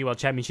Moto3 Junior World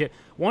Championship.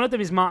 One of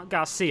them is Marc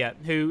Garcia,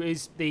 who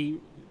is the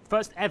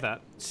first ever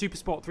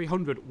Supersport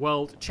 300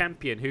 world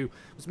champion, who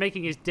was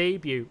making his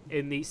debut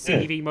in the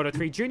CEV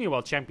Moto3 Junior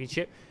World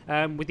Championship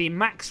with the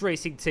Max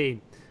Racing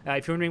team.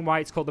 If you're wondering why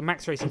it's called the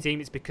Max Racing team,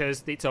 it's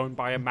because it's owned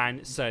by a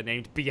man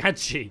surnamed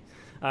Biaggi.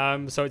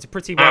 So it's a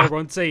pretty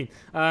well-run team.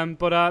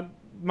 But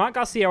Marc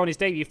Garcia on his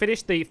debut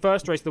finished the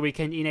first race of the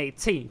weekend in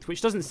 18th, which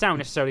doesn't sound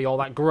necessarily all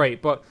that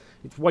great, but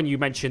when you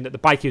mentioned that the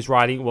bike he was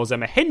riding was a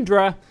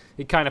Mahindra,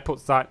 it kind of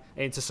puts that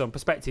into some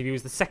perspective. He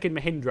was the second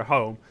Mahindra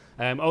home,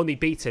 only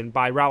beaten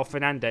by Raul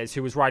Fernandez,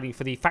 who was riding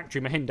for the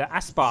factory Mahindra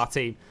Aspar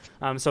team.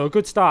 So a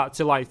good start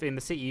to life in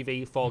the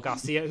CEV for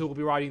Garcia, who will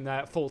be riding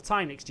there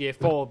full-time next year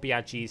for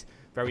Biaggi's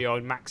very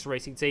own Max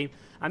Racing team.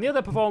 And the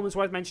other performance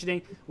worth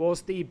mentioning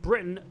was the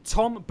Briton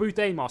Tom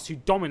Bouthemos, who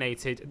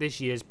dominated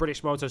this year's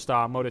British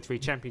Motostar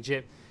Moto3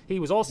 Championship. He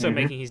was also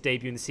making his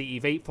debut in the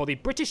CEV for the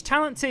British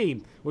Talent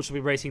team, which will be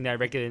racing there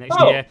regularly next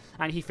year,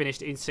 and he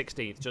finished in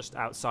 16th, just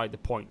outside the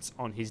points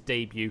on his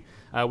debut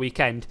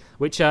weekend,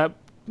 which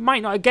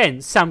might not,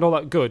 again, sound all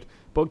that good.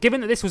 But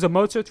given that this was a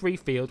Moto3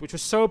 field, which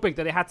was so big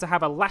that they had to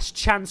have a last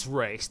chance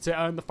race to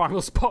earn the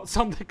final spots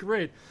on the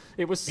grid,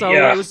 it was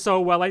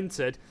so well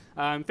entered.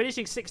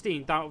 Finishing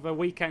 16th out of a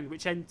weekend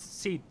which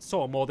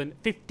saw more than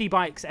 50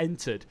 bikes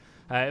entered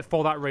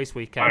for that race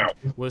weekend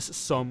was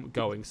some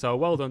going. So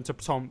well done to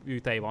Tom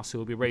Bouthemos, who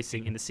will be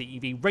racing in the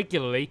CEV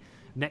regularly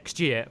next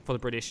year for the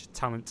British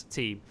Talent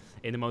team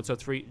in the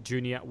Moto3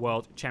 Junior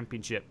World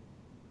Championship.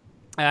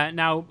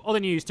 Now, other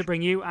news to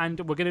bring you, and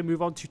we're going to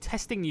move on to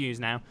testing news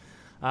now.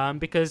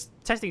 Because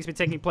testing has been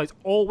taking place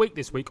all week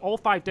this week, all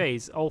 5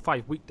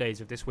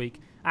 weekdays of this week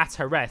at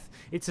Jerez.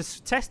 It's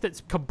a test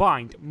that's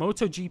combined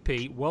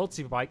MotoGP, World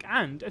Superbike,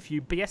 and a few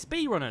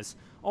BSB runners,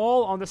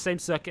 all on the same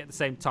circuit at the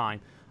same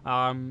time.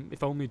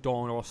 If only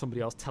Dawn or somebody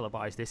else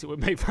televised this, it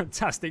would make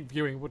fantastic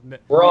viewing, wouldn't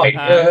it? Right.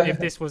 If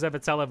this was ever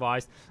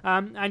televised.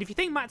 And if you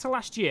think back to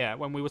last year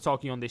when we were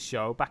talking on this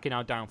show, back in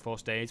our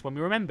downforce days, when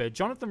we remember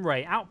Jonathan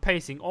Rea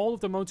outpacing all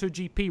of the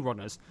MotoGP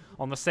runners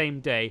on the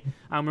same day,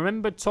 and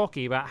remember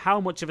talking about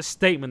how much of a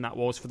statement that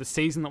was for the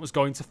season that was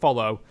going to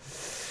follow.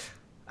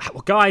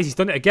 Well, guys, he's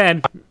done it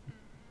again.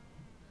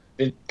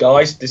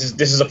 Guys, this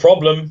is a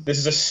problem. This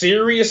is a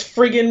serious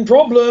friggin'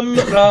 problem.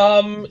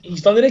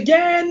 He's done it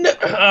again.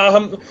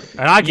 And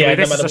arguably,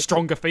 this is a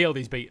stronger field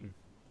he's beaten.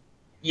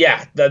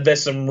 Yeah,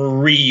 there's some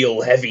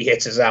real heavy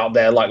hitters out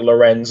there like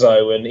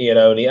Lorenzo, and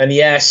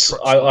yes,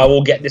 I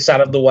will get this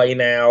out of the way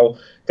now.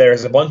 There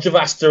is a bunch of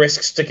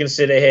asterisks to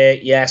consider here.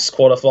 Yes,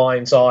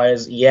 qualifying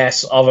tyres.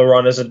 Yes, other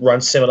runners had run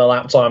similar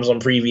lap times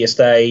on previous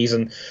days,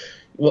 and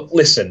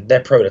listen,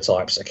 they're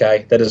prototypes,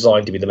 okay? They're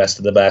designed to be the best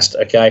of the best,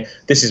 okay?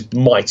 This is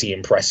mighty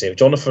impressive.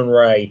 Jonathan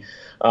Rea,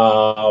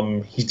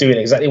 he's doing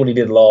exactly what he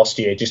did last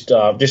year, just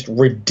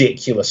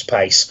ridiculous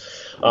pace.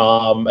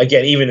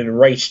 Again, even in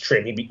race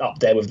trim, he'd be up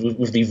there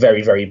with the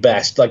very, very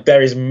best. Like,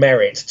 there is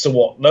merit to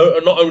what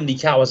not only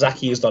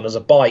Kawasaki has done as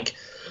a bike,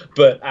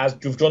 but as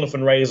with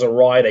Jonathan Rea as a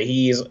rider,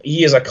 he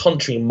is a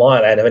country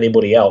mile ahead of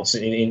anybody else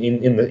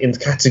in the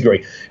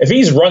category. If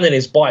he's running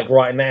his bike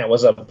right now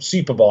as a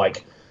super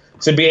bike,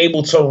 to be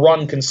able to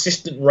run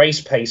consistent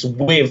race pace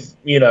with,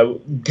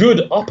 good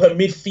upper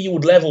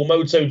midfield level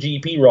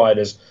MotoGP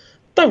riders,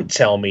 Don't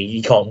tell me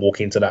he can't walk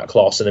into that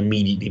class and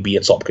immediately be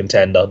a top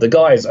contender. The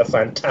guy is a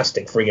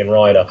fantastic friggin'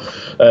 rider,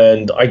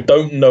 and I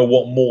don't know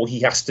what more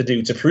he has to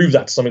do to prove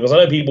that to something. Because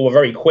I know people were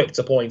very quick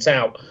to point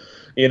out,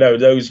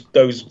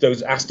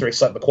 those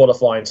asterisks like the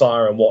qualifying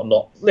tire and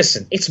whatnot.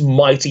 Listen, it's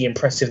mighty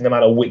impressive no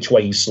matter which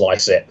way you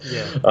slice it.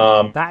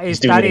 Yeah.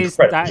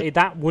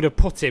 That would have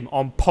put him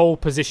on pole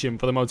position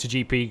for the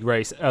MotoGP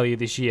race earlier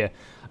this year,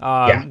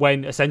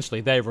 when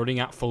essentially they're running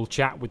at full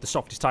chat with the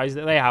softest tires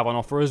that they have on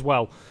offer as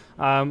well.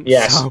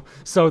 Yes.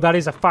 So that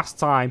is a fast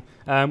time,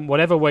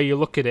 whatever way you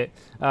look at it.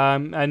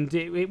 And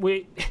it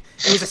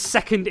was a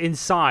second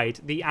inside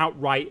the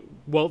outright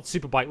World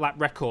Superbike lap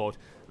record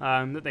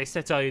that they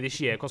set earlier this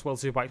year. Of course, World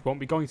Superbikes won't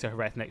be going to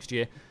Jerez next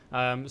year,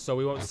 so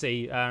we won't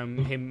see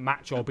him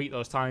match or beat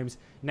those times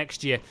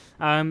next year.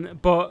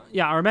 But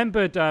yeah, I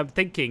remembered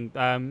thinking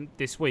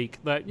this week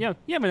that, you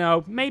never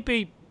know,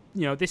 maybe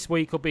this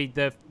week will be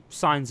the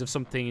signs of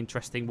something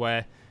interesting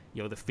where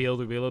the field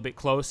will be a little bit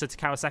closer to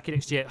Kawasaki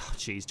next year. Oh,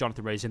 jeez,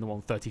 Jonathan Ray's in the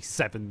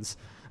 137s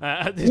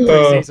at this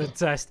preseason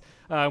test,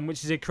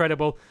 which is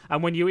incredible.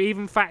 And when you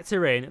even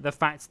factor in the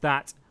fact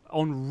that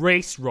on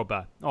race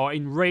rubber, or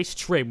in race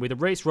trim, with a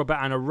race rubber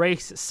and a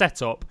race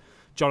setup,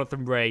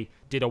 Jonathan Ray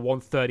did a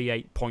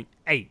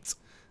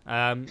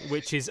 138.8,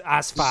 which is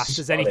as fast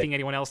as anything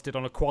anyone else did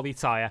on a quali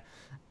tyre.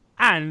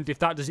 And if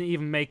that doesn't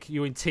even make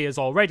you in tears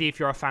already, if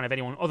you're a fan of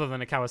anyone other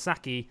than a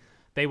Kawasaki,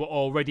 they were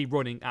already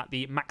running at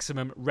the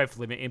maximum rev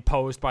limit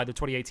imposed by the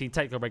 2018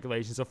 technical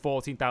regulations of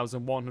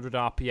 14,100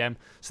 RPM.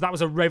 So that was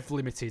a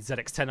rev-limited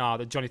ZX-10R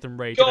that Jonathan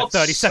Ray did a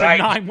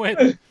 37.9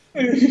 with.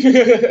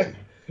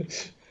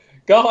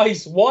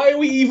 Guys, why are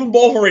we even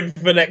bothering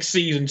for next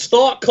season?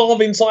 Start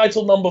carving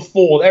title number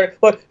 4.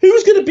 Like,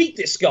 who's going to beat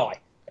this guy?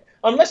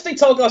 Unless they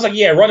tell guys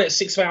run at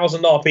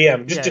 6,000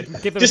 RPM.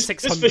 Give them just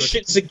 600. For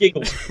shits and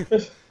giggles.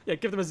 Yeah,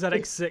 give them a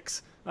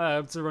ZX6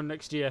 to run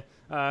next year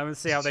and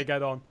see how they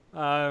get on.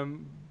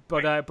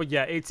 But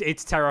yeah,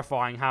 it's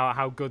terrifying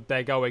how good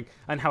they're going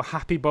and how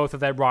happy both of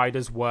their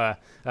riders were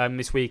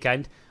this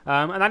weekend.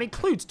 And that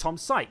includes Tom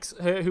Sykes,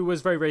 who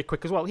was very, very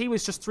quick as well. He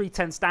was just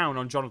 3/10 down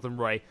on Jonathan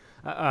Ray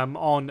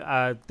on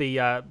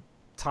the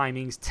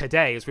timings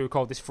today, as we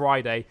record this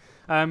Friday.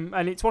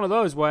 And it's one of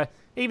those where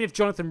even if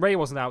Jonathan Ray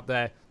wasn't out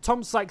there,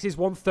 Tom Sykes'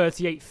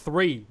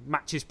 138.3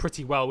 matches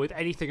pretty well with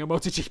anything a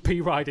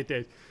MotoGP rider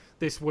did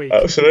this week.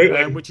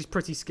 Absolutely. Which is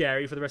pretty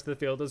scary for the rest of the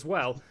field as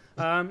well.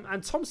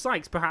 And Tom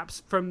Sykes,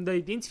 perhaps, from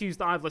the interviews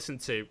that I've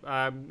listened to,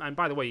 and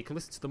by the way, you can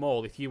listen to them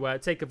all if you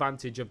take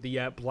advantage of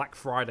the Black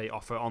Friday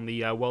offer on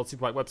the World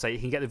Superbike website. You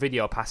can get the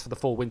video pass for the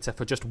full winter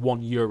for just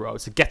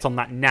 €1. So get on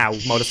that now,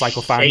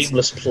 motorcycle fans.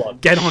 Shameless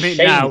plug. Get on it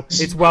now.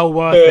 It's well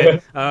worth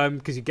it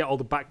because you get all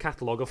the back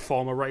catalogue of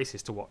former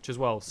races to watch as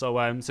well. So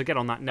get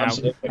on that now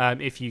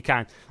if you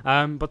can.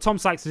 But Tom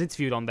Sykes was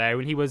interviewed on there,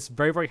 and he was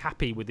very, very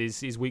happy with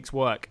his week's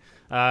work.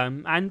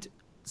 And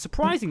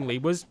surprisingly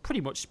was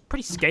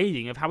pretty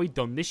scathing of how he'd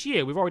done this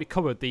year. We've already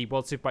covered the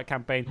World Superbike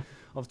campaign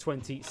of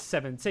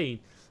 2017.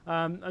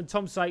 And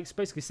Tom Sykes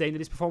basically saying that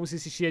his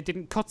performances this year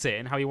didn't cut it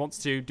and how he wants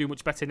to do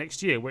much better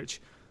next year,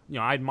 which,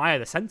 I admire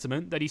the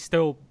sentiment that he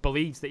still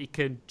believes that he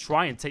can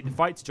try and take the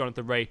fight to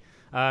Jonathan Ray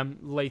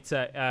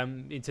later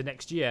into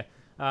next year.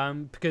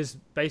 Because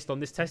based on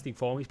this testing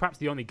form, he's perhaps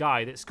the only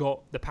guy that's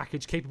got the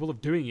package capable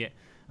of doing it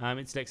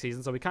into next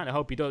season, so we kind of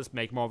hope he does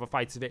make more of a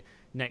fight of it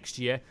next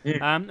year.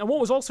 And what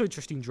was also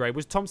interesting, Dre,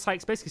 was Tom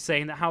Sykes basically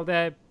saying that how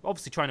they're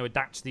obviously trying to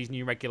adapt to these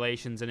new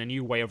regulations and a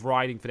new way of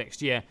riding for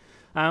next year.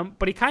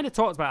 But he kind of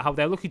talked about how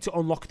they're looking to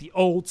unlock the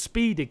old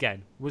speed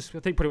again, was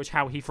I think pretty much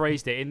how he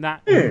phrased it, in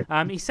that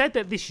he said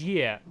that this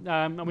year,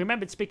 and we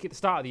remembered speaking at the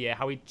start of the year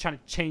how he kind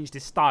of changed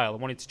his style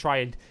and wanted to try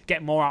and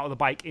get more out of the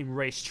bike in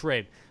race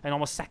trim and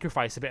almost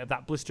sacrifice a bit of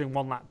that blistering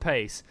one-lap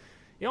pace.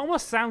 It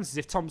almost sounds as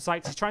if Tom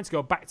Sykes is trying to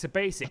go back to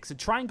basics and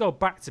try and go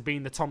back to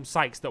being the Tom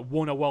Sykes that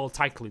won a world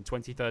title in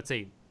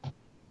 2013.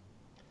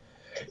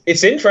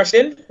 It's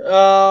interesting.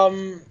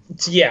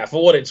 Yeah,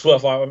 for what it's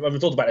worth, I've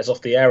talked about this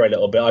off the air a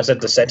little bit. I said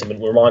the sentiment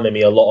reminded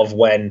me a lot of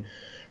when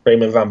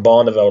Raymond van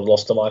Barneveld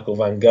lost to Michael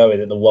Van Gogh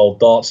at the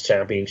World Darts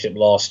Championship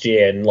last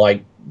year, and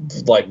like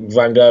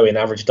Van Gogh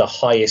averaged the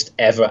highest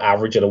ever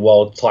average at a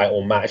world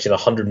title match in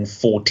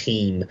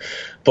 114.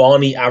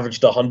 Barney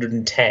averaged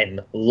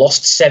 110,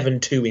 lost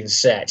 7-2 in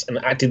sets,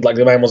 and acted like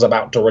the man was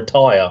about to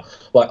retire.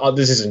 Like, oh,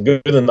 this isn't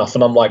good enough.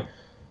 And I'm like,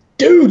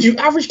 dude, you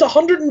averaged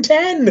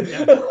 110.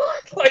 Yeah.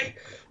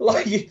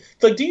 Like,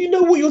 do you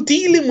know what you're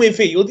dealing with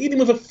here? You're dealing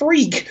with a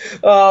freak.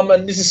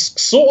 And this is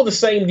sort of the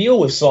same deal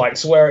with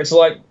Sykes, where it's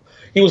like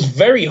he was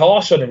very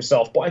harsh on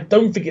himself, but I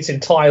don't think it's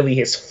entirely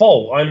his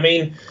fault. I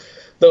mean,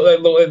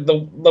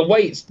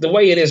 the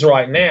way it is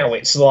right now,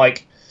 it's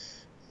like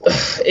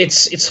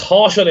it's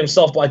harsh on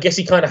himself, but I guess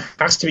he kind of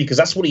has to be, because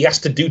that's what he has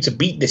to do to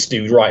beat this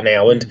dude right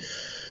now, and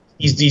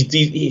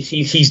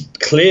he's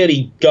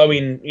clearly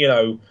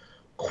going,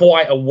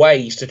 quite a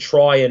ways to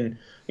try and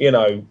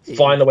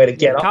find a way to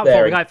get up there. Can't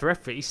fault the guy for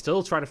effort. He's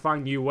still trying to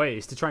find new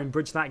ways to try and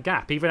bridge that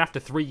gap, even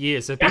after 3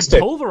 years of being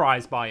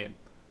pulverized by him.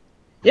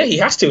 Yeah, he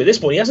has to at this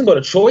point. He hasn't got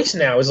a choice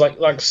now. It's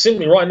like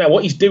simply right now,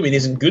 what he's doing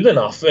isn't good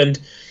enough, and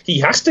he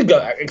has to go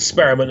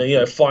experiment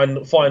and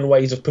find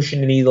ways of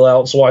pushing the needle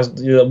elsewise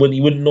what he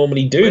wouldn't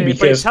normally do.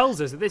 But it tells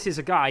us that this is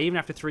a guy, even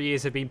after 3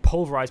 years of being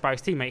pulverised by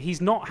his teammate,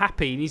 he's not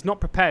happy and he's not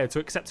prepared to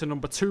accept a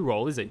number 2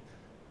 role, is he?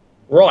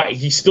 Right,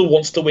 he still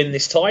wants to win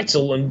this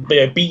title and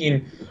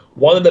beating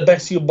one of the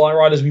best Superbike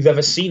riders we've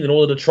ever seen in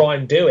order to try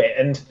and do it.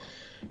 And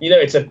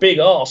it's a big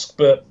ask,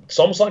 but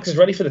Tom Sykes is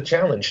ready for the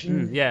challenge.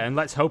 Yeah, and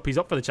let's hope he's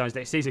up for the challenge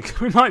next season, because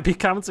we might be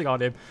counting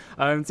on him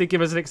to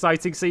give us an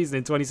exciting season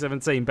in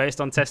 2017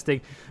 based on testing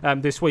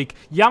this week.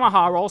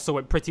 Yamaha also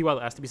went pretty well,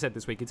 it has to be said,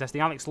 this week in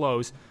testing. Alex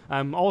Lowes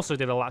also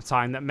did a lap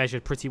time that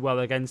measured pretty well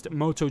against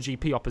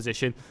MotoGP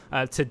opposition.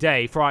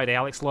 Today, Friday,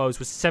 Alex Lowes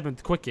was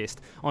 7th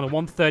quickest on a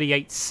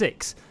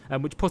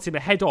 1:38.6, which put him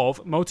ahead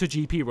of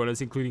MotoGP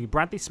runners including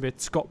Bradley Smith,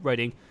 Scott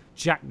Redding,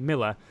 Jack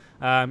Miller,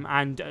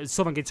 and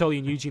Sylvain Guintoli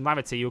and Eugene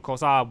Laverty, who of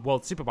course are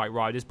World Superbike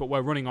riders, but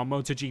were running on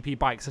MotoGP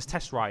bikes as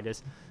test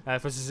riders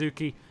for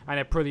Suzuki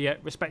and Aprilia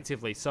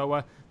respectively.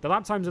 So the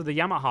lap times of the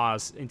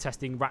Yamahas in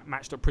testing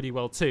matched up pretty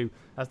well too,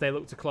 as they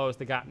look to close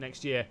the gap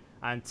next year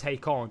and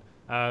take on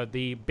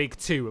the big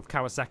 2 of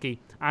Kawasaki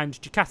and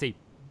Ducati.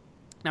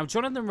 Now,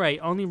 Jonathan Rea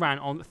only ran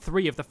on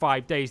 3 of the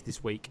 5 days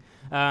this week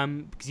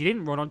because he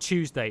didn't run on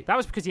Tuesday. That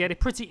was because he had a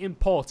pretty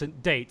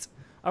important date.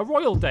 A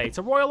royal date,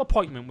 a royal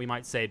appointment, we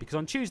might say, because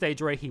on Tuesday,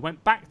 he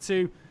went back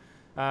to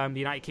the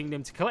United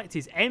Kingdom to collect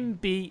his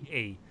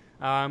MBE.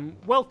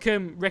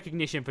 Welcome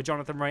recognition for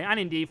Jonathan Rea, and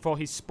indeed for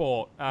his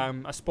sport,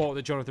 a sport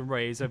that Jonathan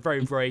Rea is a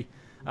very, very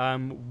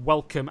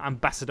welcome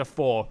ambassador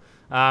for.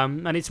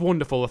 And it's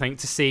wonderful, I think,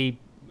 to see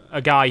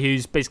a guy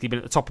who's basically been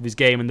at the top of his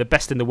game and the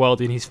best in the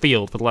world in his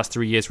field for the last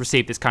 3 years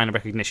receive this kind of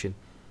recognition.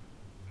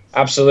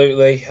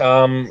 Absolutely,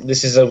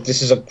 this is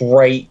a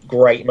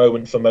great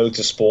moment for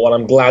motorsport, and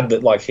I'm glad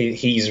that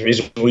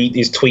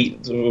his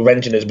tweet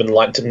mention has been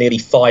liked nearly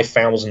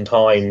 5,000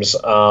 times.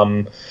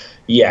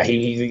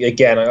 He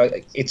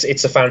again,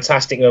 it's a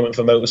fantastic moment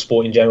for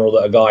motorsport in general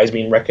that a guy's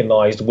been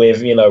recognised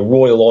with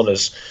royal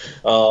honours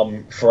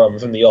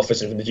from the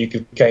office and from the Duke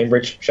of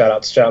Cambridge. Shout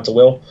out to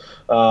Will.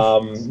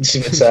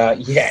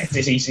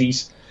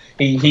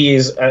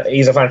 He's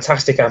a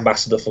fantastic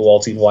ambassador for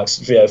World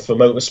Superbikes, for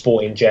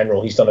motorsport in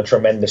general. He's done a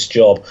tremendous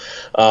job.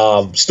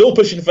 Still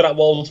pushing for that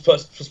World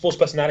Sports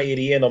Personality of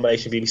the Year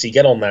nomination. BBC,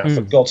 get on that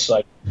for God's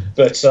sake.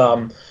 But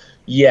for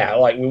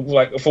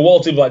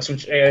World Superbikes,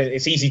 which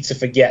it's easy to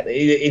forget,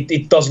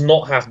 it does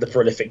not have the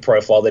prolific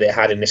profile that it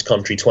had in this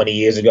country 20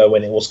 years ago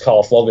when it was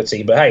Carl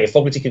Fogarty. But hey, if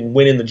Fogarty can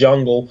win in the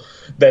jungle,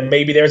 then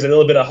maybe there's a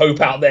little bit of hope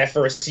out there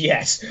for us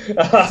yet.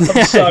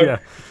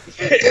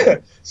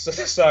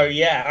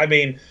 I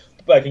mean.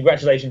 But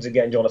congratulations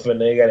again,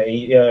 Jonathan. Again,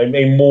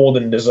 a more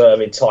than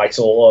deserved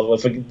title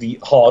for the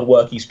hard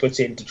work he's put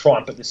in to try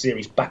and put the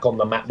series back on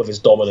the map with his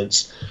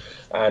dominance.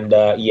 And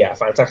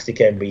fantastic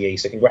MBE.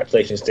 So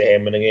congratulations to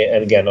him, and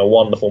again, a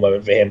wonderful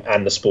moment for him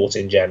and the sport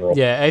in general.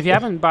 Yeah, if you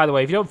haven't, by the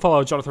way, if you don't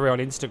follow Jonathan Rea on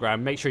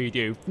Instagram, make sure you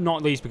do.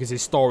 Not least because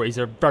his stories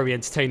are very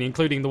entertaining,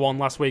 including the one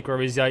last week where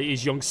his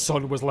young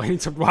son was learning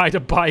to ride a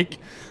bike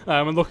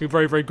and looking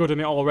very, very good in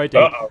it already,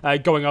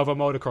 going over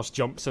motocross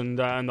jumps and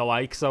the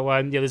like. So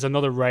there's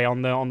another Rea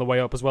on the way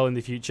up as well in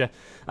the future.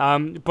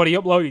 But he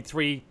uploaded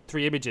three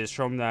images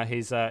from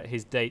his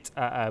date,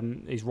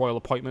 his royal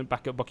appointment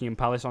back at Buckingham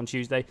Palace on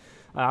Tuesday.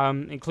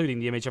 Including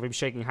the image of him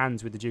shaking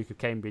hands with the Duke of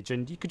Cambridge,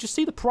 and you could just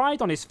see the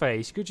pride on his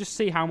face. You could just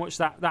see how much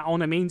that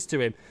honour means to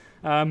him.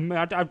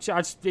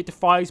 It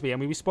defies me. I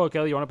mean, we spoke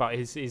earlier on about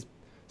his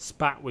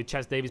spat with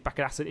Chas Davies back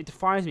at Aston. It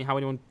defies me how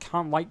anyone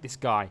can't like this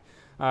guy.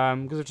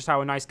 Because of just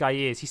how a nice guy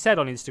he is. He said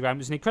on Instagram, it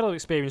was an incredible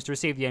experience to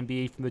receive the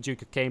MBE from the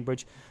Duke of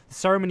Cambridge. The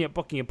ceremony at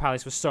Buckingham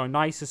Palace was so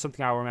nice, it's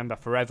something I'll remember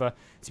forever.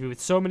 To be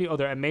with so many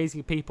other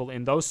amazing people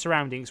in those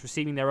surroundings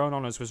receiving their own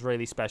honours was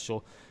really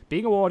special.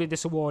 Being awarded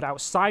this award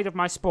outside of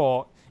my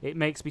sport, it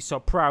makes me so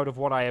proud of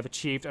what I have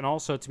achieved, and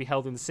also to be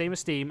held in the same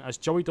esteem as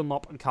Joey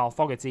Dunlop and Carl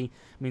Fogarty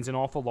means an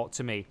awful lot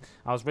to me.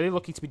 I was really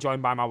lucky to be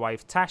joined by my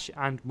wife Tash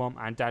and mum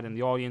and dad in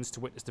the audience to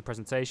witness the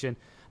presentation.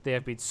 They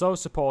have been so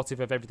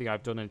supportive of everything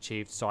I've done and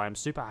achieved, so I am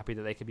super happy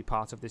that they can be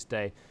part of this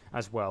day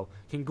as well.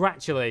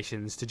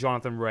 Congratulations to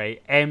Jonathan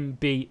Rea,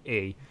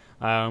 MBE.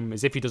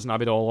 As if he doesn't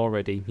have it all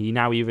already. He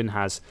now even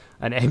has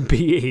an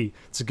MBE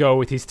to go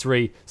with his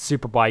 3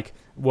 Superbike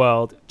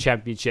World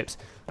Championships.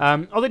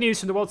 Other news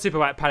from the World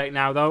Superbike paddock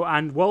now, though,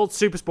 and World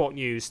Supersport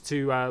news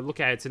to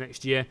look ahead to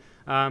next year.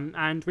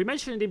 And we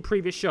mentioned in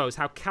previous shows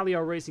how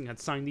Kallio Racing had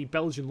signed the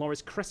Belgian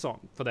Loris Cresson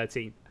for their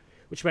team,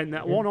 which meant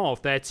that one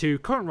of their 2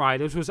 current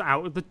riders was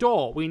out of the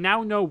door. We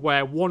now know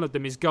where one of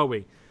them is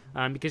going,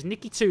 because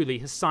Nicky Tooley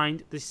has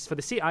signed this for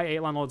the CIA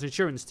Landlords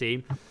Insurance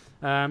team,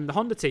 the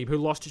Honda team, who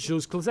lost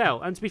Jules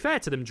Clazel. And to be fair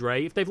to them,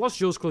 Dre, if they've lost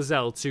Jules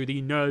Clazel to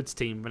the Nerds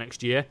team for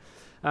next year,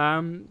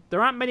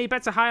 there aren't many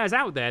better hires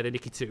out there than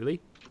Nicky Tooley.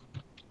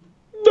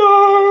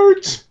 No!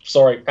 Words.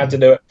 Sorry, had to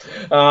do it.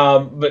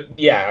 But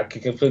yeah, I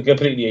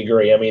completely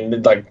agree. I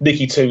mean, like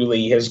Nicky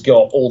Tooley has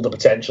got all the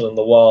potential in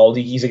the world.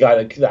 He's a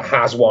guy that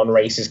has won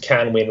races,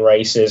 can win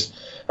races.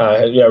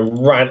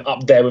 Ran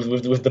up there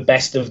with the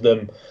best of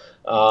them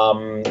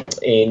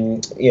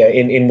in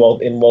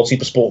World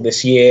Supersport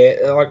this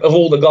year. Like, of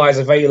all the guys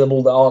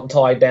available that aren't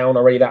tied down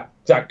already,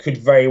 that could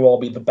very well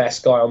be the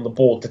best guy on the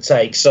board to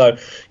take. So,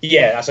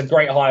 yeah, that's a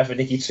great hire for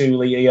Nicky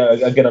Tooley.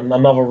 Again,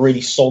 another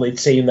really solid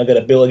team they're going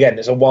to build. Again,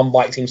 it's a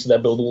one-bike team, so they'll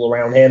build all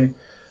around him.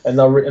 And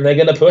they're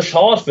going to push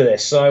hard for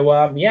this. So,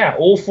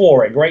 all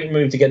for it. Great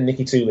move to get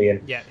Nicky Tooley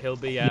in. Yeah, he'll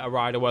be a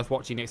rider worth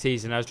watching next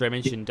season. As Dre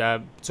mentioned,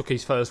 took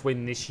his first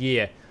win this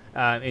year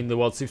in the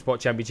World Supersport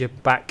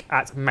Championship back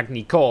at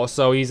Magny-Cours.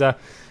 So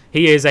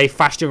he is a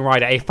fast young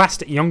rider, a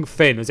fast young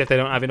Finn, as if they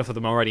don't have enough of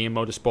them already in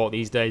motorsport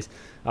these days.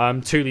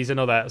 Tooley's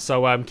another,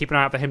 so keep an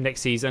eye out for him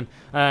next season.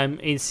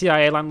 In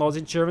CIA Landlords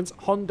Insurance,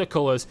 Honda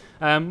colours.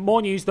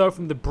 More news, though,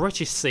 from the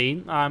British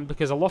scene,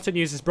 because a lot of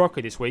news is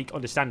broken this week,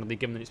 understandably,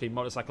 given that it's been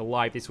Motorcycle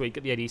Live this week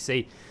at the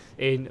ADC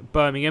in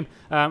Birmingham.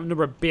 A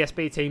number of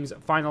BSB teams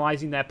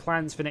finalising their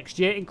plans for next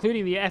year,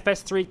 including the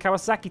FS3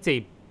 Kawasaki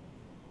team,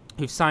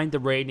 who've signed the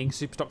reigning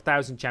Superstock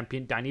 1000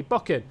 champion Danny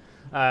Buchan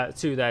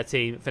to their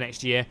team for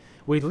next year,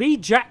 with Lee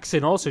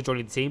Jackson also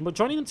joining the team, but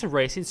joining them to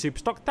race in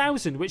Superstock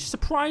 1000, which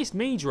surprised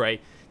me, Dre,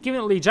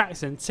 given that Lee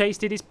Jackson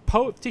tasted his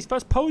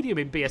first podium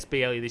in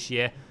BSB earlier this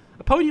year.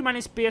 A podium man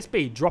in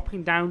BSB,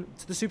 dropping down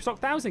to the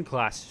Superstock 1000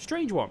 class.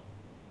 Strange one.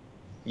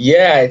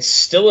 Yeah, it's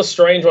still a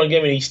strange one,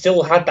 given he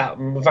still had that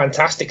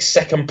fantastic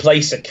second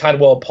place at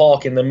Cadwell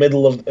Park in the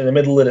middle of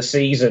the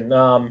season.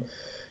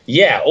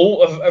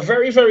 A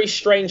very, very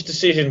strange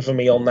decision for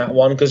me on that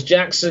one, because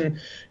Jackson,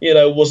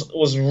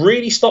 was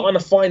really starting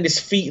to find his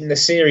feet in the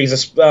series.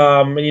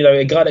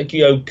 A guy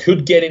that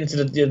could get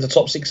into the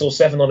top 6 or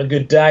 7 on a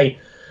good day.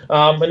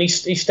 And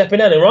he's stepping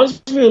down. It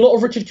reminds me a lot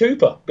of Richard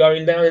Cooper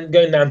going down to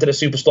the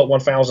Superstock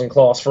 1000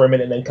 class for a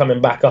minute and then coming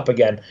back up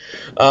again.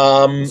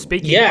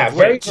 Speaking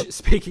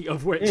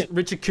of which,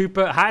 Richard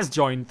Cooper has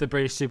joined the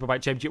British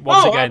Superbike Championship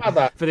once again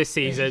for this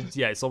season.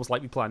 Yeah, it's almost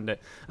like we planned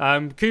it.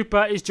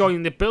 Cooper is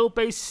joining the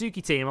Bill-based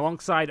Suzuki team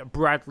alongside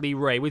Bradley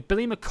Ray, with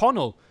Billy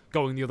McConnell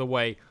going the other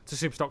way to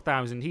Superstock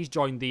 1000. He's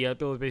joined the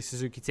Bill-based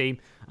Suzuki team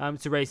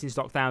to race in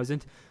Stock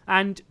 1000.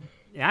 And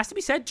it has to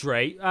be said,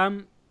 Dre,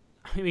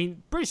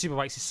 British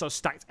Superbikes is so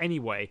stacked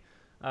anyway,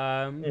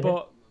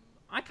 but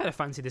I kind of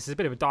fancy this as a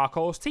bit of a dark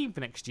horse team for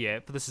next year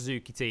for the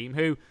Suzuki team,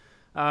 who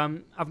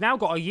have now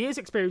got a year's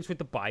experience with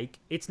the bike.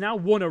 It's now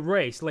won a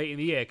race late in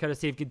the year,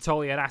 courtesy of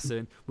Gintoli at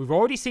Assen. We've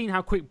already seen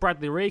how quick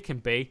Bradley Ray can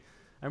be,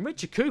 and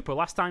Richard Cooper,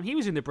 last time he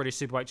was in the British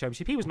Superbike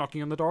Championship, he was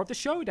knocking on the door of the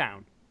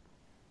showdown.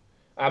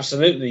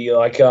 Absolutely,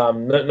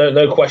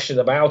 no question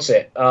about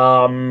it.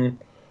 Cooper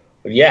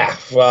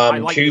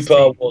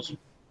was...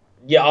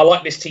 Yeah, I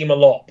like this team a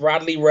lot.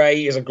 Bradley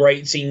Ray is a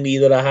great team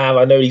leader to have.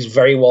 I know he's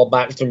very well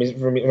backed from his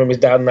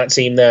dad in that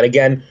team there. And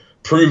again,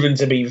 proven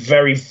to be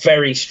very,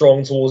 very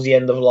strong towards the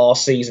end of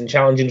last season,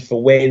 challenging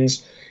for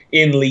wins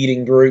in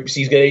leading groups.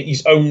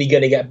 He's only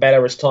going to get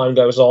better as time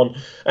goes on.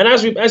 And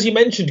as you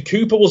mentioned,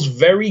 Cooper was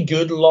very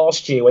good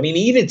last year when he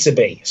needed to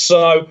be.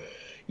 So...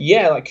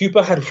 yeah,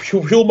 Cooper had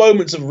real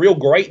moments of real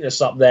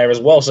greatness up there as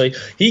well. So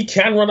he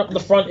can run up the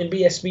front in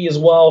BSB as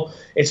well.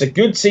 It's a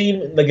good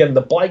team. And again,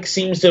 the bike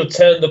seems to have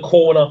turned the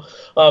corner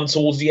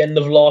towards the end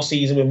of last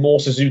season with more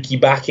Suzuki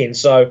backing.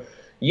 So,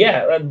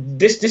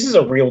 this is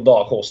a real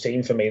dark horse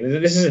team for me.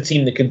 This is a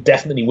team that could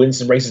definitely win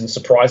some races and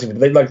surprise me.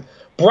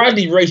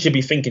 Bradley Ray should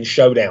be thinking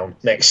showdown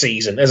next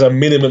season as a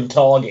minimum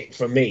target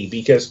for me,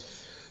 because...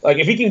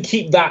 if he can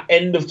keep that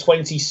end of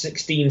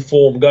 2016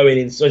 form going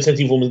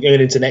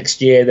into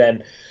next year,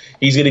 then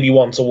he's going to be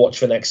one to watch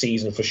for next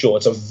season for sure.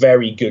 It's a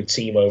very good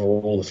team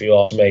overall, if you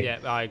ask me. Yeah,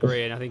 I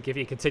agree. And I think if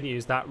he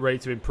continues that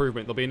rate of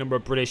improvement, there'll be a number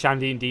of British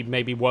and indeed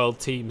maybe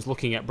world teams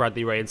looking at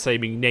Bradley Ray and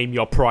saying, name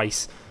your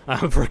price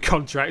for a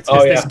contract,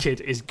 because this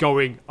kid is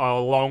going a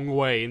long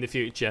way in the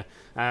future.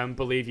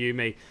 Believe you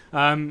me.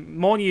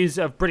 More news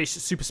of British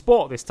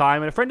Supersport this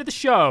time, and a friend of the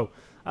show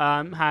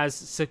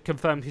has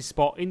confirmed his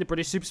spot in the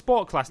British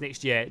Supersport class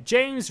next year.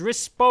 James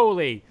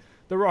Rispoli,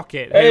 the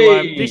Rocket,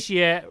 who this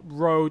year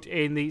rode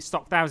in the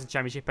Stock 1000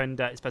 Championship and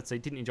it's fair to say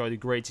didn't enjoy the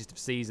greatest of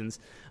seasons,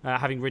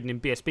 having ridden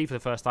in BSB for the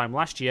first time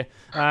last year.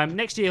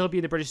 Next year he'll be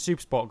in the British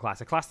Supersport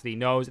class, a class that he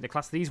knows and a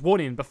class that he's won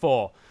in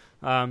before.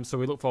 So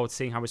we look forward to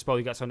seeing how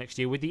Rispoli gets on next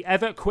year with the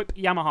Ever-Quip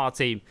Yamaha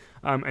team,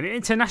 an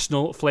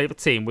international flavour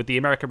team with the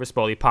American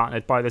Rispoli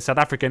partnered by the South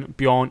African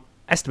Bjorn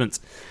Estemans.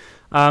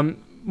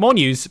 More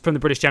news from the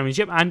British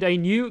Championship and a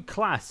new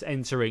class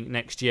entering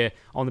next year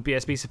on the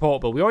BSB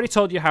support bill. We already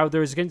told you how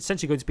there is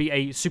essentially going to be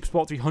a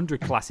Supersport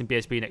 300 class in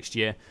BSB next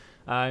year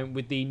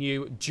with the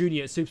new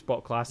Junior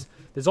Supersport class.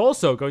 There's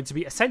also going to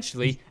be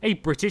essentially a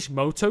British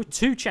Moto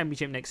 2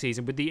 Championship next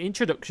season with the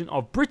introduction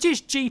of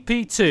British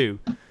GP2,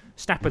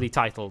 snappily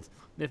titled,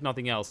 if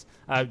nothing else,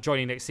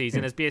 joining next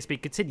season as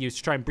BSB continues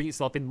to try and bring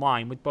itself in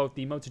line with both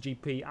the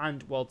MotoGP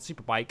and World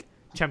Superbike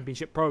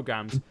championship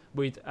programs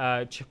with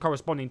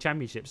corresponding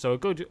championships. So a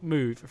good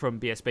move from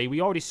BSB.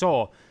 We already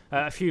saw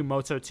a few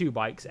Moto2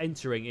 bikes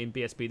entering in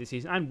BSB this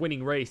season and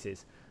winning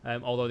races.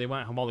 Although they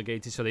weren't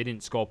homologated, so they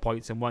didn't score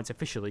points and weren't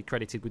officially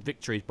credited with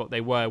victories, but they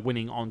were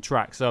winning on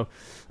track. So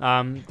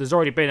there's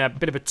already been a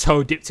bit of a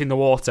toe dipped in the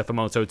water for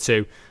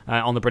Moto2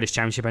 on the British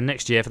Championship. And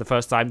next year, for the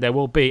first time, there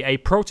will be a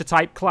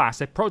prototype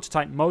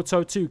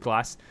Moto2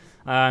 class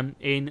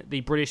in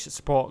the British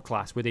Support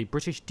class with a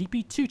British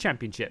DP2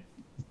 Championship.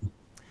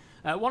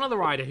 One other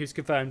rider who's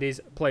confirmed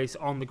his place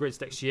on the grids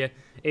next year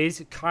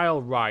is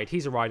Kyle Ryde.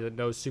 He's a rider that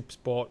knows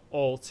Supersport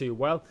all too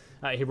well.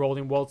 He rolled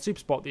in World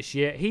Supersport this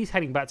year. He's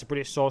heading back to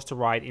British Source to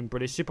ride in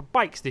British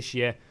Superbikes this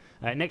year.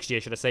 Next year,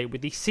 should I say,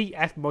 with the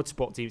CF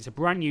Motorsport team. It's a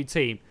brand new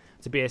team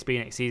to BSB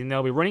next season.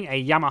 They'll be running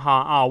a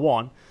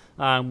Yamaha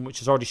R1, which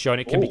has already shown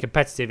it can be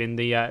competitive in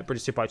the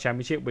British Superbike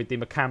Championship with the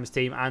McCams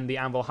team and the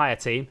Anvil Hire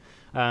team.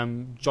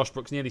 Josh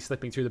Brooks nearly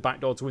slipping through the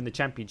back door to win the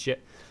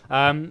championship.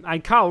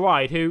 And Kyle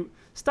Ryde, who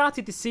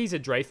started the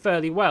season, Dre,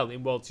 fairly well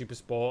in World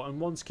Supersport, and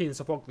once Keenan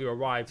Sofoglou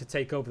arrived to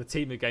take over the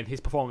team again, his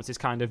performance has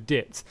kind of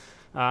dipped.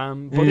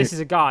 But this is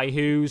a guy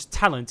whose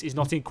talent is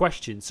not in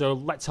question, so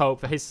let's hope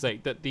for his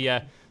sake that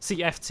the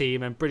CF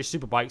team and British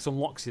Superbikes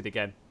unlocks it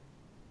again.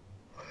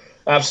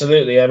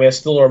 Absolutely. I mean, I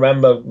still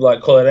remember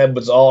like Colin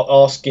Edwards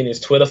asking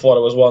his Twitter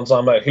followers one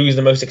time about who's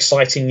the most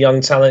exciting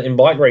young talent in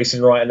bike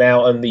racing right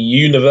now, and the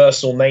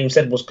universal name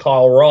said was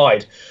Kyle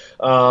Ryde.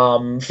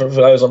 For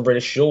those on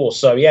British shore.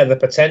 So yeah, the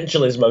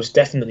potential is most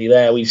definitely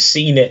there. We've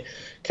seen it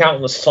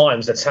countless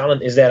times. The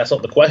talent is there. That's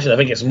not the question. I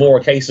think it's more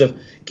a case of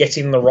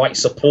getting the right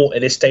support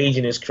at this stage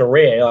in his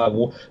career.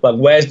 Like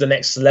where's the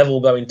next level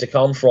going to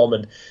come from?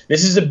 And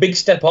this is a big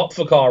step up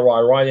for Kyle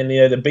Ryde, right? And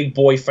the big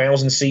boy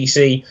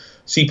 1000cc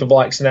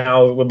superbikes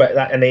now, and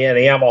the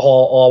Yamaha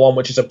R1,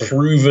 which is a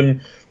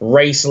proven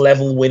race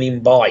level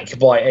winning bike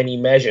by any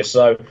measure.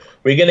 So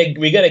we're gonna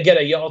get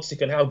a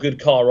yardstick on how good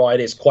Kyle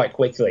Ryde is quite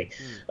quickly,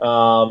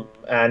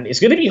 and it's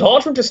going to be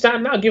hard for him to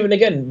stand out. Given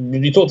again,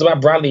 you talked about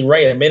Bradley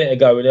Ray a minute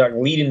ago, like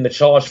leading the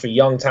charge for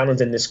young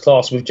talent in this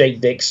class with Jake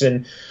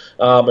Dixon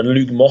and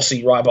Luke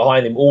Mossy right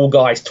behind him, all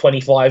guys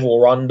 25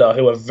 or under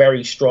who are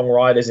very strong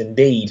riders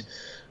indeed.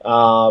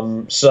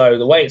 So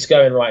the way it's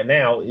going right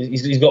now,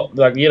 he's got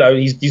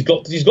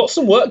he's got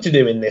some work to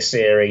do in this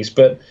series.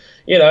 But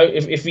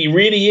if he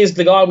really is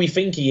the guy we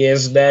think he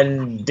is,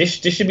 then this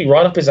should be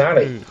right up his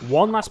alley.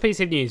 One last piece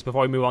of news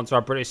before we move on to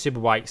our British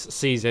Superbikes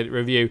season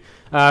review,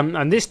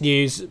 and this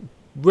news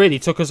really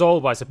took us all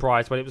by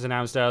surprise when it was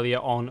announced earlier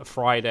on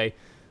Friday.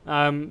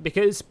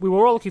 Because we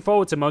were all looking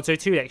forward to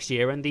Moto2 next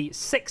year and the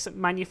 6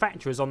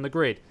 manufacturers on the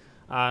grid.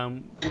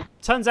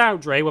 Turns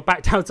out, Dre, we're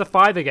back down to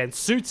 5 again.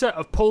 Suter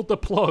have pulled the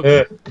plug.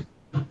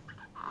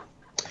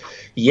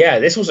 Yeah,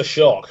 this was a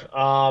shock.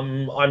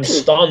 I'm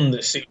stunned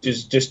that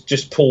Suter's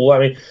just pulled. I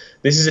mean,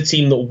 this is a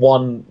team that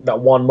won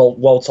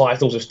world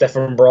titles with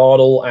Stefan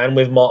Bradl and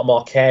with Marc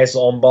Marquez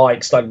on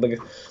bikes.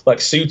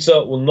 Like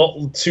Suter, well,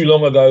 not too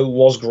long ago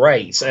was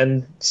great,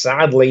 and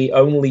sadly,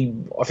 only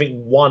I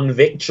think one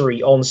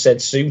victory on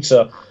said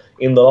Suter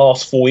in the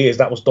last 4 years.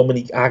 That was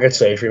Dominique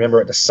Agathe, if you remember,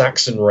 at the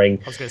Saxon Ring.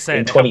 I was going to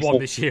say, they had one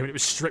this year and it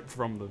was stripped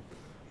from them.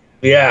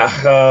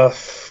 Yeah,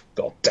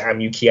 God damn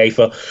you,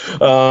 Kiefer.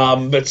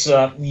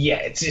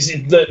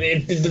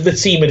 The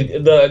team,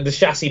 the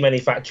chassis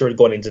manufacturer had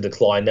gone into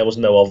decline. That was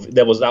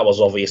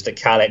obvious that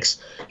Kalex,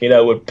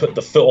 would put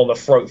the foot on the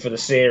throat for the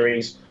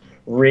series,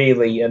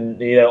 really,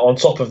 and on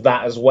top of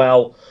that as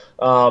well.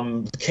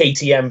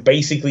 KTM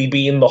basically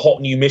being the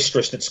hot new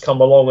mistress that's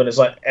come along, and it's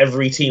like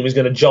every team is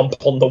going to jump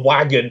on the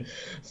wagon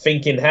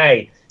thinking,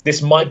 hey,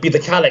 this might be the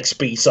Kalex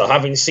beater,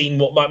 having seen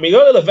what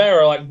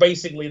Oliveira, like,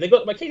 basically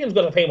KTM's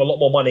got to pay him a lot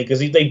more money because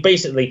they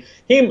basically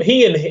he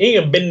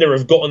and Binder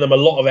have gotten them a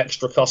lot of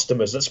extra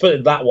customers. Let's put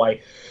it that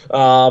way.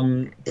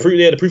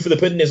 The proof of the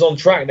pudding is on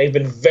track. They've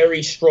been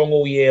very strong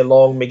all year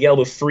long. Miguel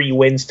with 3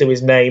 wins to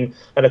his name,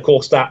 and of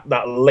course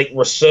that late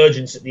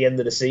resurgence at the end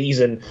of the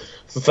season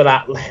for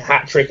that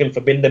hat trick and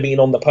for Binder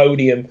being on the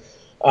podium.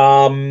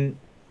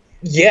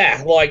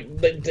 Yeah, like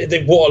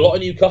they've bought a lot of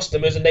new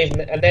customers, and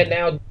they're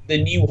now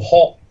the new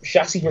hot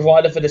chassis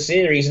provider for the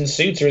series. And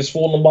Suter has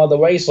fallen by the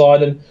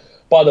wayside, and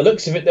by the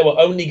looks of it, they were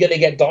only going to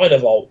get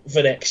Dynavolt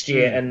for next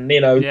year. And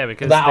because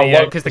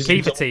the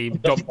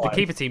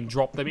Keefer team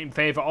dropped them in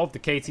favour of the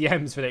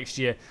KTM's for next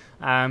year,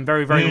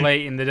 very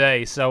late in the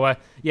day. So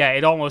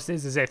it almost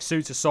is as if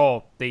Suter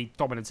saw the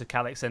dominance of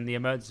Kalex and the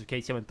emergence of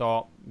KTM and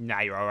thought, nah,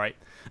 you're all right.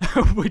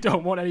 We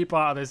don't want any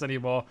part of this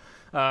anymore.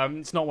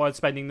 It's not worth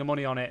spending the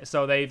money on it.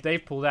 So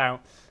they've pulled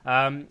out.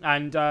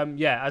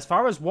 As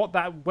far as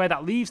where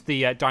that leaves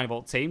the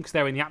Dynavolt team, because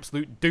they're in the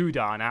absolute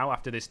doodah now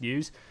after this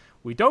news,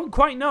 we don't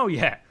quite know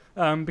yet.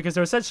 Because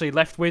they're essentially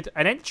left with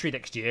an entry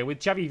next year with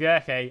Xavi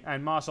Vierge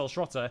and Marcel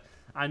Schrotter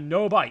and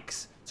no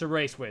bikes to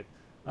race with.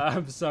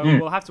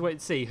 We'll have to wait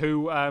and see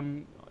who,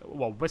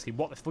 basically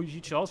what the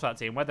future holds for that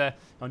team, whether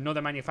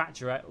another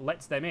manufacturer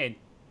lets them in,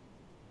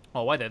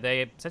 or whether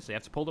they essentially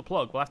have to pull the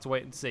plug. We'll have to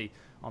wait and see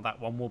on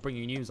that one. We'll bring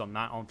you news on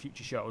that on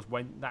future shows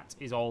when that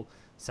is all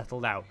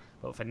settled out.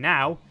 But for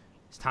now,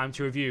 it's time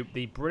to review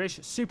the British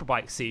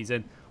Superbike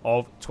season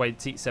of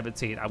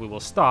 2017, and we will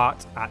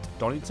start at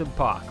Donington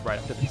Park right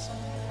after this.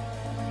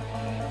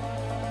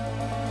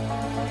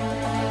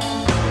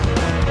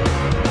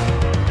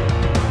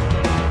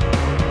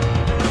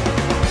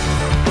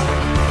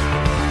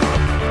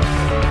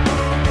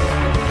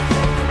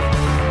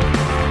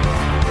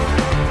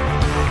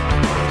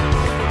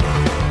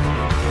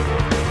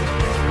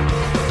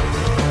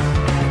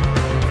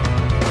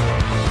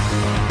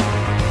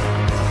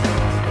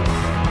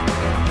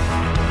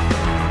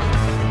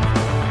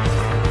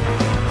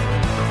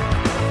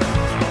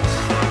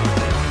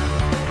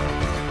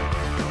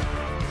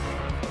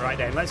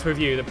 Let's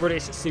review the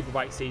British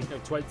Superbike season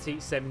of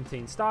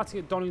 2017, starting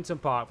at Donington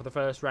Park for the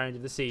first round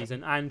of the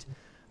season, and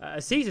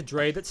a season,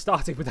 Dre, that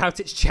started without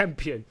its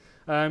champion,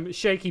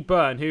 Shaky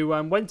Byrne, who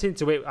went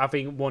into it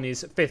having won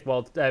his fifth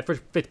British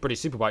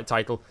Superbike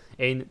title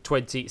in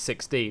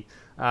 2016,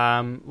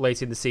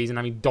 late in the season,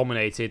 having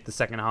dominated the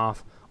second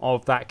half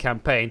of that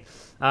campaign.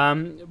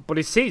 But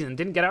his season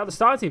didn't get out of the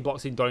starting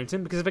blocks in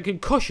Donington because of a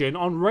concussion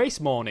on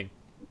race morning.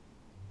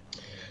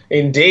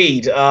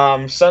 Indeed.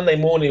 Sunday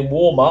morning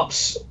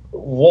warm-ups.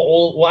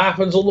 What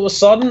happens all of a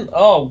sudden?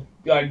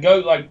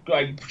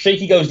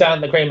 Shaky goes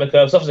down the Kramer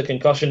curve, suffers a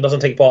concussion, doesn't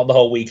take part the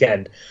whole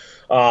weekend.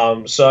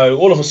 So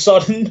all of a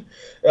sudden,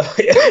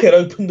 it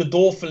opened the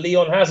door for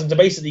Leon Haslam to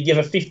basically give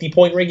a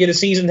 50-point regular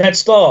season head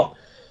start,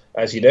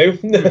 as you do.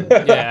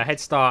 Yeah, a head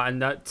start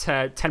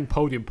and 10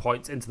 podium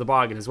points into the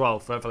bargain as well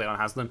for Leon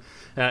Haslam,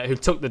 who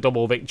took the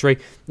double victory.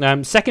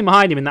 Second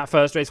behind him in that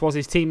first race was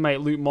his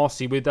teammate Luke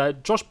Mossey, with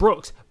Josh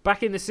Brooks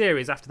back in the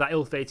series after that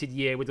ill-fated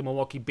year with the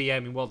Milwaukee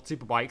BM in World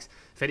Superbikes,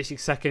 finishing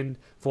second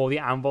for the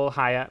Anvil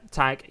Hire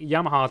Tag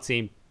Yamaha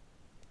team.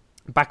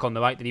 Back on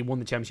the right that he won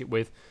the championship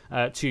with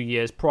 2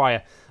 years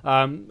prior.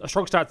 A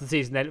strong start to the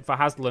season then for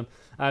Haslam.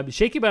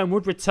 Shaky Byrne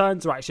would return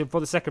to action for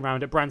the second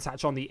round at Brands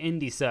Hatch on the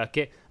Indy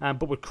circuit,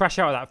 but would crash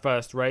out of that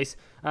first race.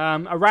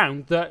 A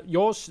round that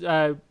your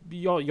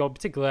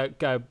particular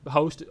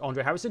host,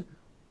 Andre Harrison,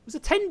 was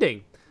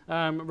attending.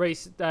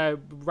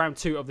 Round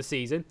 2 of the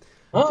season.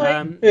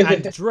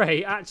 And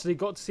Dre actually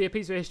got to see a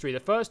piece of history. The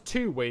first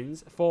 2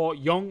 wins for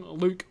young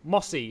Luke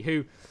Mossey,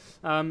 who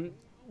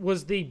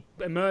was the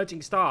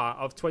emerging star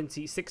of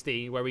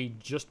 2016, where he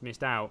just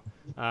missed out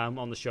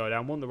on the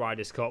showdown, won the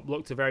Riders' Cup,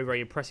 looked a very,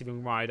 very impressive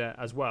young rider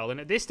as well. And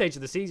at this stage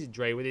of the season,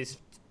 Dre, with his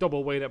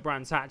double win at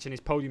Brands Hatch and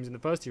his podiums in the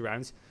first 2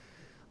 rounds,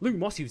 Luke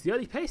Mossey was the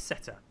early pace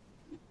setter.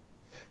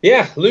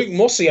 Yeah, Luke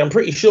Mossey, I'm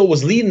pretty sure,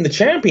 was leading the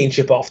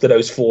championship after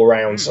those 4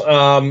 rounds,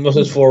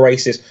 those 4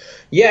 races.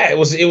 Yeah, it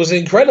was an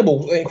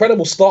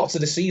incredible start to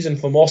the season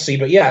for Mossey,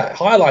 but yeah,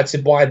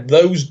 highlighted by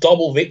those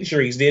double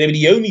victories. They were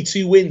the only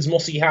 2 wins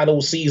Mossey had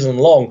all season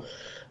long,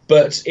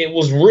 but it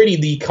was really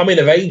the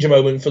coming-of-age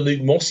moment for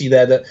Luke Mossey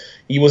there, that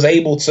he was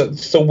able to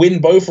win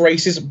both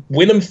races,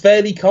 win them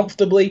fairly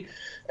comfortably,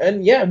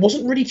 and yeah,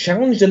 wasn't really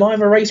challenged in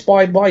either race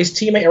by his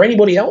teammate or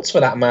anybody else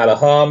for that matter.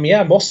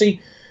 Mossey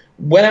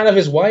went out of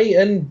his way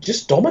and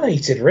just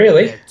dominated,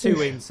 really. Yeah, 2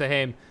 wins for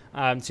him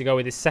to go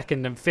with his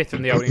second and fifth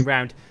from the opening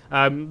round.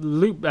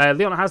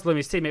 Leon Haslam,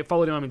 his teammate,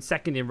 followed him in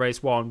second in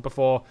race 1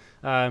 before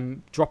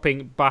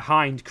dropping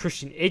behind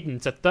Christian Idden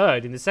to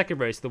third in the second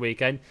race of the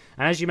weekend.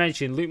 And as you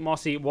mentioned, Luke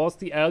Mossey was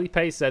the early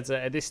pace setter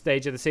at this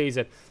stage of the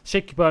season.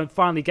 Shaky Byrne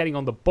finally getting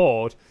on the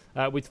board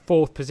with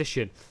 4th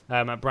position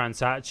at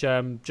Brands Hatch.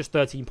 Just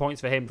 13 points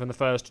for him from the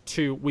first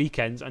 2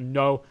 weekends and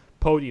no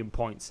podium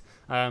points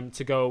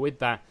to go with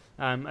that.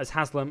 As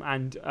Haslam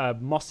and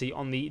Mossey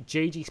on the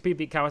JG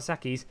Speedbeat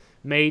Kawasaki's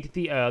made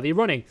the early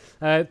running.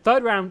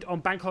 Third round on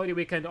Bank Holiday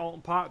weekend at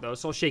Alton Park, though,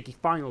 saw Shaky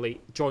finally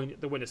join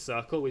the winner's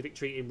circle with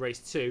victory in race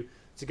 2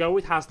 to go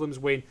with Haslam's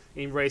win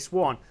in race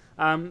 1.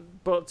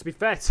 But to be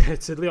fair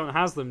to Leon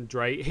Haslam,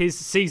 Dre, his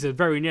season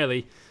very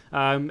nearly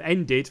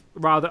ended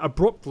rather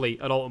abruptly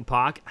at Alton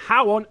Park.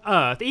 How on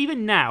earth,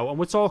 even now, and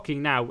we're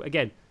talking now,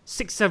 again,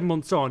 6-7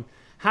 months on,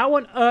 how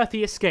on earth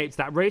he escaped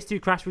that race 2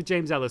 crash with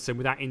James Ellison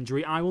without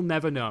injury, I will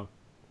never know.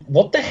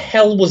 What the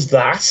hell was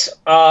that?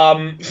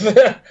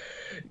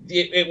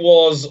 It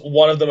was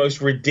one of the most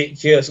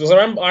ridiculous. Because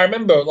I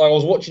remember I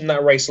was watching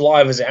that race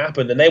live as it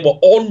happened, and they were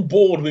on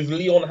board with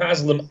Leon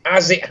Haslam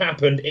as it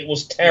happened. It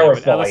was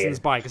terrifying. Yeah, Ellison's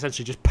bike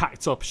essentially just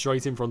packed up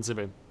straight in front of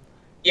him.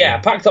 Yeah,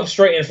 packed up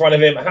straight in front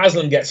of him.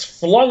 Haslam gets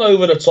flung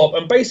over the top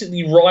and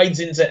basically rides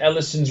into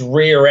Ellison's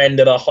rear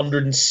end at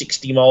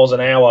 160 miles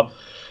an hour.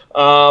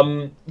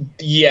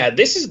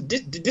 This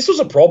was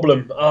a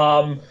problem.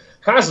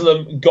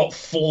 Haslam got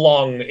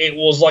flung. It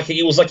was like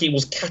he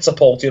was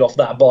catapulted off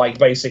that bike.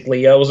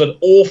 Basically, it was an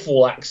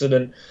awful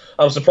accident.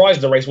 I'm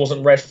surprised the race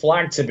wasn't red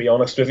flagged, to be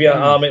honest with you.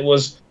 It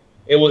was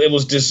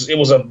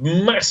a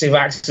massive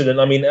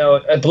accident. I mean,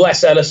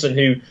 bless Ellison,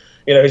 who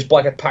his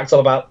bike had packed up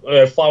about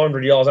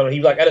 500 yards. I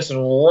mean, Ellison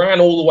ran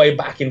all the way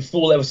back in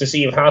full levels to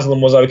see if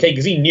Haslam was okay,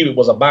 because he knew it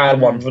was a bad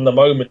one from the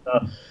moment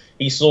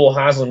he saw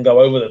Haslam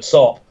go over the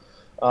top.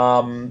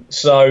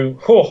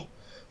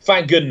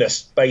 Thank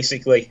goodness,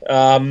 basically.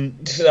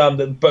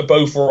 But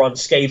both were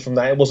unscathed from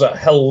that. It was a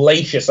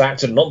hellacious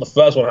accident. Not the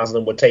first one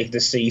Haslam would take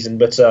this season,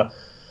 but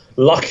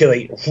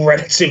luckily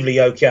relatively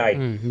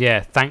okay.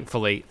 Yeah,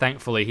 thankfully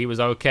he was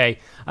okay.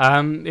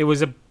 It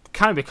was a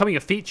kind of becoming a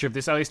feature of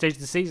this early stage of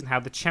the season how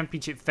the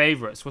championship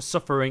favourites were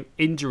suffering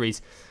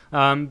injuries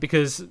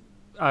because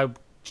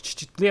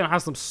Leon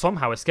Haslam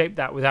somehow escaped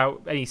that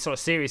without any sort of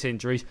serious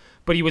injuries,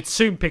 but he would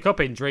soon pick up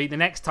injury the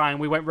next time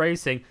we went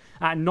racing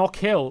at Knock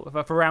Hill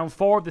for round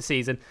 4 of the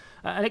season.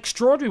 An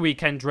extraordinary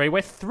weekend, Dre,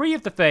 where 3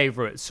 of the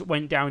favourites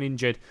went down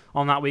injured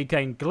on that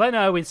weekend. Glenn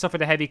Irwin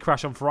suffered a heavy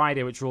crash on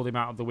Friday, which ruled him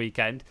out of the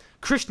weekend.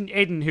 Christian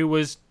Iden, who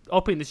was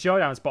up in the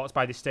showdown spots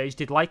by this stage,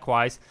 did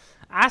likewise,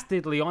 as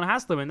did Leon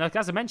Haslam. And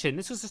as I mentioned,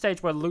 this was the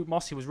stage where Luke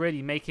Mossey was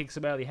really making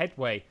some early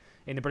headway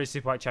in the British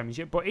Superbike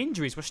Championship, but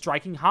injuries were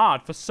striking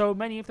hard for so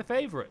many of the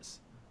favourites.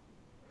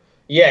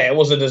 Yeah, it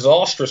was a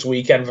disastrous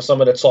weekend for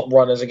some of the top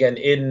runners. Again,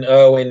 Iden,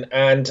 Irwin,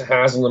 and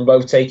Haslam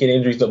both taking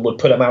injuries that would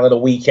put them out of the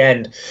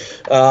weekend,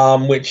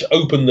 which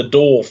opened the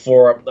door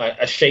for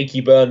a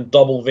Shaky Byrne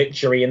double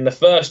victory in the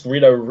first,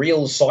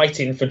 real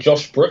sighting for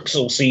Josh Brooks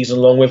all season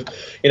long, with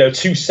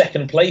 2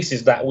 second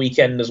places that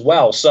weekend as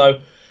well.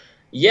 So,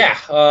 yeah,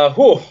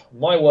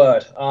 my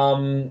word,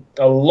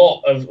 a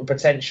lot of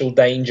potential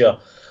danger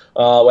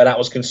where that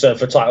was concerned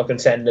for title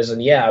contenders,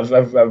 and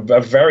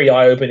a very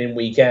eye-opening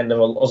weekend with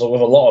a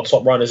lot of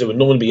top runners who would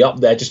normally be up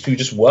there who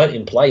just weren't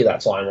in play that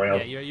time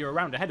round. Yeah, you're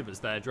around ahead of us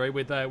there, Dre,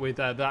 with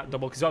that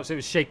double, because obviously it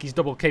was Shaky's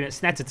double came at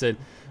Snetterton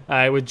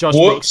with Josh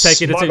Brooks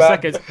taking the 2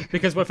 seconds,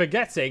 because we're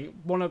forgetting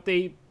one of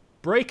the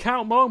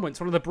breakout moments,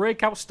 one of the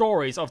breakout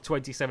stories of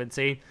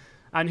 2017,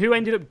 and who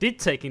ended up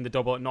taking the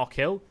double at Knock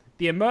Hill,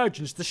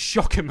 the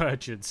shock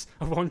emergence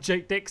of one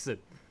Jake Dixon.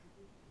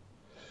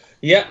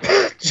 Yep,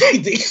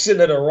 Jake Dixon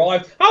had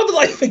arrived. How did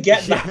I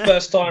forget that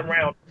first time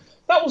round?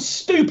 That was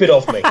stupid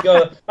of me.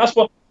 That's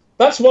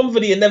one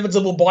for the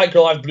inevitable Bike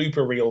Live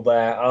blooper reel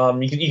there.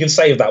 You can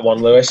save that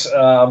one, Lewis.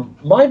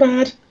 My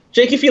bad.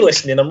 Jake, if you're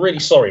listening, I'm really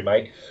sorry,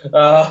 mate.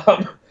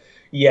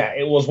 Yeah,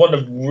 it was one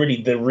of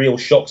really the real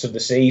shocks of the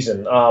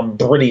season.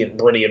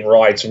 Brilliant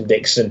rides from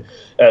Dixon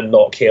and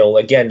Knock Hill.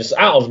 Again, just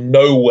out of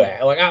nowhere,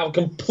 out of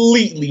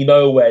completely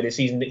nowhere this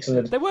season, Dixon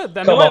had They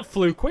weren't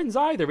fluke wins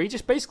either. He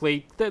just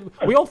basically...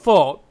 we all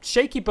thought,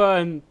 Shaky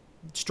Byrne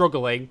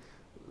struggling,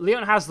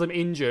 Leon Haslam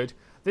injured,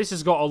 this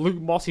has got a Luke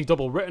Mossey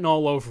double written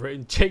all over it,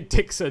 and Jake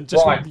Dixon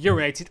just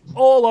urinated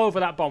all over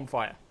that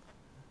bonfire.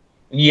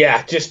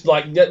 Yeah, just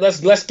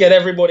let's get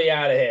everybody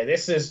out of here.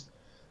 This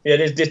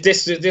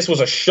was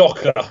a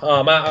shocker.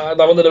 One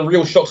of the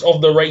real shocks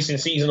of the racing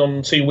season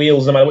on 2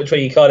 wheels, no matter which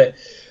way you cut it.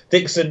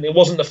 Dixon, it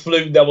wasn't a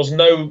fluke. There was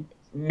no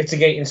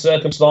mitigating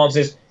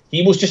circumstances.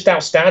 He was just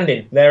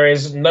outstanding. There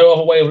is no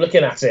other way of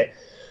looking at it.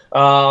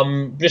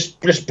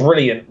 Just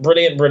brilliant,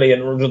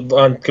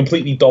 and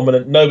completely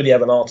dominant. Nobody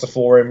had an answer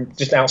for him.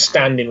 Just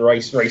outstanding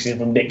racing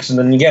from Dixon.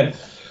 And again,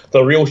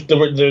 the real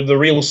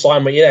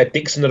sign, but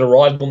Dixon had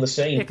arrived on the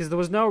scene. Yeah, because there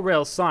was no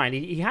real sign.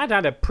 He had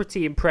a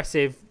pretty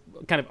impressive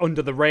kind of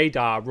under the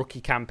radar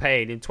rookie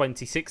campaign in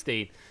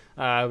 2016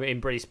 in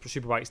British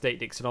Superbike State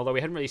Dixon, although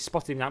we hadn't really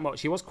spotted him that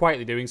much. He was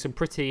quietly doing some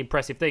pretty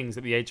impressive things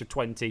at the age of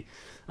 20.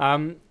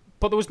 But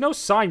there was no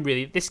sign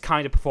really that this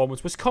kind of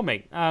performance was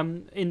coming.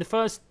 In the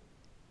first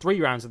 3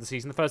 rounds of the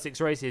season, the first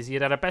 6 races, he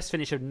had a best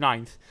finish of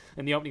 9th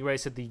in the opening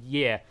race of the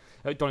year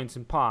at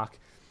Donington Park.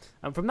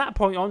 And from that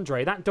point on,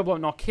 Dre, that double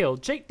at Knock Hill,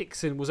 Jake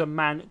Dixon was a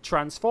man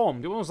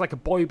transformed. It was like a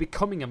boy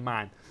becoming a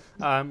man.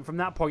 From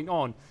that point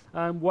on,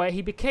 where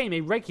he became a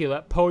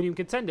regular podium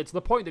contender to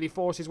the point that he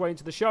forced his way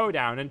into the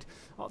showdown. And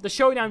the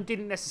showdown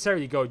didn't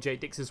necessarily go Jake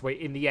Dixon's way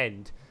in the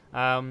end.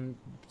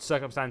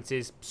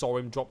 Circumstances saw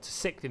him drop to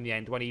 6th in the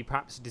end when he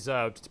perhaps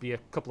deserved to be a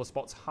couple of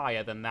spots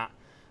higher than that.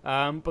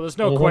 But there's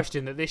no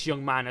question that this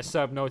young man has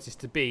served notice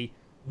to be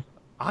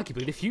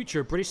arguably the future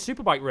of British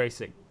Superbike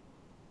racing.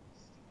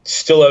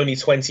 Still only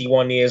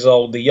 21 years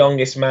old, the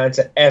youngest man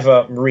to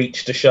ever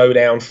reach the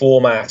showdown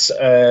format,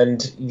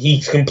 and he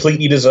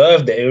completely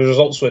deserved it. His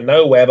results were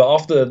nowhere, but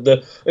after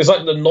it's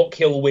like the Knock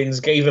Hill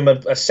wins gave him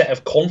a set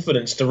of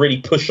confidence to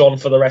really push on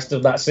for the rest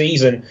of that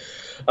season.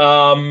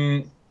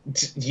 Brilliant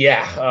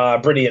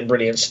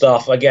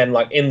stuff. Again,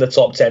 in the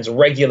top 10s,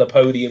 regular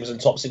podiums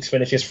and top 6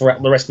 finishes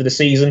throughout the rest of the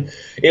season.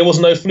 It was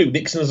no fluke.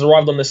 Dixon has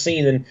arrived on the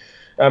scene, and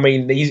I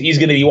mean, he's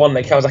going to be one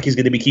that Kawasaki's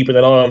going to be keeping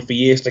an eye on for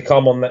years to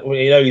come. On that,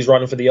 he's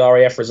running for the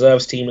RAF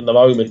reserves team at the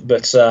moment,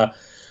 but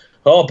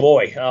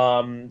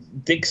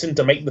Dixon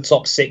to make the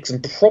top 6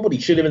 and probably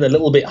should have been a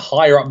little bit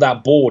higher up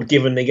that board.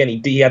 Given again,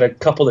 he had a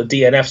couple of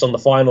DNFs on the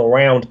final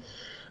round,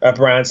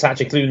 Brands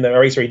Hatch, including the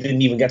race where he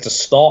didn't even get to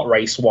start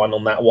race 1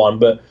 on that one,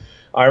 but.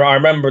 I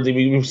remember,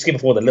 we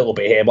skipped forward a little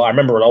bit here, but I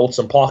remember at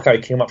Alton Park how he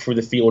came up through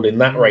the field in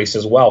that race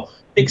as well.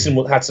 Dixon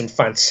had some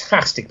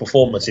fantastic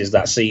performances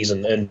that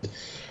season, and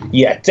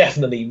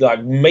definitely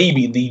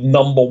maybe the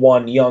number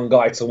 1 young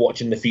guy to watch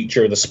in the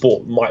future of the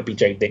sport might be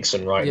Jake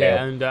Dixon now.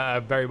 Yeah, and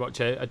very much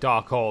a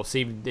dark horse,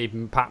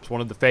 even perhaps one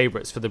of the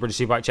favourites for the British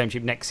Superbike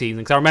Championship next season.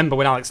 Because I remember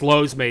when Alex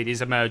Lowe's made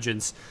his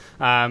emergence,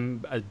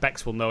 as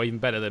Bex will know even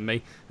better than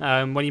me,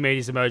 when he made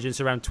his emergence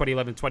around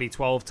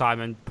 2011-2012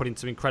 time and put in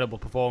some incredible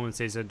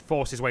performances and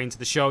forced his way into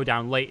the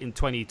showdown late in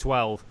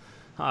 2012.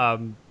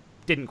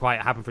 didn't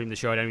quite happen for him in the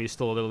showdown. He was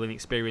still a little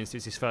inexperienced. It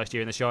was his first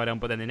year in the showdown,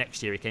 but then the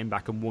next year he came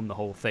back and won the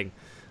whole thing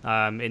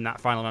in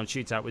that final round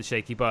shootout with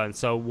Shaky Byrne.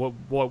 So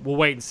we'll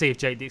wait and see if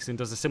Jake Dixon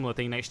does a similar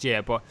thing next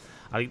year. But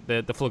I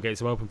think the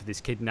floodgates are open for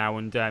this kid now,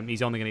 and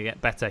he's only going to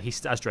get better.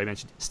 He's, as Dre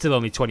mentioned, still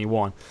only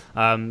 21.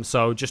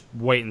 So just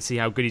wait and see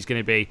how good he's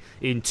going to be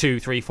in 2,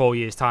 3, 4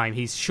 years' time.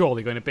 He's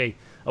surely going to be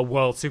a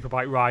world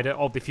superbike rider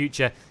of the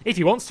future. If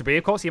he wants to be,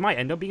 of course, he might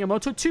end up being a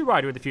Moto2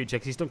 rider of the future,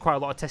 because he's done quite a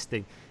lot of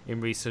testing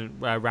in recent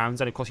rounds,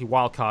 and of course he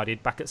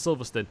wildcarded back at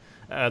Silverstone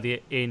earlier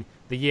in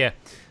the year.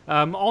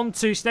 On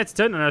to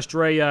Snetterton, and as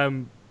Dre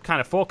kind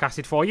of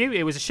forecasted for you,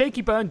 it was a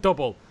Shaky Byrne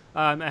double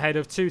ahead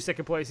of 2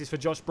 second places for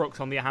Josh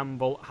Brooks on the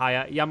Hamble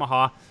Hire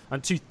Yamaha,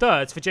 and 2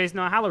 thirds for Jason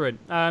O'Halloran,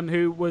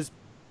 who was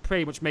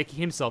pretty much making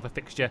himself a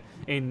fixture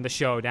in the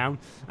showdown.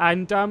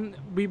 And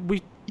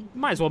we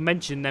might as well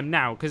mention them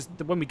now, because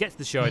when we get to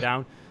the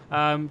showdown,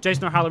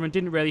 Jason O'Halloran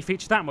didn't really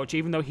feature that much,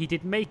 even though he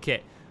did make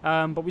it.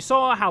 But we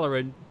saw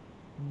O'Halloran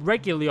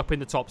regularly up in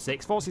the top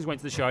 6, forcing his way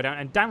to the showdown,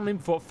 and Dan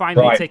Linfoot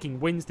finally taking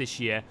wins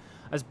this year.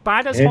 As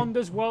bad as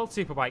Honda's World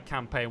Superbike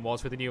campaign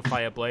was with the new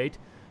Fireblade,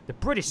 the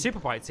British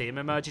Superbike team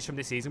emerges from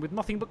this season with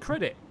nothing but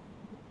credit.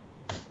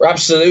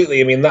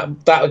 Absolutely. I mean,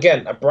 that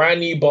again, a brand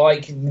new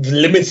bike,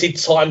 limited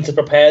time to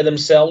prepare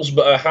themselves,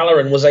 but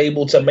O'Halloran was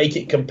able to make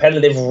it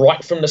competitive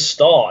right from the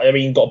start. I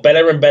mean, got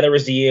better and better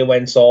as the year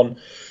went on.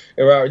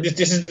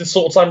 This is the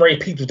sort of time where he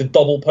peaked with the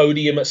double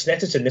podium at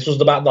Snetterton. This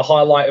was about the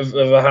highlight of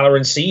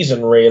O'Halloran's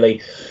season,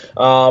 really.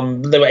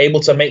 They were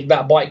able to make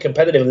that bike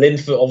competitive.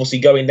 Linfoot obviously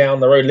going down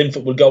the road.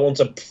 Linfoot would go on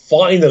to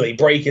finally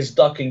break his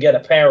duck and get a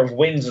pair of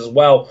wins as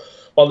well.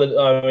 One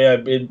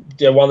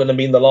of them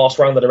being the last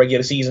round of the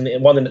regular season,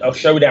 a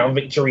showdown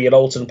victory at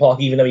Alton Park,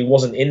 even though he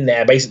wasn't in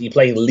there, basically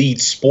playing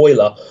lead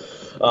spoiler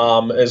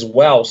as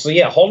well. So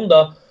yeah,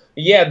 Honda.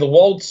 Yeah, the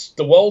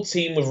world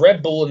team with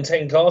Red Bull and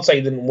Ten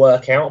Kate didn't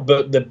work out,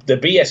 but the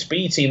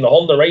BSB team, the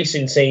Honda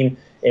Racing team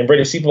in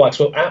British Superbikes,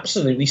 were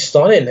absolutely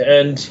stunning.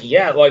 And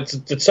yeah, like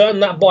to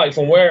turn that bike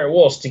from where it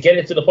was to get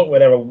it to the point where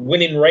they were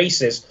winning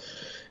races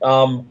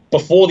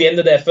before the end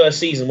of their first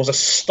season was a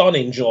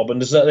stunning job,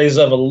 and they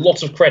deserve a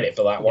lot of credit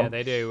for that one. Yeah,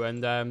 they do,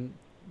 and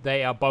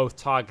they are both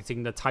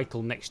targeting the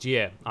title next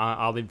year,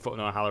 are Linfoot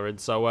and O'Halloran.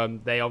 So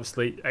they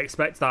obviously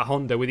expect that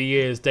Honda, with a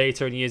year's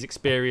data and a year's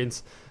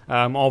experience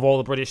of all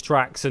the British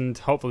tracks, and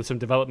hopefully some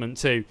development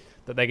too,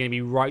 that they're going to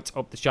be right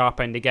up the sharp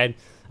end again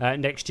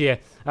next year.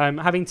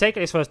 Having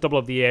taken his first double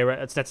of the year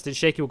at Snetterton,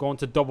 Shaky will go on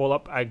to double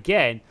up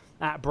again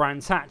at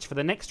Brands Hatch for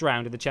the next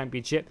round of the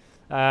championship,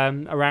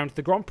 around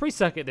the Grand Prix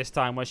circuit this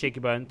time, where Shaky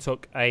Byrne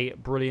took a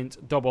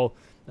brilliant double,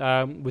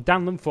 with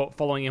Dan Linfoot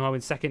following him home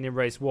in second in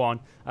race 1,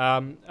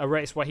 a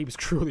race where he was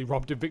cruelly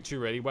robbed of victory,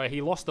 really, where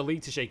he lost the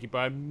lead to Shaky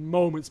Byrne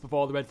moments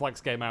before the red flags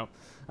came out,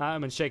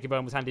 and Shaky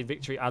Byrne was handed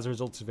victory as a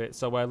result of it.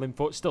 So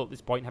Linfoot still at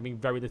this point having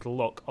very little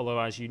luck, although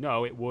as you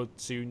know it would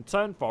soon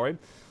turn for him.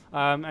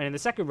 And in the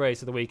second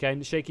race of the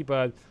weekend, Shaky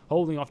Byrne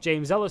holding off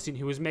James Ellison,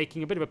 who was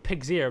making a bit of a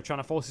pig's ear of trying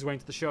to force his way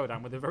into the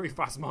showdown with a very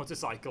fast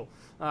motorcycle,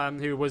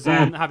 who was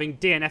having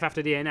DNF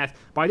after DNF.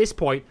 By this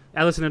point,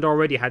 Ellison had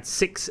already had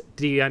 6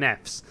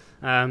 DNFs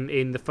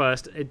in the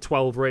first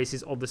 12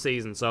 races of the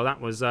season. So that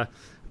was a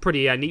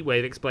pretty neat way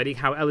of explaining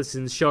how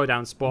Ellison's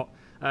showdown spot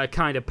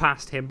kind of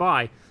passed him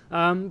by.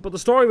 But the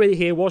story really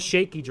here was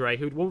Shaky Dre,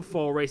 who'd won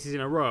 4 races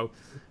in a row.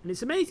 And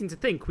it's amazing to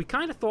think, we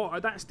kind of thought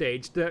at that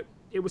stage that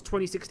it was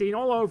 2016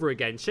 all over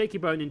again. Shaky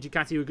Byrne and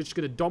Ducati were just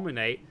going to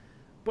dominate.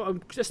 But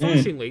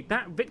astonishingly,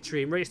 that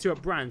victory in race 2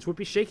 at Brands would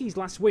be Shaky's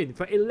last win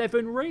for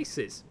 11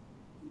 races.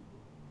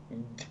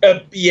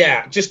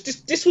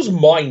 This was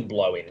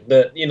mind-blowing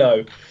that,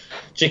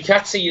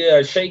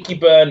 Ducati, Shaky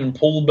Byrne and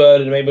Paul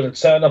Byrne were able to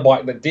turn a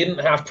bike that didn't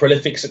have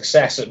prolific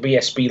success at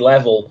BSB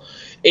level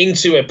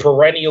into a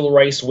perennial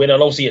race win,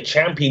 and obviously a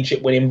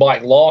championship winning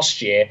bike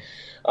last year.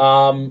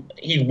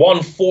 He'd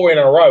won 4 in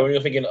a row, and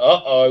you're thinking,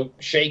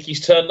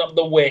 Shaky's turned up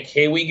the wick,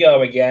 here we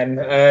go again.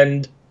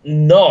 And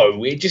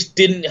no, it just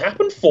didn't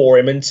happen for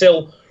him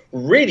until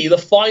really the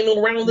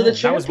final round of the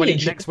championship. That was when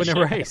he next won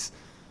a race.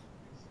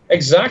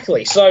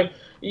 Exactly. So,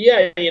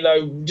 yeah,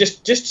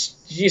 just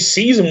his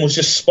season was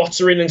just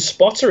sputtering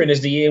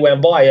as the year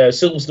went by.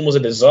 Silverstone was a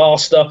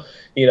disaster.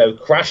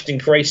 Crashed in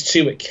race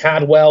 2 at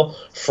Cadwell.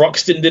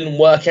 Thruxton didn't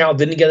work out,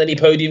 didn't get any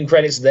podium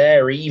credits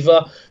there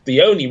either.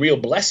 The only real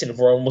blessing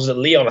for him was that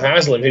Leon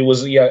Haslam, who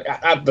was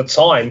at the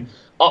time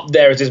up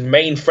there as his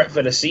main threat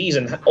for the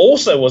season,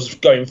 also was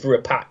going through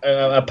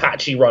a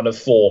patchy run of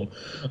form,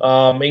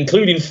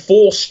 including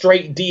 4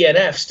 straight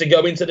DNFs to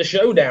go into the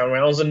showdown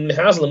rounds. And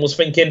Haslam was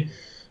thinking,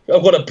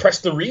 I've got to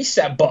press the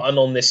reset button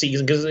on this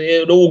season because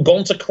it had all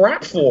gone to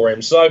crap for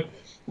him. So,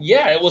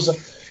 yeah, it was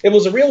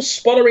a real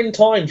sputtering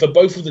time for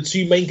both of the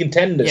 2 main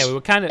contenders. Yeah, we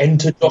were kind of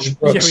enter Josh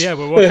Brooks. Yeah,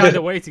 we were kind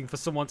of waiting for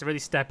someone to really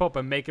step up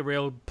and make a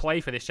real play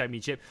for this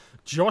championship.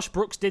 Josh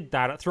Brooks did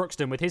that at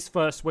Thruxton with his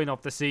first win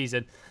of the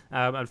season,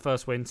 and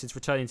first win since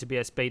returning to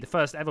BSB, the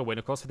first ever win,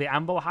 of course, for the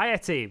Amble Hire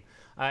team.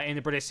 in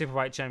the British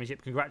Superbike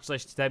Championship.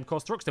 Congratulations to them. Of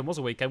course, Thruxton was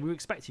a weekend we were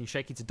expecting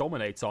Shaky to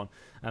dominate on,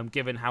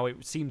 given how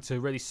it seemed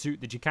to really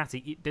suit the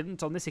Ducati. It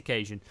didn't on this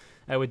occasion,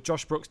 with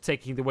Josh Brooks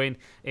taking the win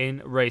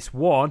in race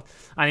 1.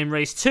 And in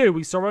race 2,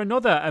 we saw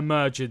another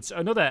emergence,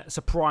 another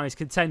surprise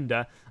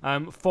contender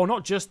for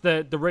not just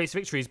the race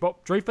victories, but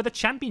for the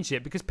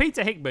championship, because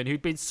Peter Hickman,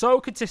 who'd been so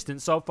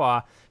consistent so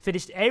far,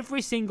 finished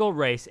every single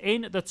race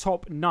in the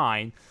top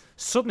 9,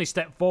 suddenly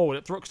stepped forward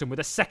at Thruxton with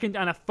a second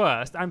and a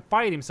first and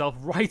fired himself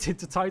right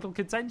into title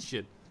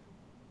contention.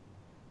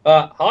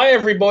 Hi,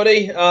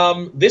 everybody.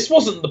 This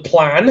wasn't the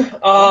plan.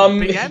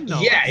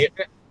 Yeah,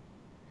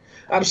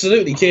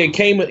 absolutely.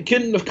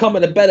 Couldn't have come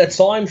at a better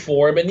time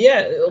for him. And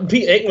yeah,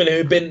 Peter Hickman, who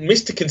had been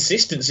Mr.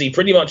 Consistency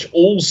pretty much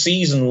all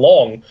season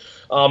long,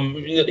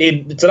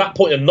 to that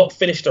point had not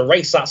finished a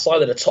race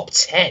outside of the top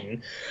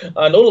 10,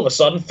 and all of a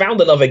sudden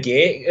found another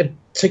gear, had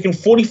taken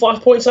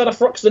 45 points out of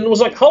Thruxton, and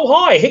was like, oh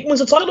hi,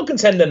 Hickman's a title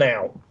contender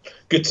now.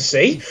 Good to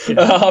see.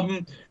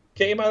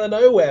 Came out of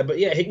nowhere, but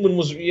yeah, Hickman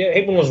was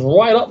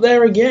right up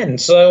there again.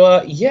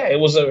 So it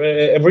was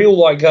a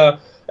real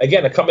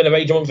again, a coming of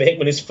age moment for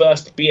Hickman, his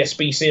first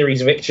BSB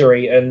series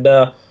victory, and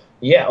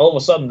all of a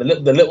sudden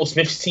the Little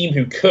Smiths team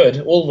who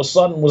could, all of a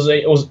sudden was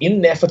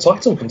in there for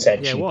title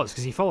contention. Yeah, it was,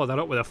 because he followed that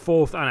up with a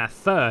 4th and a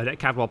 3rd at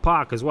Cadwell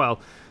Park as well.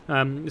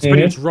 It's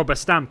pretty much rubber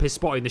stamp his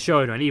spot in the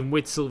showdown, and even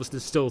with Silverstone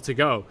still to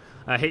go,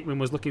 Hickman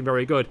was looking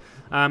very good.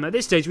 At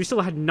this stage, we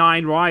still had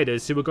 9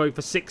 riders who were going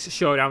for 6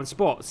 showdown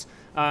spots,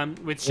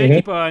 with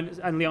Shaky Byrne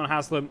and Leon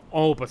Haslam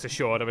all but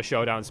assured of a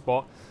showdown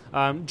spot.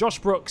 Josh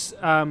Brooks,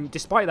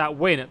 despite that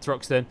win at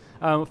Thruxton,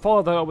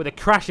 followed that up with a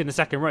crash in the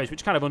second race,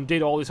 which kind of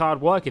undid all his hard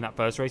work in that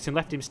first race and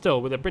left him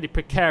still with a pretty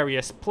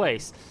precarious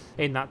place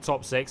in that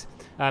top 6.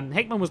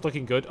 Hickman was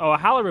looking good.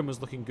 O'Halloran was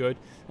looking good.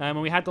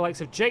 And we had the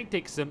likes of Jake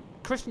Dixon,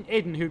 Christian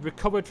Idden, who'd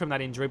recovered from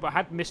that injury but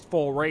had missed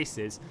 4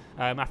 races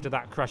after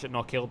that crash at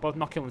Knockhill. Both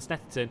Knockhill and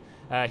Snetterton,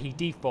 he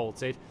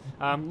defaulted.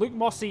 Luke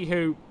Mossey,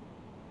 who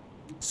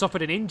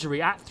suffered an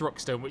injury at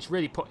Thruxton, which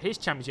really put his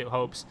championship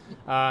hopes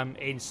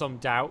in some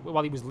doubt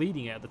while he was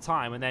leading it at the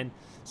time, and then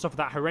suffered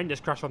that horrendous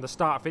crash on the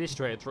start-finish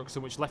straight at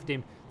Thruxton, which left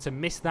him to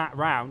miss that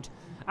round.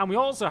 And we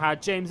also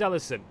had James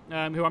Ellison,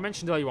 who I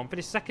mentioned earlier on,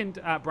 finished second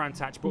at Brands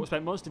Hatch, but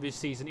spent most of his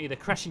season either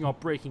crashing or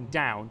breaking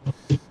down.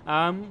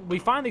 We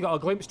finally got a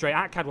glimpse straight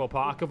at Cadwell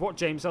Park of what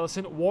James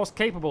Ellison was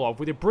capable of,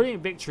 with a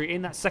brilliant victory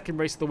in that second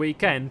race of the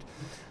weekend,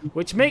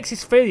 which makes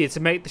his failure to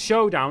make the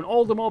showdown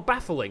all the more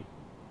baffling.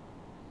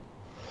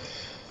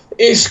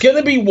 It's going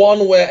to be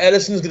one where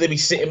Edison's going to be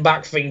sitting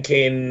back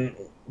thinking,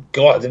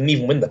 God, I didn't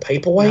even win the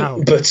paperweight.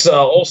 No. But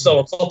also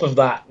on top of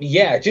that,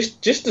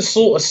 just the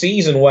sort of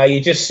season where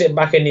you just sit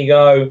back and you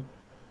go,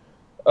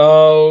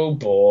 oh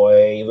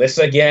boy, this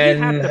again.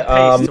 He had the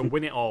pace to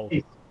win it all.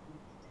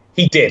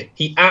 He did.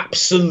 He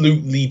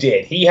absolutely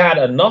did. He had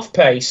enough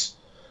pace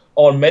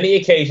on many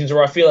occasions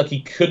where I feel like he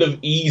could have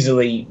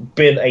easily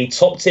been a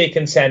top-tier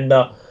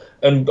contender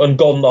and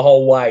gone the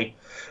whole way.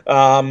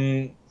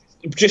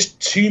 Just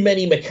too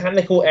many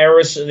mechanical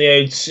errors.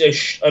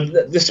 Just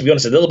to be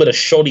honest, a little bit of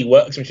shoddy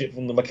workmanship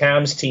from the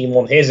McCams team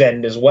on his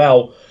end as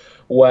well,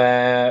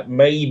 where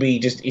maybe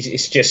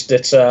it's just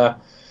that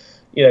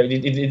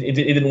it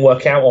didn't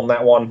work out on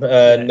that one.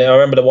 And I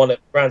remember the one at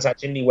Brands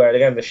Hatch Indy where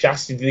again the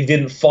chassis, they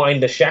didn't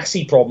find the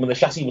chassis problem and the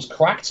chassis was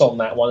cracked on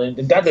that one,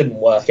 and that didn't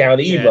work out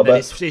either. Yeah,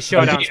 but his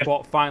showdown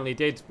spot finally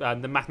did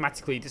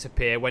mathematically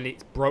disappear when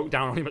it broke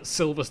down on him at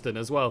Silverstone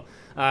as well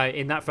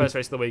in that first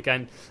race of the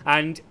weekend,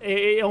 and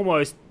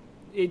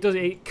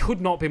it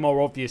could not be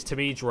more obvious to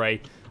me,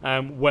 Dre,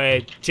 where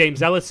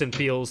James Ellison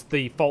feels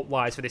the fault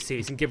lies for this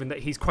season, given that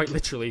he's quite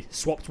literally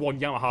swapped one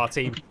Yamaha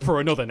team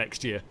for another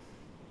next year.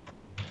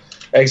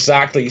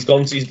 Exactly, he's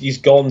gone to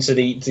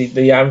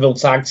the Anvil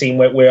tag team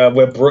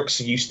where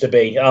Brooks used to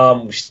be.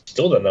 We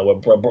still don't know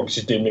what Brooks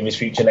is doing in his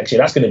future next year.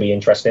 That's going to be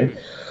interesting.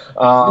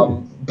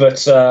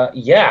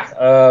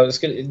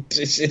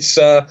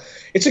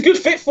 It's a good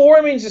fit for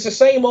him. It's the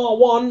same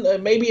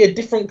R1. Maybe a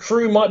different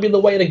crew might be the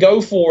way to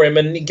go for him.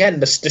 And again,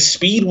 the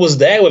speed was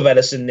there with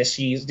Edison this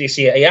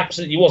year. He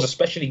absolutely was,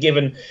 especially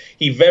given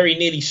he very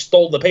nearly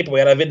stole the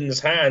paperweight out of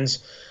Idden's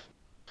hands.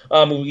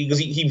 Because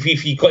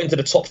he got into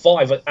the top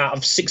 5 out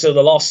of 6 of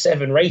the last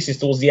 7 races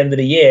towards the end of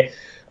the year.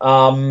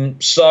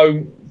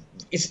 So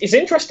it's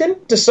interesting,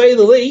 to say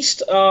the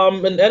least.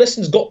 And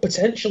Edison's got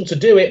potential to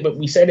do it, but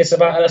we say this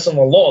about Edison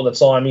a lot of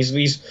the time.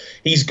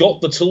 He's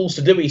got the tools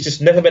to do it. He's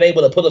just never been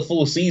able to put a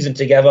full season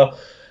together.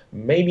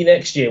 Maybe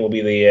next year will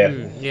be the year.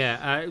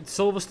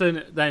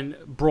 Silverstone then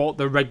brought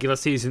the regular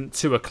season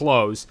to a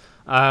close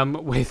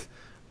with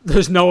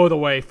there's no other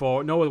way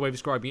of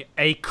describing it,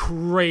 a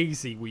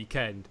crazy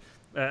weekend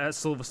at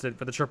Silverstone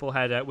for the triple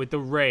header, with the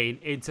rain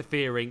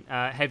interfering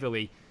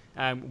heavily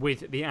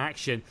with the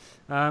action.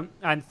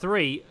 And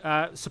 3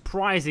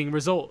 surprising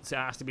results, it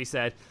has to be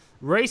said.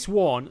 Race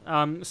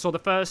 1 saw the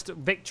first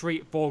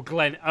victory for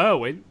Glenn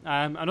Irwin,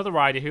 another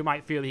rider who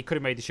might feel he could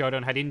have made the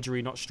showdown had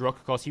injury not struck.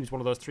 Of course, he was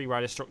one of those 3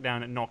 riders struck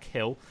down at Knock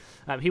Hill.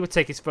 He would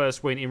take his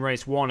first win in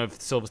race 1 of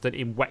Silverstone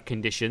in wet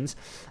conditions.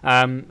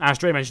 As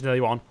Dre mentioned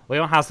earlier on,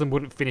 Leon Haslam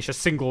wouldn't finish a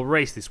single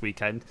race this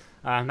weekend.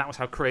 That was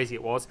how crazy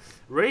it was.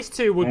 Race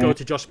 2 would go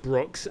to Josh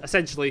Brooks,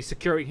 essentially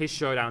securing his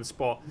showdown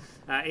spot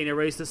in a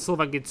race that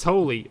Sylvain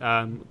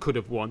Guintoli could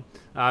have won,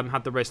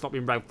 had the race not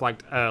been red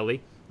flagged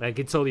early.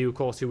 Guintoli, of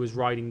course, who was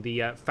riding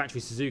the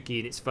factory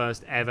Suzuki in its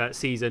first ever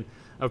season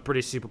of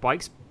British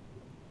Superbikes.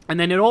 And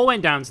then it all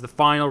went down to the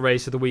final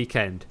race of the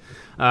weekend,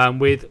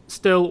 with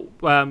still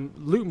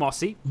Luke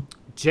Mossey,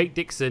 Jake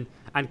Dixon,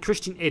 and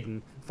Christian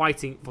Idden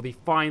fighting for the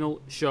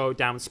final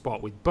showdown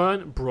spot, with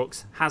Byrne,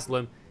 Brooks,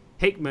 Haslam,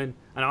 Hickman,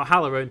 and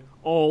O'Halloran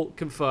all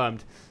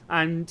confirmed.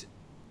 And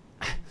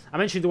I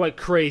mentioned the word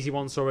crazy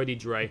once already,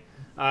 Dre.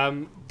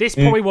 This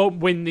probably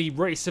won't win the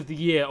Race of the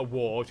Year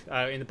award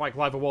in the Bike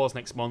Live Awards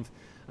next month,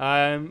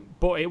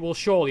 but it will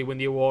surely win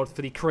the award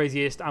for the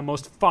craziest and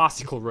most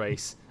farcical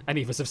race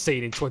any of us have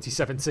seen in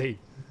 2017.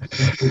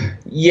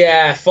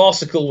 Yeah,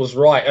 farcical was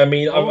right. I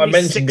mean, I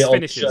mentioned it on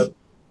the show.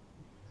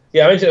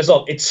 Yeah, I mentioned it as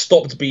well. It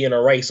stopped being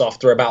a race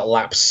after about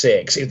lap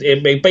 6.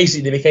 It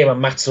basically became a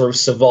matter of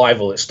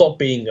survival. It stopped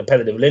being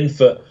competitive.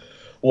 Linfoot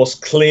was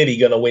clearly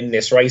going to win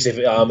this race if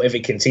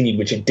it continued,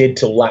 which it did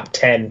till lap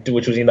 10,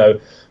 which was,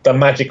 the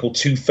magical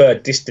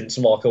 2/3 distance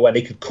marker where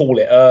they could call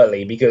it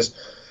early, because,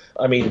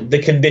 I mean, the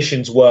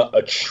conditions were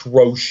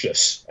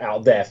atrocious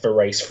out there for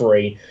race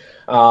 3.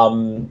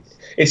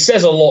 It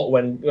says a lot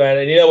when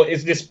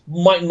this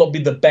might not be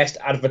the best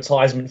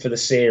advertisement for the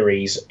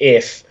series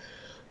if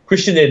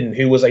Christian Idden,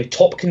 who was a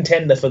top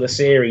contender for the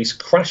series,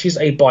 crashes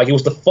a bike. He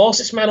was the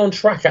fastest man on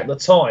track at the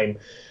time,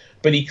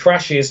 but he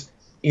crashes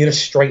in a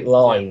straight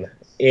line.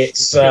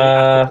 It's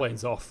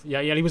planes off.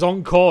 Yeah, he was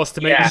on course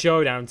to make the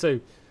showdown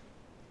too.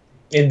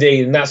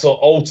 Indeed, and that's what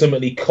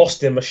ultimately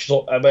cost him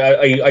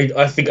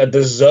I think a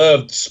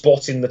deserved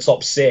spot in the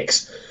top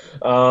 6.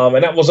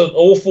 And that was an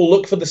awful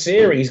look for the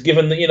series,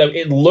 given that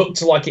it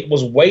looked like it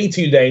was way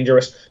too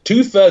dangerous.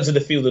 2/3 of the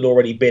field had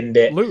already binned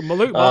it. Luke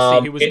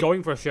Mossey, who was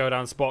going for a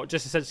showdown spot,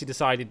 just essentially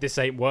decided this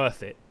ain't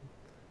worth it.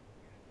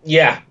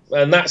 Yeah,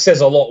 and that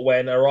says a lot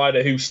when a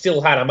rider who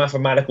still had a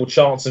mathematical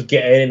chance of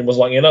getting in was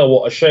like,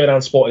 a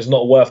showdown spot is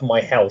not worth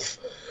my health.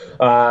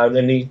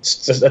 And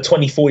he's just a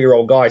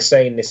 24-year-old guy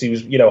saying this. He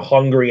was,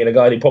 hungry, and a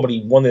guy who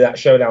probably wanted that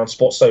showdown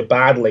spot so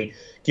badly,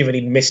 given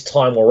he'd missed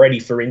time already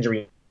for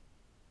injury.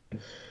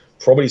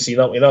 Probably see,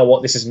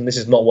 what, this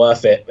is not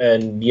worth it,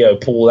 and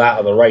pull out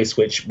of the race,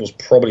 which was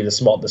probably the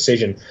smart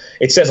decision.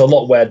 It says a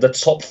lot where the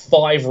top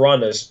 5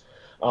 runners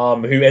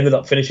who ended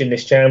up finishing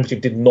this championship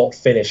did not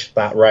finish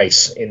that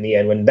race in the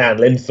end, when Dan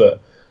Linfoot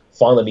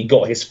finally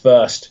got his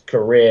first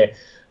career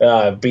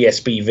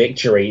BSB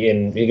victory,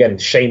 in, again,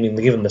 shaming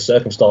given the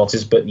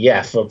circumstances, but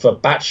yeah, for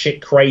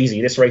batshit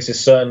crazy, this race is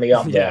certainly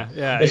up there.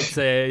 Yeah,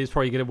 it's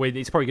probably going to win.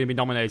 It's probably going to be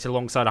nominated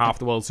alongside half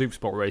the World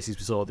Supersport races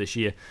we saw this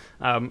year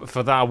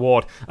for that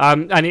award.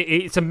 And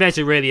it's a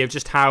measure really of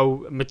just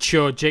how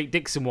mature Jake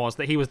Dixon was,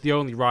 that he was the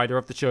only rider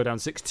of the Showdown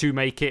 6 to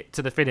make it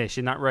to the finish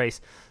in that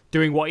race,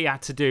 doing what he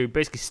had to do,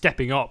 basically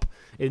stepping up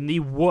in the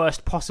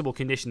worst possible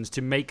conditions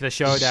to make the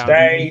showdown,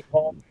 stay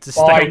on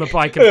the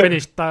bike and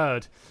finish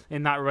 3rd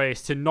in that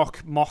race, to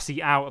knock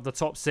Mossey out of the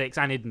top 6,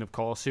 and Idden, of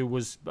course, who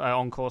was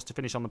on course to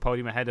finish on the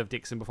podium ahead of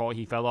Dixon before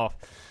he fell off.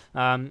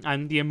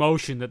 And the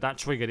emotion that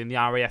triggered in the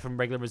RAF and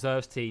regular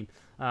reserves team,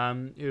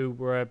 who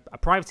were a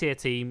privateer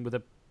team with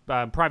a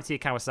privateer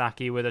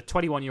Kawasaki with a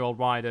 21-year-old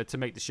rider to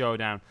make the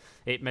showdown.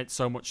 It meant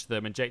so much to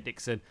them, and Jake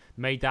Dixon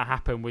made that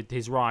happen with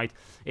his ride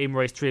in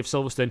race 3 of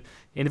Silverstone.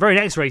 In the very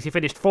next race, he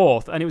finished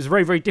 4th, and it was a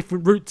very, very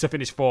different route to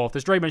finish 4th.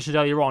 As Dre mentioned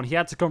earlier on, he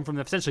had to come from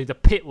essentially the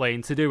pit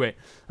lane to do it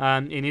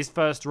in his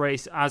first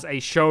race as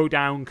a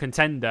showdown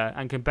contender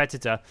and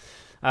competitor.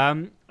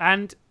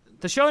 And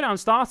the showdown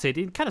started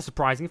in kind of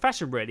surprising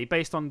fashion, really,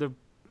 based on the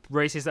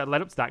races that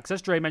led up to that. Because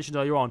as Dre mentioned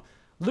earlier on,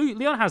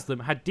 Leon Haslam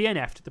had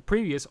DNF'd the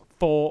previous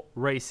 4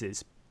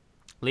 races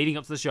leading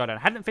up to the showdown.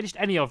 Hadn't finished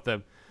any of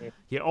them.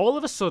 Yet all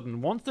of a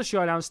sudden, once the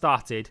showdown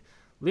started,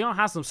 Leon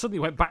Haslam suddenly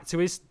went back to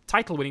his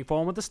title-winning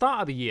form at the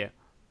start of the year.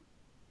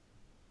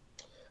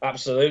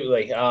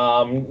 Absolutely.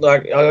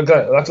 Like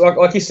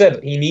you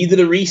said, he needed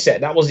a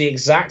reset. That was the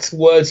exact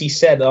words he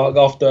said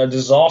after a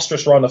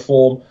disastrous run of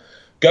form.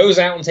 Goes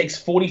out and takes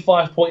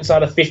 45 points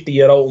out of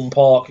 50 at Oulton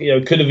Park.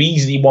 Could have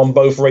easily won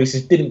both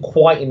races. Didn't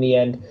quite in the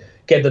end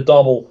get the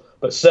double,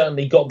 but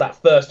certainly got that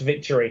first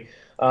victory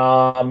in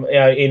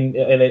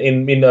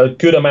a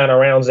good amount of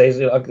rounds.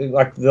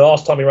 Like the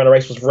last time he ran a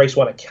race was race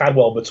 1 at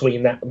Cadwell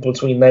between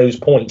those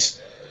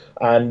points,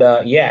 and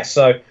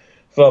so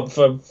for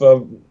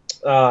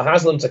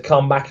Haslam to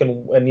come back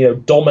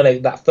and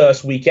dominate that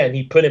first weekend,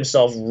 he put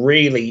himself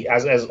really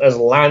as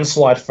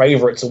landslide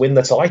favourite to win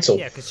the title.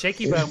 Yeah, because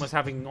Shaky Byrne was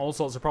having all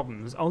sorts of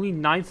problems. Only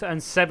 9th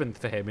and 7th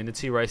for him in the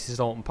 2 races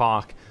at Oulton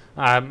Park,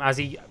 as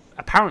he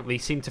apparently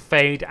seemed to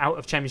fade out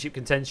of championship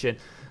contention.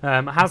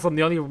 Haslam,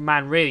 the only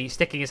man really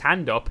sticking his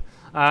hand up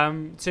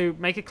to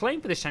make a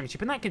claim for this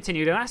championship. And that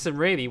continued in Assen,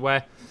 really,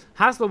 where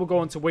Hasler will go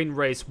on to win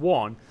race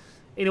 1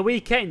 in a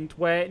weekend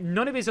where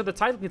none of his other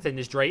title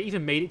contenders, Dre,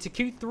 even made it to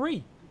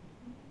Q3.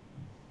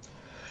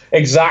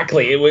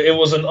 Exactly. It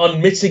was an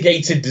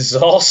unmitigated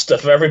disaster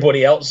for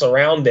everybody else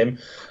around him.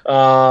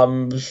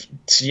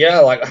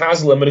 Like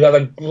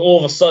Haslam all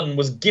of a sudden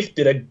was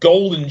gifted a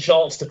golden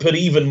chance to put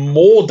even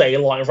more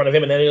daylight in front of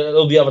him and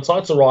all the other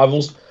title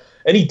rivals.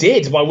 And he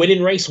did by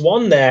winning race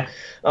 1 there.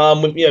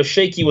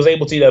 Shaky was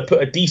able to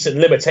put a decent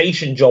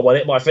limitation job on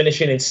it by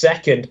finishing in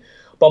second.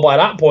 But by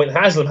that point,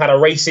 Haslam had a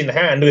race in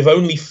hand with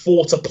only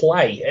 4 to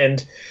play.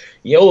 And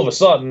all of a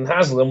sudden,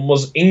 Haslam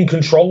was in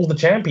control of the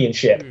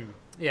championship.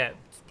 Yeah.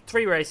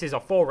 4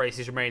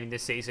 races remaining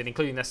this season,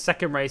 including the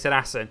second race at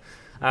Assen.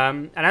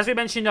 And as we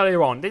mentioned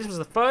earlier on, this was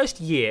the first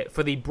year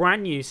for the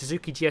brand new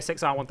Suzuki GSX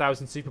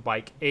R1000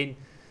 Superbike in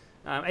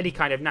any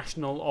kind of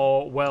national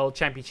or world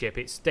championship.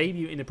 Its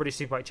debut in the British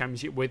Superbike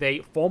Championship with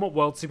a former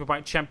world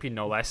Superbike champion,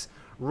 no less,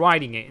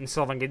 riding it in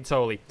Slovan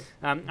Gintoli.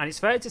 And it's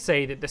fair to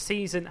say that the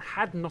season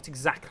had not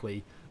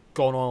exactly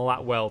gone all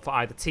that well for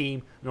either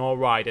team nor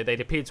rider. They'd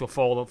appeared to have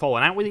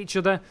fallen out with each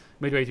other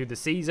midway through the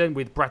season,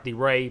 with Bradley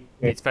Ray,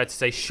 it's fair to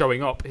say,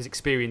 showing up, his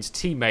experienced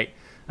teammate,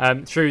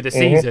 through the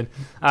season.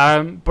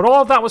 But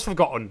all of that was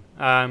forgotten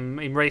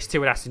in race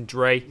 2 at Assen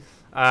Dre,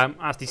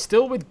 as the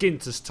Still with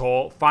Ginters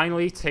tour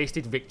finally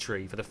tasted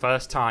victory for the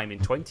first time in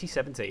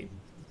 2017.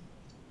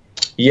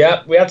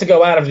 Yeah, we had to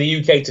go out of the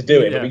UK to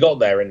do it, but we got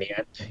there in the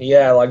end.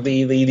 Yeah, like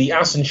the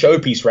Assen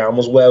Showpiece round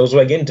was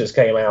where Ginters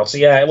came out. So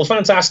yeah, it was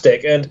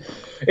fantastic, and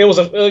it was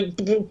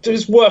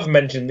it's worth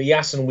mentioning the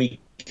Assen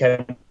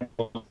weekend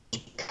was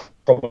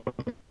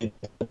probably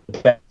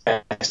the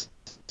best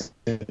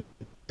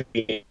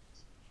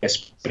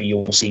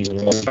all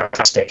season. Was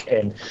fantastic,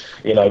 and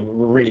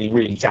really,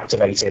 really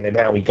captivating. And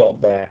how we got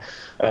there,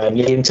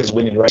 Ginters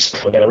winning the race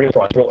again. A real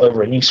prize, brought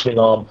over a new swing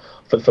arm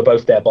for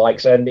both their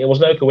bikes, and it was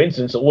no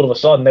coincidence that all of a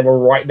sudden they were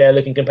right there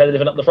looking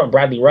competitive and up the front.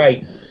 Bradley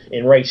Ray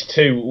in race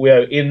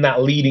 2, in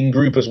that leading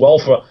group as well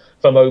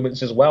for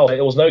moments as well.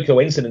 It was no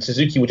coincidence.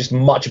 Suzuki were just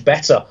much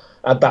better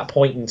at that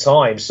point in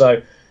time.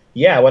 So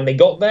yeah, when they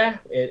got there,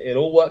 it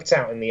all worked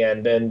out in the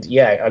end, and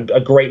a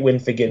great win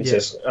for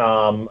Ginters.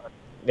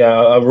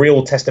 A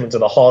real testament to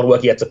the hard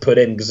work he had to put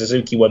in, because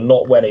Suzuki were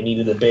not where they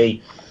needed to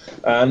be.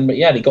 But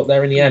they got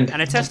there in the end.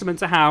 And a testament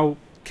to how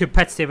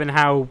competitive and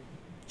how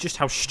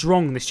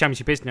strong this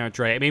championship is now,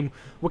 Dre. I mean,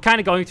 we're kind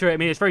of going through it. I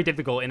mean, it's very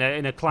difficult in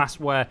a class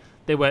where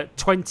there were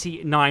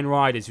 29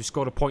 riders who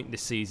scored a point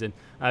this season.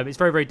 It's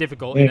very, very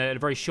difficult in a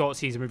very short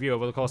season review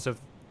over the course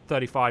of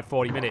 35,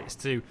 40 minutes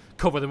to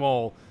cover them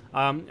all.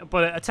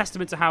 But a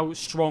testament to how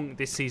strong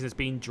this season has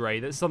been,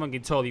 Dre, that Slovan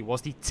Gintoli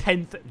was the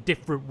 10th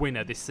different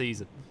winner this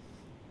season.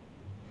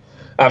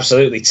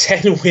 Absolutely,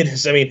 10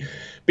 winners. I mean,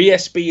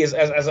 BSB has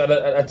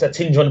a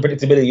tinge of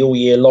unpredictability all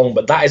year long,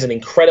 but that is an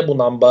incredible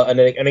number and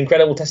an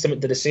incredible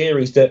testament to the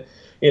series that,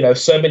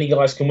 so many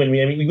guys can win. I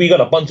mean, we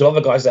got a bunch of other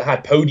guys that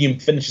had podium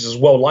finishes as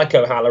well, like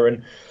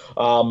O'Halloran.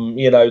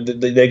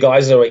 The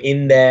guys that are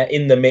in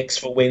the mix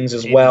for wins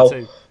as well.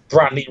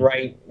 Bradley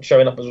Ray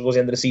showing up towards the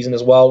end of the season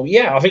as well.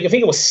 Yeah, I think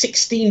it was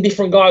 16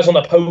 different guys on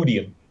the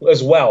podium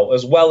as well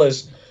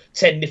as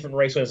 10 different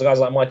race winners. Guys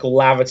like Michael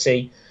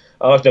Laverty.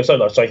 Hopkins had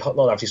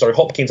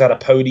a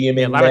podium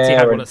in there. Laverty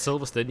had one at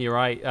Silverstone, you're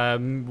right.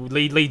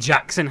 Lee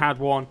Jackson had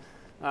one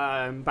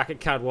back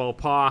at Cadwell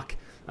Park.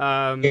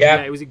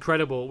 It was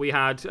incredible. We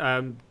had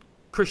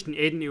Christian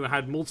Iden, who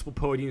had multiple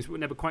podiums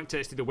but never quite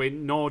tasted a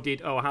win, nor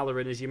did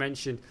O'Halloran, as you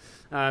mentioned.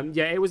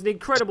 It was an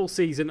incredible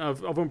season of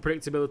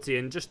unpredictability,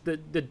 and just the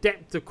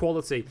depth of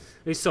quality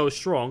is so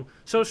strong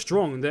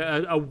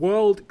that a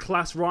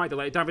world-class rider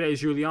like Davide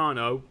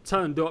Giuliano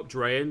turned up,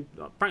 Dre, and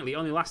frankly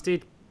only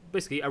lasted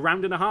basically a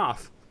round and a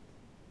half.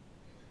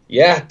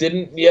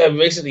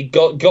 Basically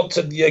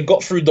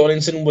got through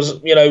Donington,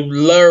 was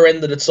lower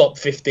end of the top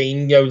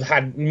 15,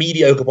 had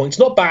mediocre points,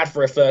 not bad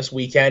for a first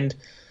weekend.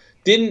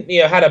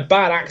 Had a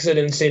bad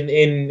accident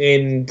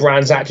in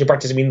Brands Hatch in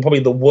practice. I mean, probably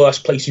the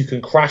worst place you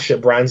can crash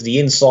at Brands, the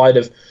inside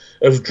of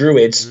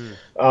Druids.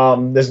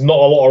 There's not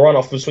a lot of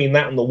runoff between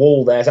that and the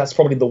wall there. So that's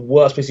probably the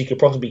worst place you could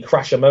possibly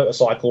crash a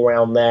motorcycle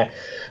around there.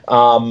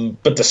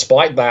 But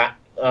despite that,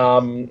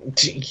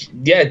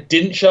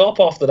 didn't show up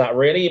after that,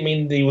 really. I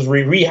mean, he was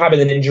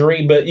rehabbing an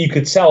injury, but you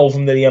could tell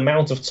from the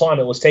amount of time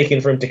it was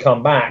taking for him to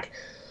come back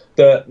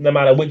that no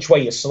matter which way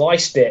you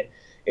sliced it,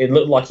 it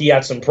looked like he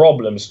had some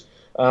problems.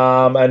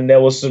 And there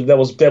was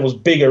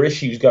bigger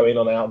issues going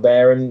on out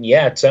there, and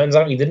it turns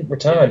out he didn't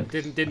return.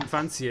 Didn't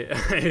fancy it.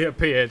 It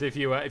appeared. If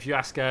you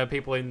ask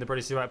people in the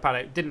British Superbike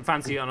paddock, didn't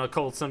fancy it on a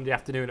cold Sunday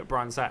afternoon at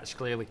Brands Hatch.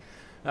 Clearly,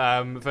 for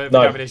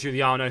Davide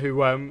Giuliano,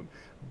 who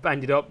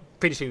ended up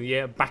finishing the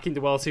year back in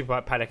the World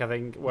Superbike paddock, I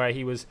think, where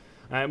he was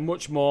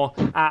much more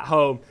at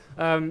home,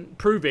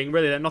 proving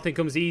really that nothing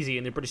comes easy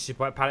in the British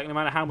Superbike paddock, no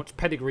matter how much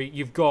pedigree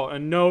you've got,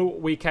 and no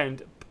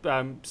weekend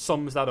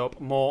sums that up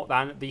more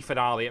than the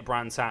finale at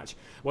Brands Hatch,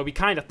 where we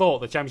kind of thought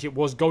the championship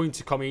was going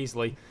to come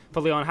easily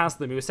for Leon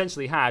Haslam, who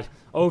essentially had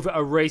over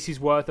a race's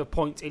worth of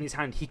points in his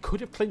hand. He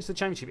could have clinched the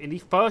championship in the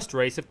first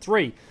race of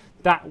 3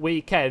 that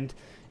weekend.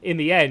 In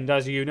the end,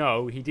 as you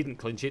know, he didn't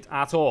clinch it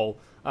at all.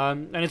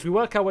 And as we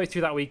work our way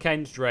through that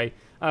weekend, Dre,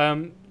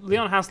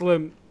 Leon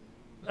Haslam,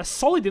 a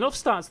solid enough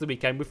start to the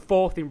weekend with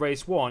 4th in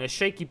race 1, as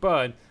Shaky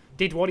Byrne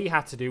did what he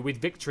had to do with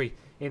victory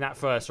in that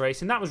first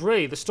race. And that was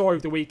really the story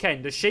of the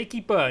weekend, as Shaky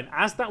Byrne,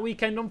 as that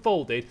weekend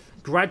unfolded,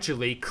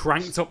 gradually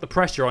cranked up the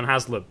pressure on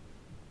Haslam.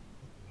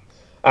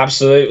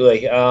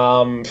 Absolutely.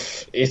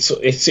 It's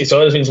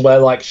one of the things where,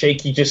 like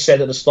Shaky just said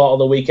at the start of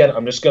the weekend,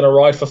 I'm just going to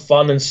ride for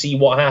fun and see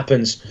what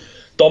happens.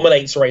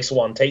 Dominates race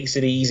 1, takes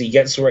it easy,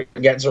 gets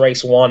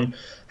race 1.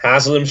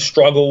 Haslam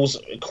struggles,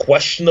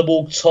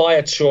 questionable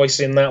tyre choice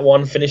in that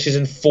one, finishes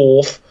in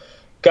 4th.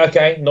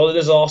 Okay, not a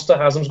disaster.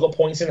 Haslam's got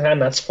points in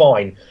hand, that's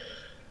fine.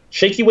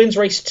 Shaky wins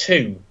race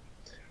 2.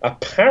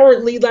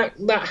 Apparently that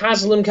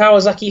Haslam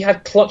Kawasaki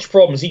had clutch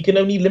problems. He can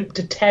only limp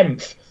to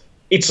 10th.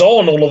 It's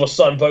on all of a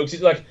sudden, folks.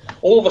 It's like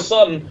all of a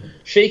sudden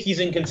Shaky's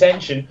in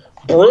contention.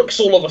 Brooks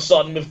all of a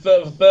sudden with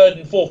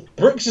 3rd and 4th.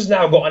 Brooks has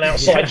now got an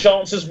outside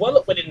chance as well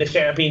at winning the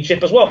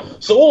championship as well.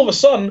 So all of a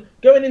sudden,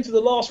 going into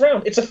the last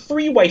round, it's a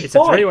three-way fight. It's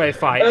a three-way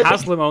fight.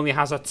 Haslam only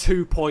has a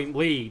 2-point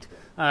lead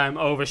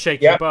over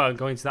Shaky Byrne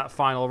going to that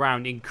final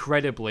round,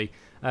 incredibly.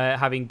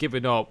 Having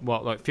given up,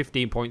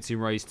 15 points in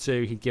race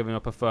 2, he'd given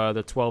up a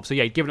further 12. So,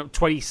 he'd given up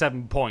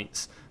 27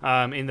 points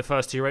in the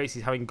first 2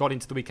 races, having got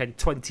into the weekend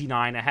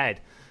 29 ahead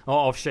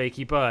of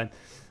Shaky Byrne,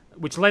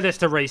 which led us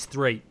to race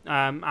 3,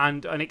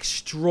 and an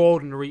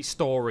extraordinary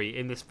story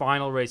in this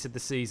final race of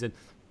the season.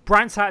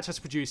 Brands Hatch has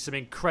produced some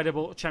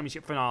incredible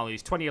championship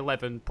finales.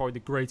 2011, probably the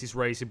greatest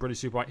race in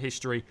British Superbike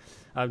history.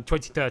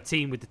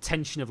 2013, with the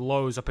tension of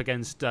lows up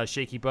against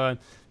Shaky Byrne.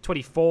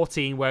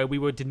 2014, where we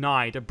were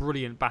denied a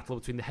brilliant battle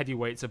between the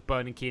heavyweights of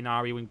Byrne and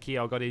Chianari when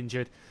Keogh got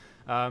injured.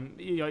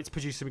 It's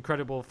produced some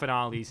incredible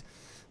finales.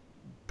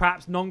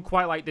 Perhaps none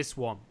quite like this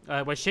one,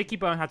 where Shaky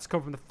Byrne had to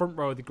come from the front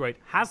row of the grid.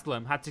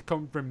 Haslam had to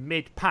come from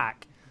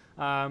mid-pack,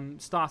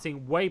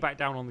 starting way back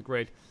down on the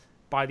grid.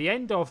 By the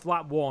end of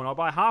lap 1, or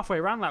by halfway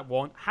around lap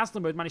 1,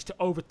 Haslam had managed to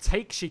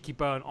overtake Shaky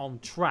Byrne on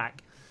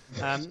track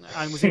and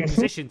was in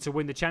position to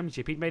win the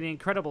championship. He'd made an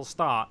incredible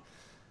start.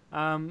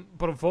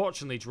 But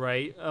unfortunately,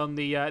 Dre, on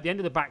the end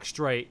of the back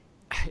straight,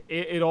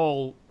 it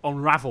all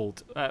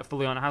unravelled for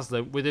Leon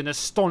Haslam with an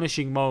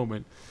astonishing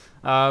moment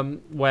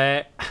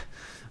where...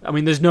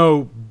 there's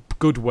no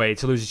good way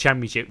to lose a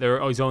championship.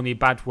 There is only a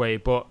bad way,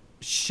 but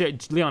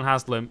Leon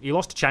Haslam, he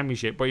lost a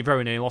championship, but he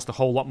very nearly lost a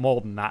whole lot more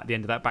than that at the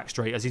end of that back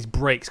straight, as his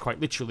brakes quite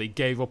literally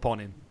gave up on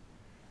him.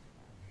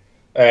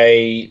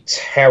 A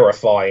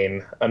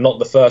terrifying, and not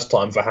the first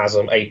time for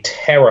Haslam, a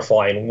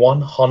terrifying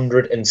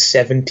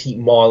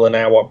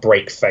 170-mile-an-hour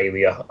brake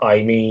failure.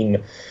 I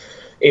mean,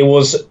 it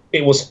was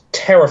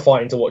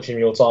terrifying to watch in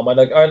real time.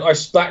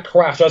 That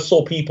crash, I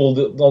saw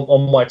people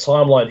on my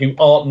timeline who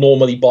aren't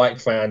normally bike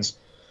fans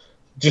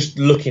just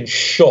look in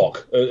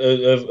shock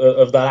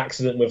of that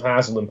accident with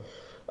Haslam.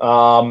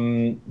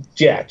 It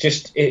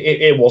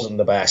wasn't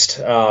the best.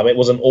 It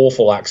was an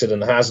awful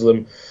accident.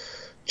 Haslam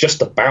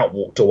just about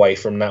walked away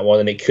from that one,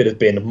 and it could have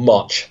been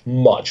much,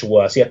 much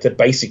worse. He had to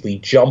basically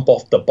jump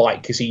off the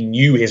bike because he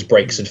knew his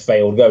brakes had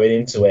failed going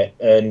into it,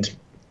 and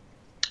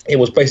it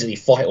was basically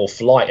fight or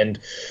flight, and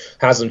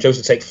Haslam chose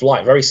to take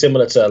flight, very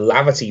similar to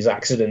Laverty's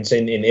accident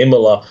in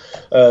Imola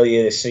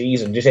earlier this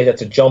season. Just had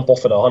to jump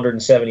off at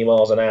 170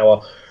 miles an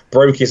hour,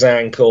 broke his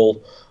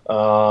ankle,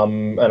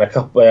 and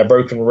a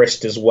broken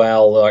wrist as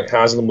well. Like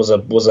Haslam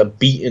was a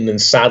beaten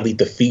and sadly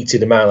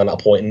defeated man at that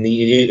point, and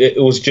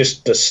it was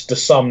just the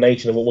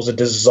summation of what was a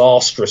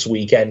disastrous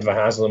weekend for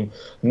Haslam.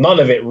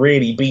 None of it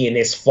really being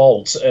his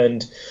fault,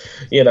 and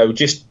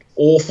just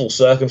awful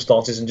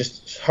circumstances and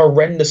just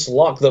horrendous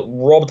luck that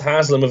robbed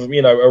Haslam of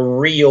a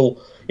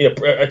real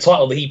a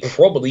title that he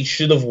probably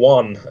should have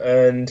won.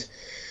 And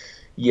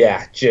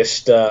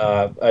just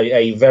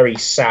a very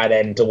sad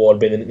end to what had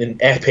been an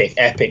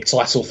epic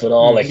title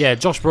finale.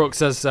 Josh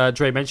Brooks, as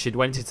Dre mentioned,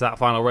 went into that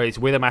final race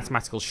with a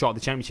mathematical shot at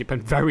the championship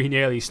and very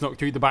nearly snuck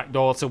through the back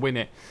door to win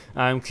it.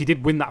 He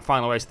did win that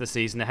final race of the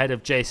season ahead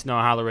of Jason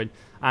O'Halloran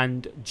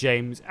and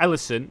James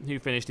Ellison, who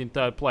finished in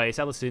 3rd place.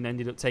 Ellison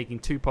ended up taking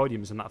 2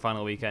 podiums in that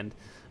final weekend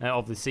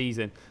of the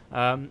season.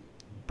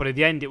 But in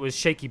the end, it was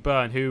Shaky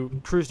Byrne who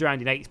cruised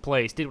around in 8th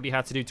place, did what he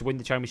had to do to win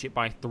the championship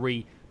by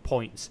 3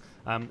 points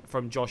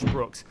from Josh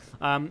Brooks.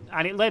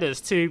 And it led us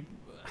to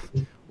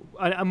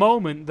a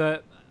moment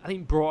that I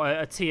think bring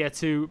a tear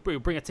to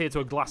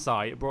a glass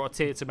eye. It brought a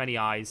tear to many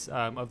eyes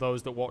of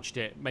those that watched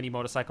it, many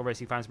motorcycle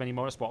racing fans, many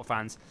motorsport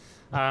fans,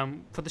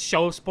 for the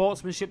show of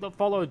sportsmanship that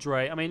followed,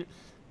 Dre. I mean,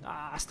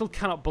 I still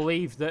cannot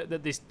believe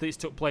that this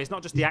took place.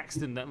 Not just the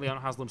accident that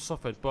Leon Haslam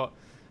suffered, but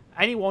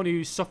anyone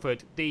who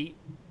suffered the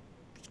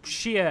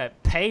sheer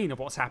pain of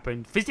what's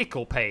happened,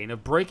 physical pain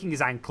of breaking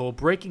his ankle,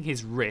 breaking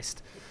his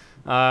wrist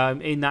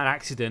in that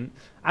accident,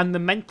 and the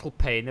mental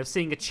pain of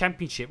seeing a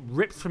championship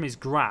ripped from his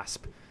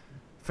grasp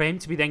for him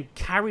to be then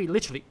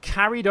literally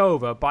carried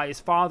over by his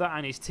father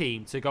and his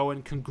team to go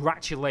and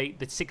congratulate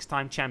the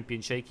 6-time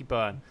champion Shaky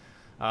Byrne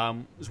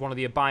was one of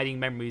the abiding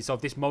memories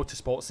of this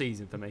motorsport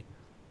season for me.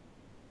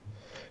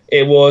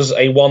 It was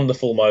a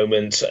wonderful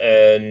moment,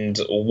 and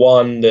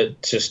one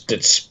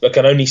that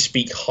can only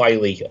speak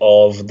highly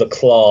of the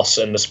class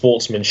and the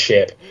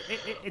sportsmanship.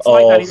 It's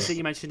like that incident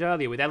you mentioned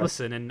earlier with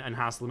Ellison and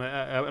Haslam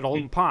at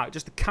Oldham Park.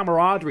 Just the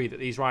camaraderie that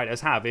these riders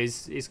have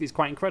is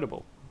quite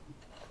incredible.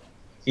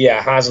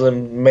 Yeah,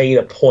 Haslam made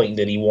a point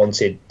that he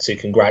wanted to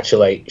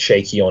congratulate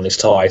Shaky on his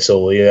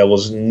title. There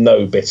was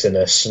no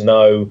bitterness,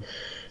 no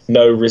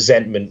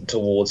resentment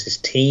towards his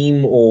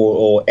team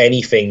or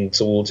anything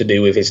to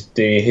do with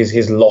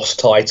his lost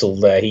title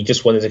there. He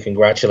just wanted to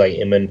congratulate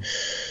him, and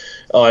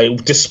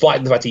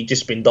despite the fact he'd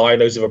just been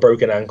diagnosed with a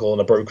broken ankle and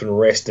a broken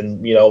wrist,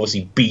 and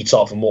obviously beat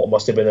up from what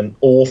must have been an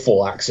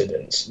awful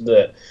accident,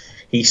 that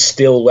he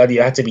still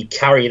had to be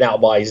carried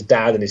out by his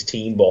dad and his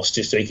team boss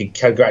just so he could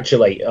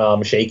congratulate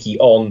Shaky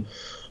on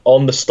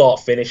the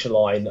start-finish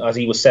line as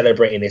he was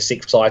celebrating his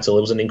 6th title.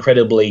 It was an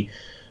incredibly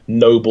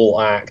noble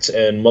act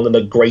and one of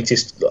the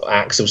greatest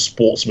acts of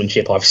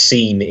sportsmanship I've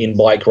seen in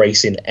bike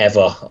racing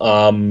ever.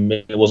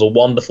 It was a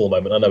wonderful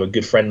moment. I know a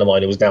good friend of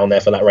mine who was down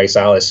there for that race,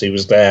 Alice, who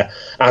was there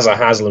as a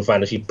Haslam fan,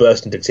 and she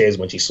burst into tears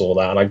when she saw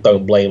that, and I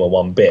don't blame her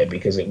one bit,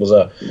 because it was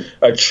a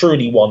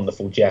truly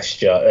wonderful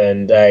gesture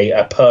and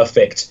a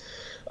perfect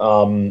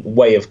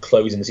way of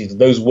closing the season.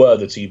 Those were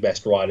the 2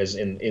 best riders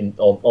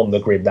on the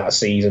grid that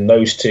season.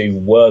 Those 2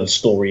 were the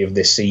story of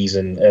this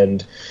season,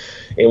 and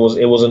it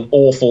was an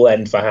awful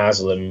end for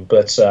Haslam,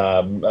 but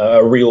a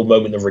real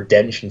moment of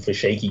redemption for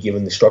Shaky,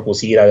 given the struggles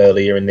he had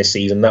earlier in this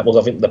season. That was,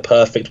 I think, the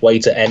perfect way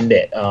to end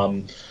it.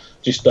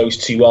 Just those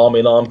 2 arm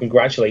in arm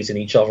congratulating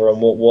each other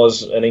on what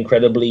was an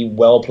incredibly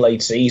well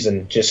played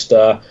season. Just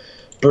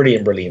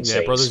brilliant yeah,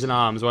 scenes. brothers in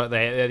arms, weren't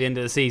they, at the end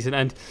of the season?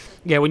 And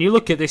yeah, when you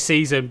look at this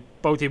season,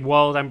 both in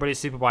World and British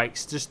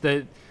Superbikes, just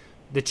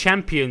the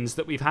champions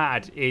that we've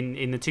had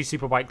in the 2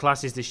 Superbike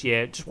classes this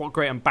year, just what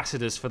great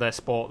ambassadors for their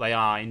sport they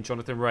are in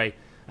Jonathan Rea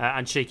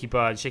and Shaky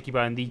Byrne. Shaky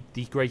Byrne,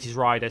 the greatest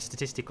rider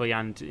statistically,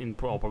 and in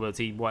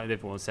probability, what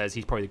everyone says,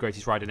 he's probably the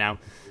greatest rider now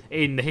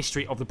in the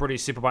history of the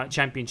British Superbike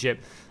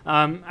Championship.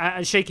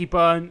 And Shaky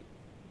Byrne,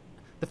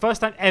 the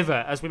first time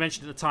ever, as we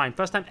mentioned at the time,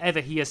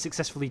 he has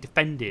successfully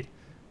defended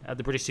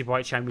the British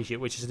Superbike Championship,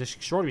 which is an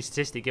extraordinary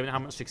statistic given how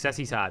much success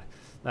he's had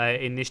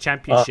in this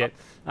championship.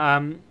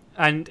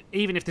 And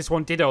even if this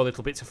one did owe a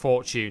little bit to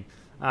fortune,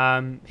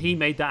 he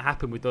made that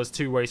happen with those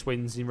 2 race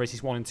wins in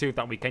races 1 and 2 of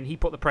that weekend. He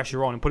put the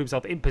pressure on and put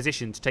himself in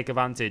position to take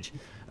advantage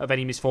of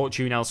any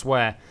misfortune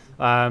elsewhere.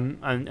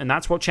 And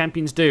that's what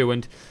champions do.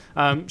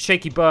 And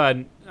Shaky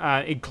Byrne,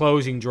 in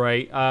closing,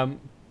 Dre, a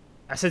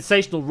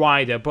sensational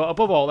rider, but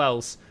above all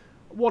else,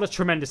 what a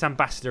tremendous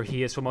ambassador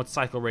he is for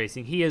motorcycle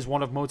racing. He is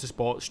one of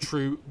motorsport's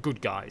true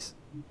good guys.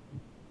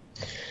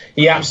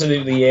 He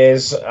absolutely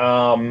is.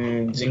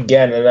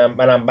 Again, an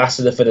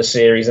ambassador for the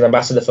series, an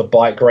ambassador for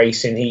bike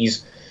racing.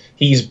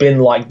 He's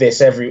been like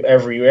this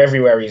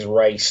everywhere he's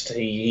raced.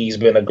 He's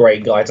been a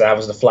great guy to have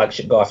as the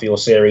flagship guy for your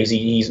series.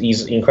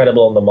 He's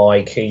incredible on the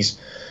mic.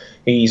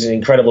 He's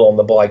incredible on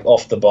the bike,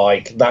 off the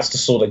bike. That's the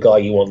sort of guy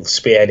you want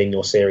spearheading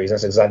your series.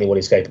 That's exactly what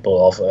he's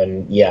capable of.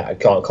 And yeah, I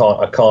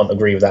can't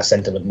agree with that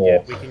sentiment more.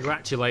 Yeah, we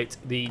congratulate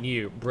the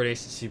new British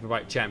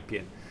Superbike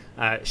champion,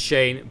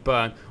 Shane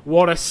Byrne.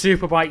 What a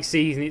Superbike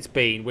season it's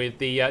been, with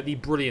the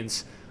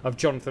brilliance of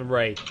Jonathan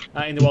Rea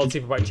in the World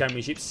Superbike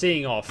Championship,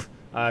 seeing off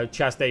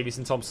Chas Davies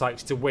and Tom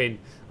Sykes to win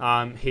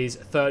his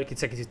 3rd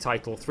consecutive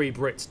title. 3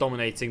 Brits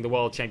dominating the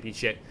World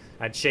Championship,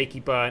 and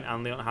Shaky Byrne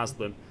and Leon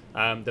Haslam,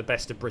 the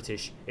best of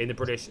British in the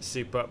British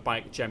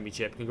Superbike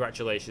Championship.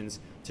 Congratulations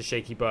to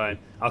Shaky Byrne.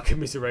 Our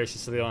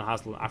commiserations to Leon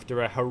Haslam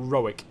after a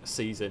heroic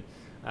season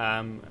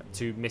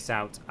to miss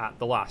out at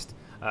the last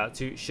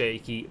to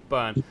Shaky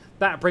Byrne.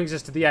 That brings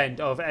us to the end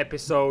of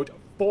episode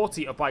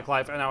 40 of Bike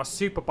Live and our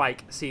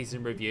Superbike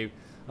season review.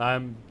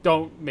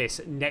 Don't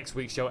miss next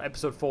week's show,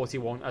 episode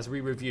 41, as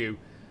we review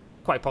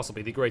quite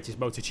possibly the greatest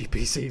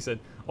MotoGP season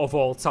of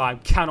all time.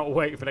 Cannot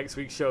wait for next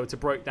week's show to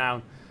break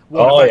down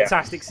what a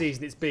fantastic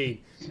season it's been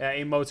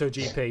in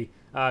MotoGP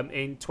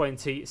in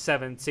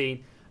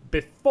 2017.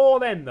 Before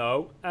then,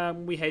 though,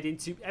 we head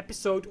into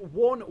episode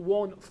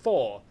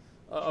 114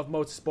 of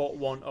Motorsport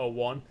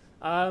 101.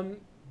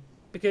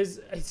 Because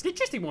it's an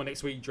interesting one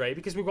next week, Dre,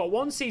 because we've got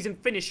one season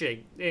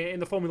finishing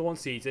in the Formula 1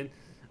 season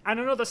and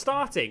another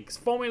starting, because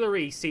Formula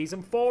E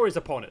Season 4 is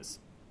upon us.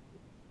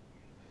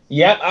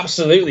 Yeah,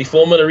 absolutely.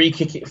 Formula E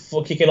kicking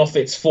off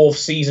its 4th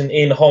season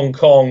in Hong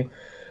Kong.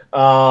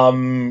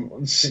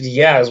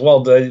 Yeah, as well,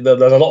 there's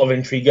a lot of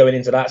intrigue going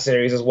into that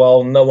series as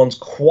well. No one's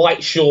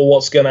quite sure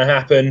what's going to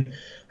happen.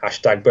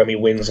 Hashtag Bremy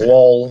wins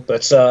lol.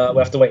 But we'll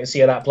have to wait and see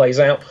how that plays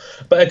out.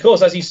 But of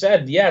course, as you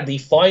said, yeah, the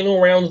final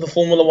round of the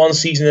Formula 1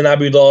 season in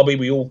Abu Dhabi,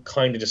 we all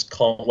kind of just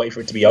can't wait for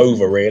it to be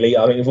over, really.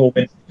 I think we've all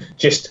been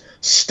just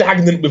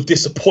stagnant with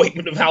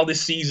disappointment of how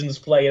this season's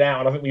played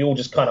out. And I think we all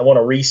just kind of want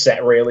to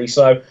reset, really.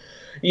 So,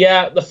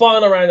 Yeah, the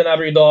final round in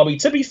Abu Dhabi.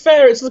 To be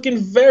fair, it's looking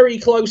very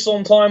close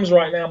on times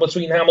right now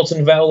between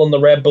Hamilton, Vettel, and the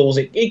Red Bulls.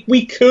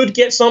 We could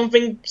get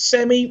something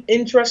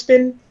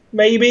semi-interesting,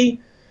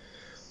 maybe.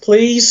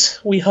 Please,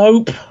 we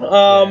hope.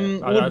 I don't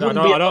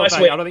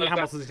think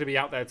Hamilton's going to be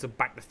out there to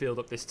back the field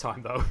up this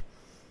time, though.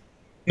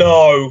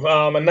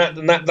 No, and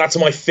that's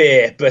my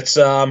fear. But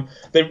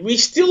we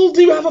still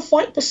do have a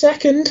fight for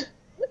second.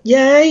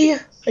 Yay,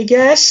 I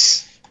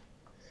guess.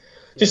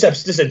 Just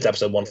into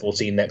episode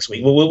 114 next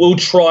week. We'll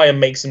try and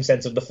make some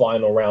sense of the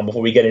final round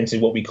before we get into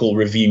what we call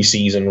review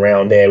season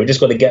round here. We just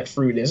got to get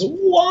through this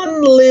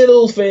one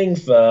little thing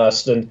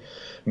first, and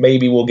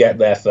maybe we'll get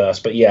there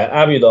first. But yeah,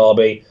 Abu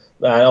Dhabi,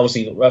 and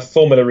obviously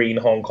Formula E in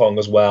Hong Kong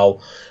as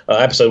well.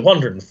 Episode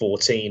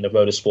 114 of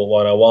Motorsport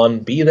 101.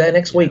 Be there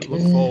next week.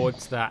 Look forward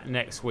to that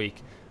next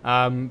week.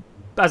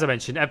 As I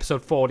mentioned,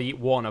 episode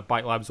 41 of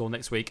Bike Labs all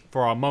next week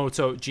for our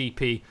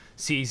MotoGP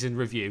season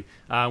review.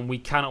 We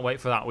cannot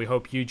wait for that. We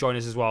hope you join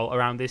us as well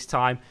around this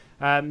time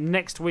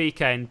next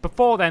weekend.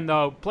 Before then,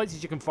 though,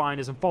 places you can find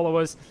us and follow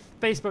us: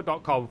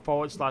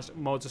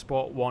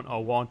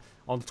 facebook.com/motorsport101.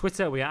 On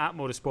Twitter, we are at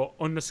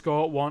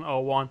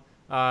motorsport_101.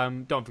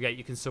 Don't forget,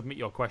 you can submit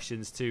your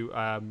questions to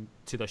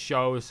the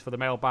shows for the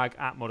mailbag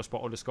at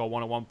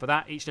motorsport_101. For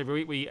that, each and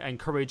every week, we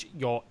encourage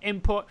your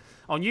input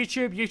on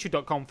YouTube,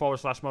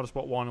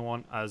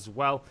 youtube.com/motorsport101 as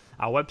well.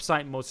 Our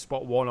website,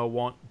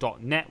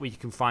 motorsport101.net, where you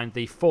can find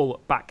the full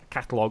back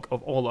catalogue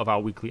of all of our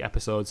weekly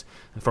episodes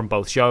from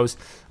both shows.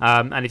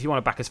 And if you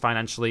want to back us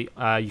financially,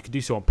 you can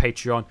do so on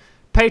Patreon.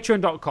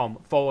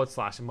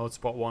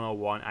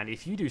 Patreon.com/Motorsport101, and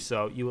if you do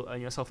so, you will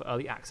earn yourself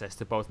early access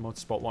to both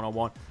Motorsport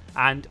 101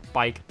 and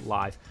Bike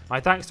Live.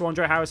 My thanks to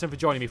Andre Harrison for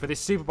joining me for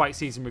this Superbike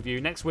season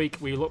review. Next week,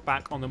 we look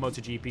back on the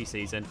MotoGP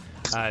season.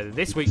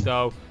 This week,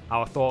 though,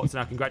 our thoughts and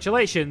our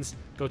congratulations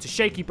go to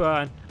Shaky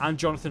Byrne and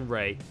Jonathan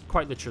Rea,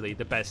 quite literally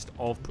the best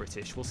of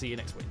British. We'll see you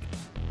next week.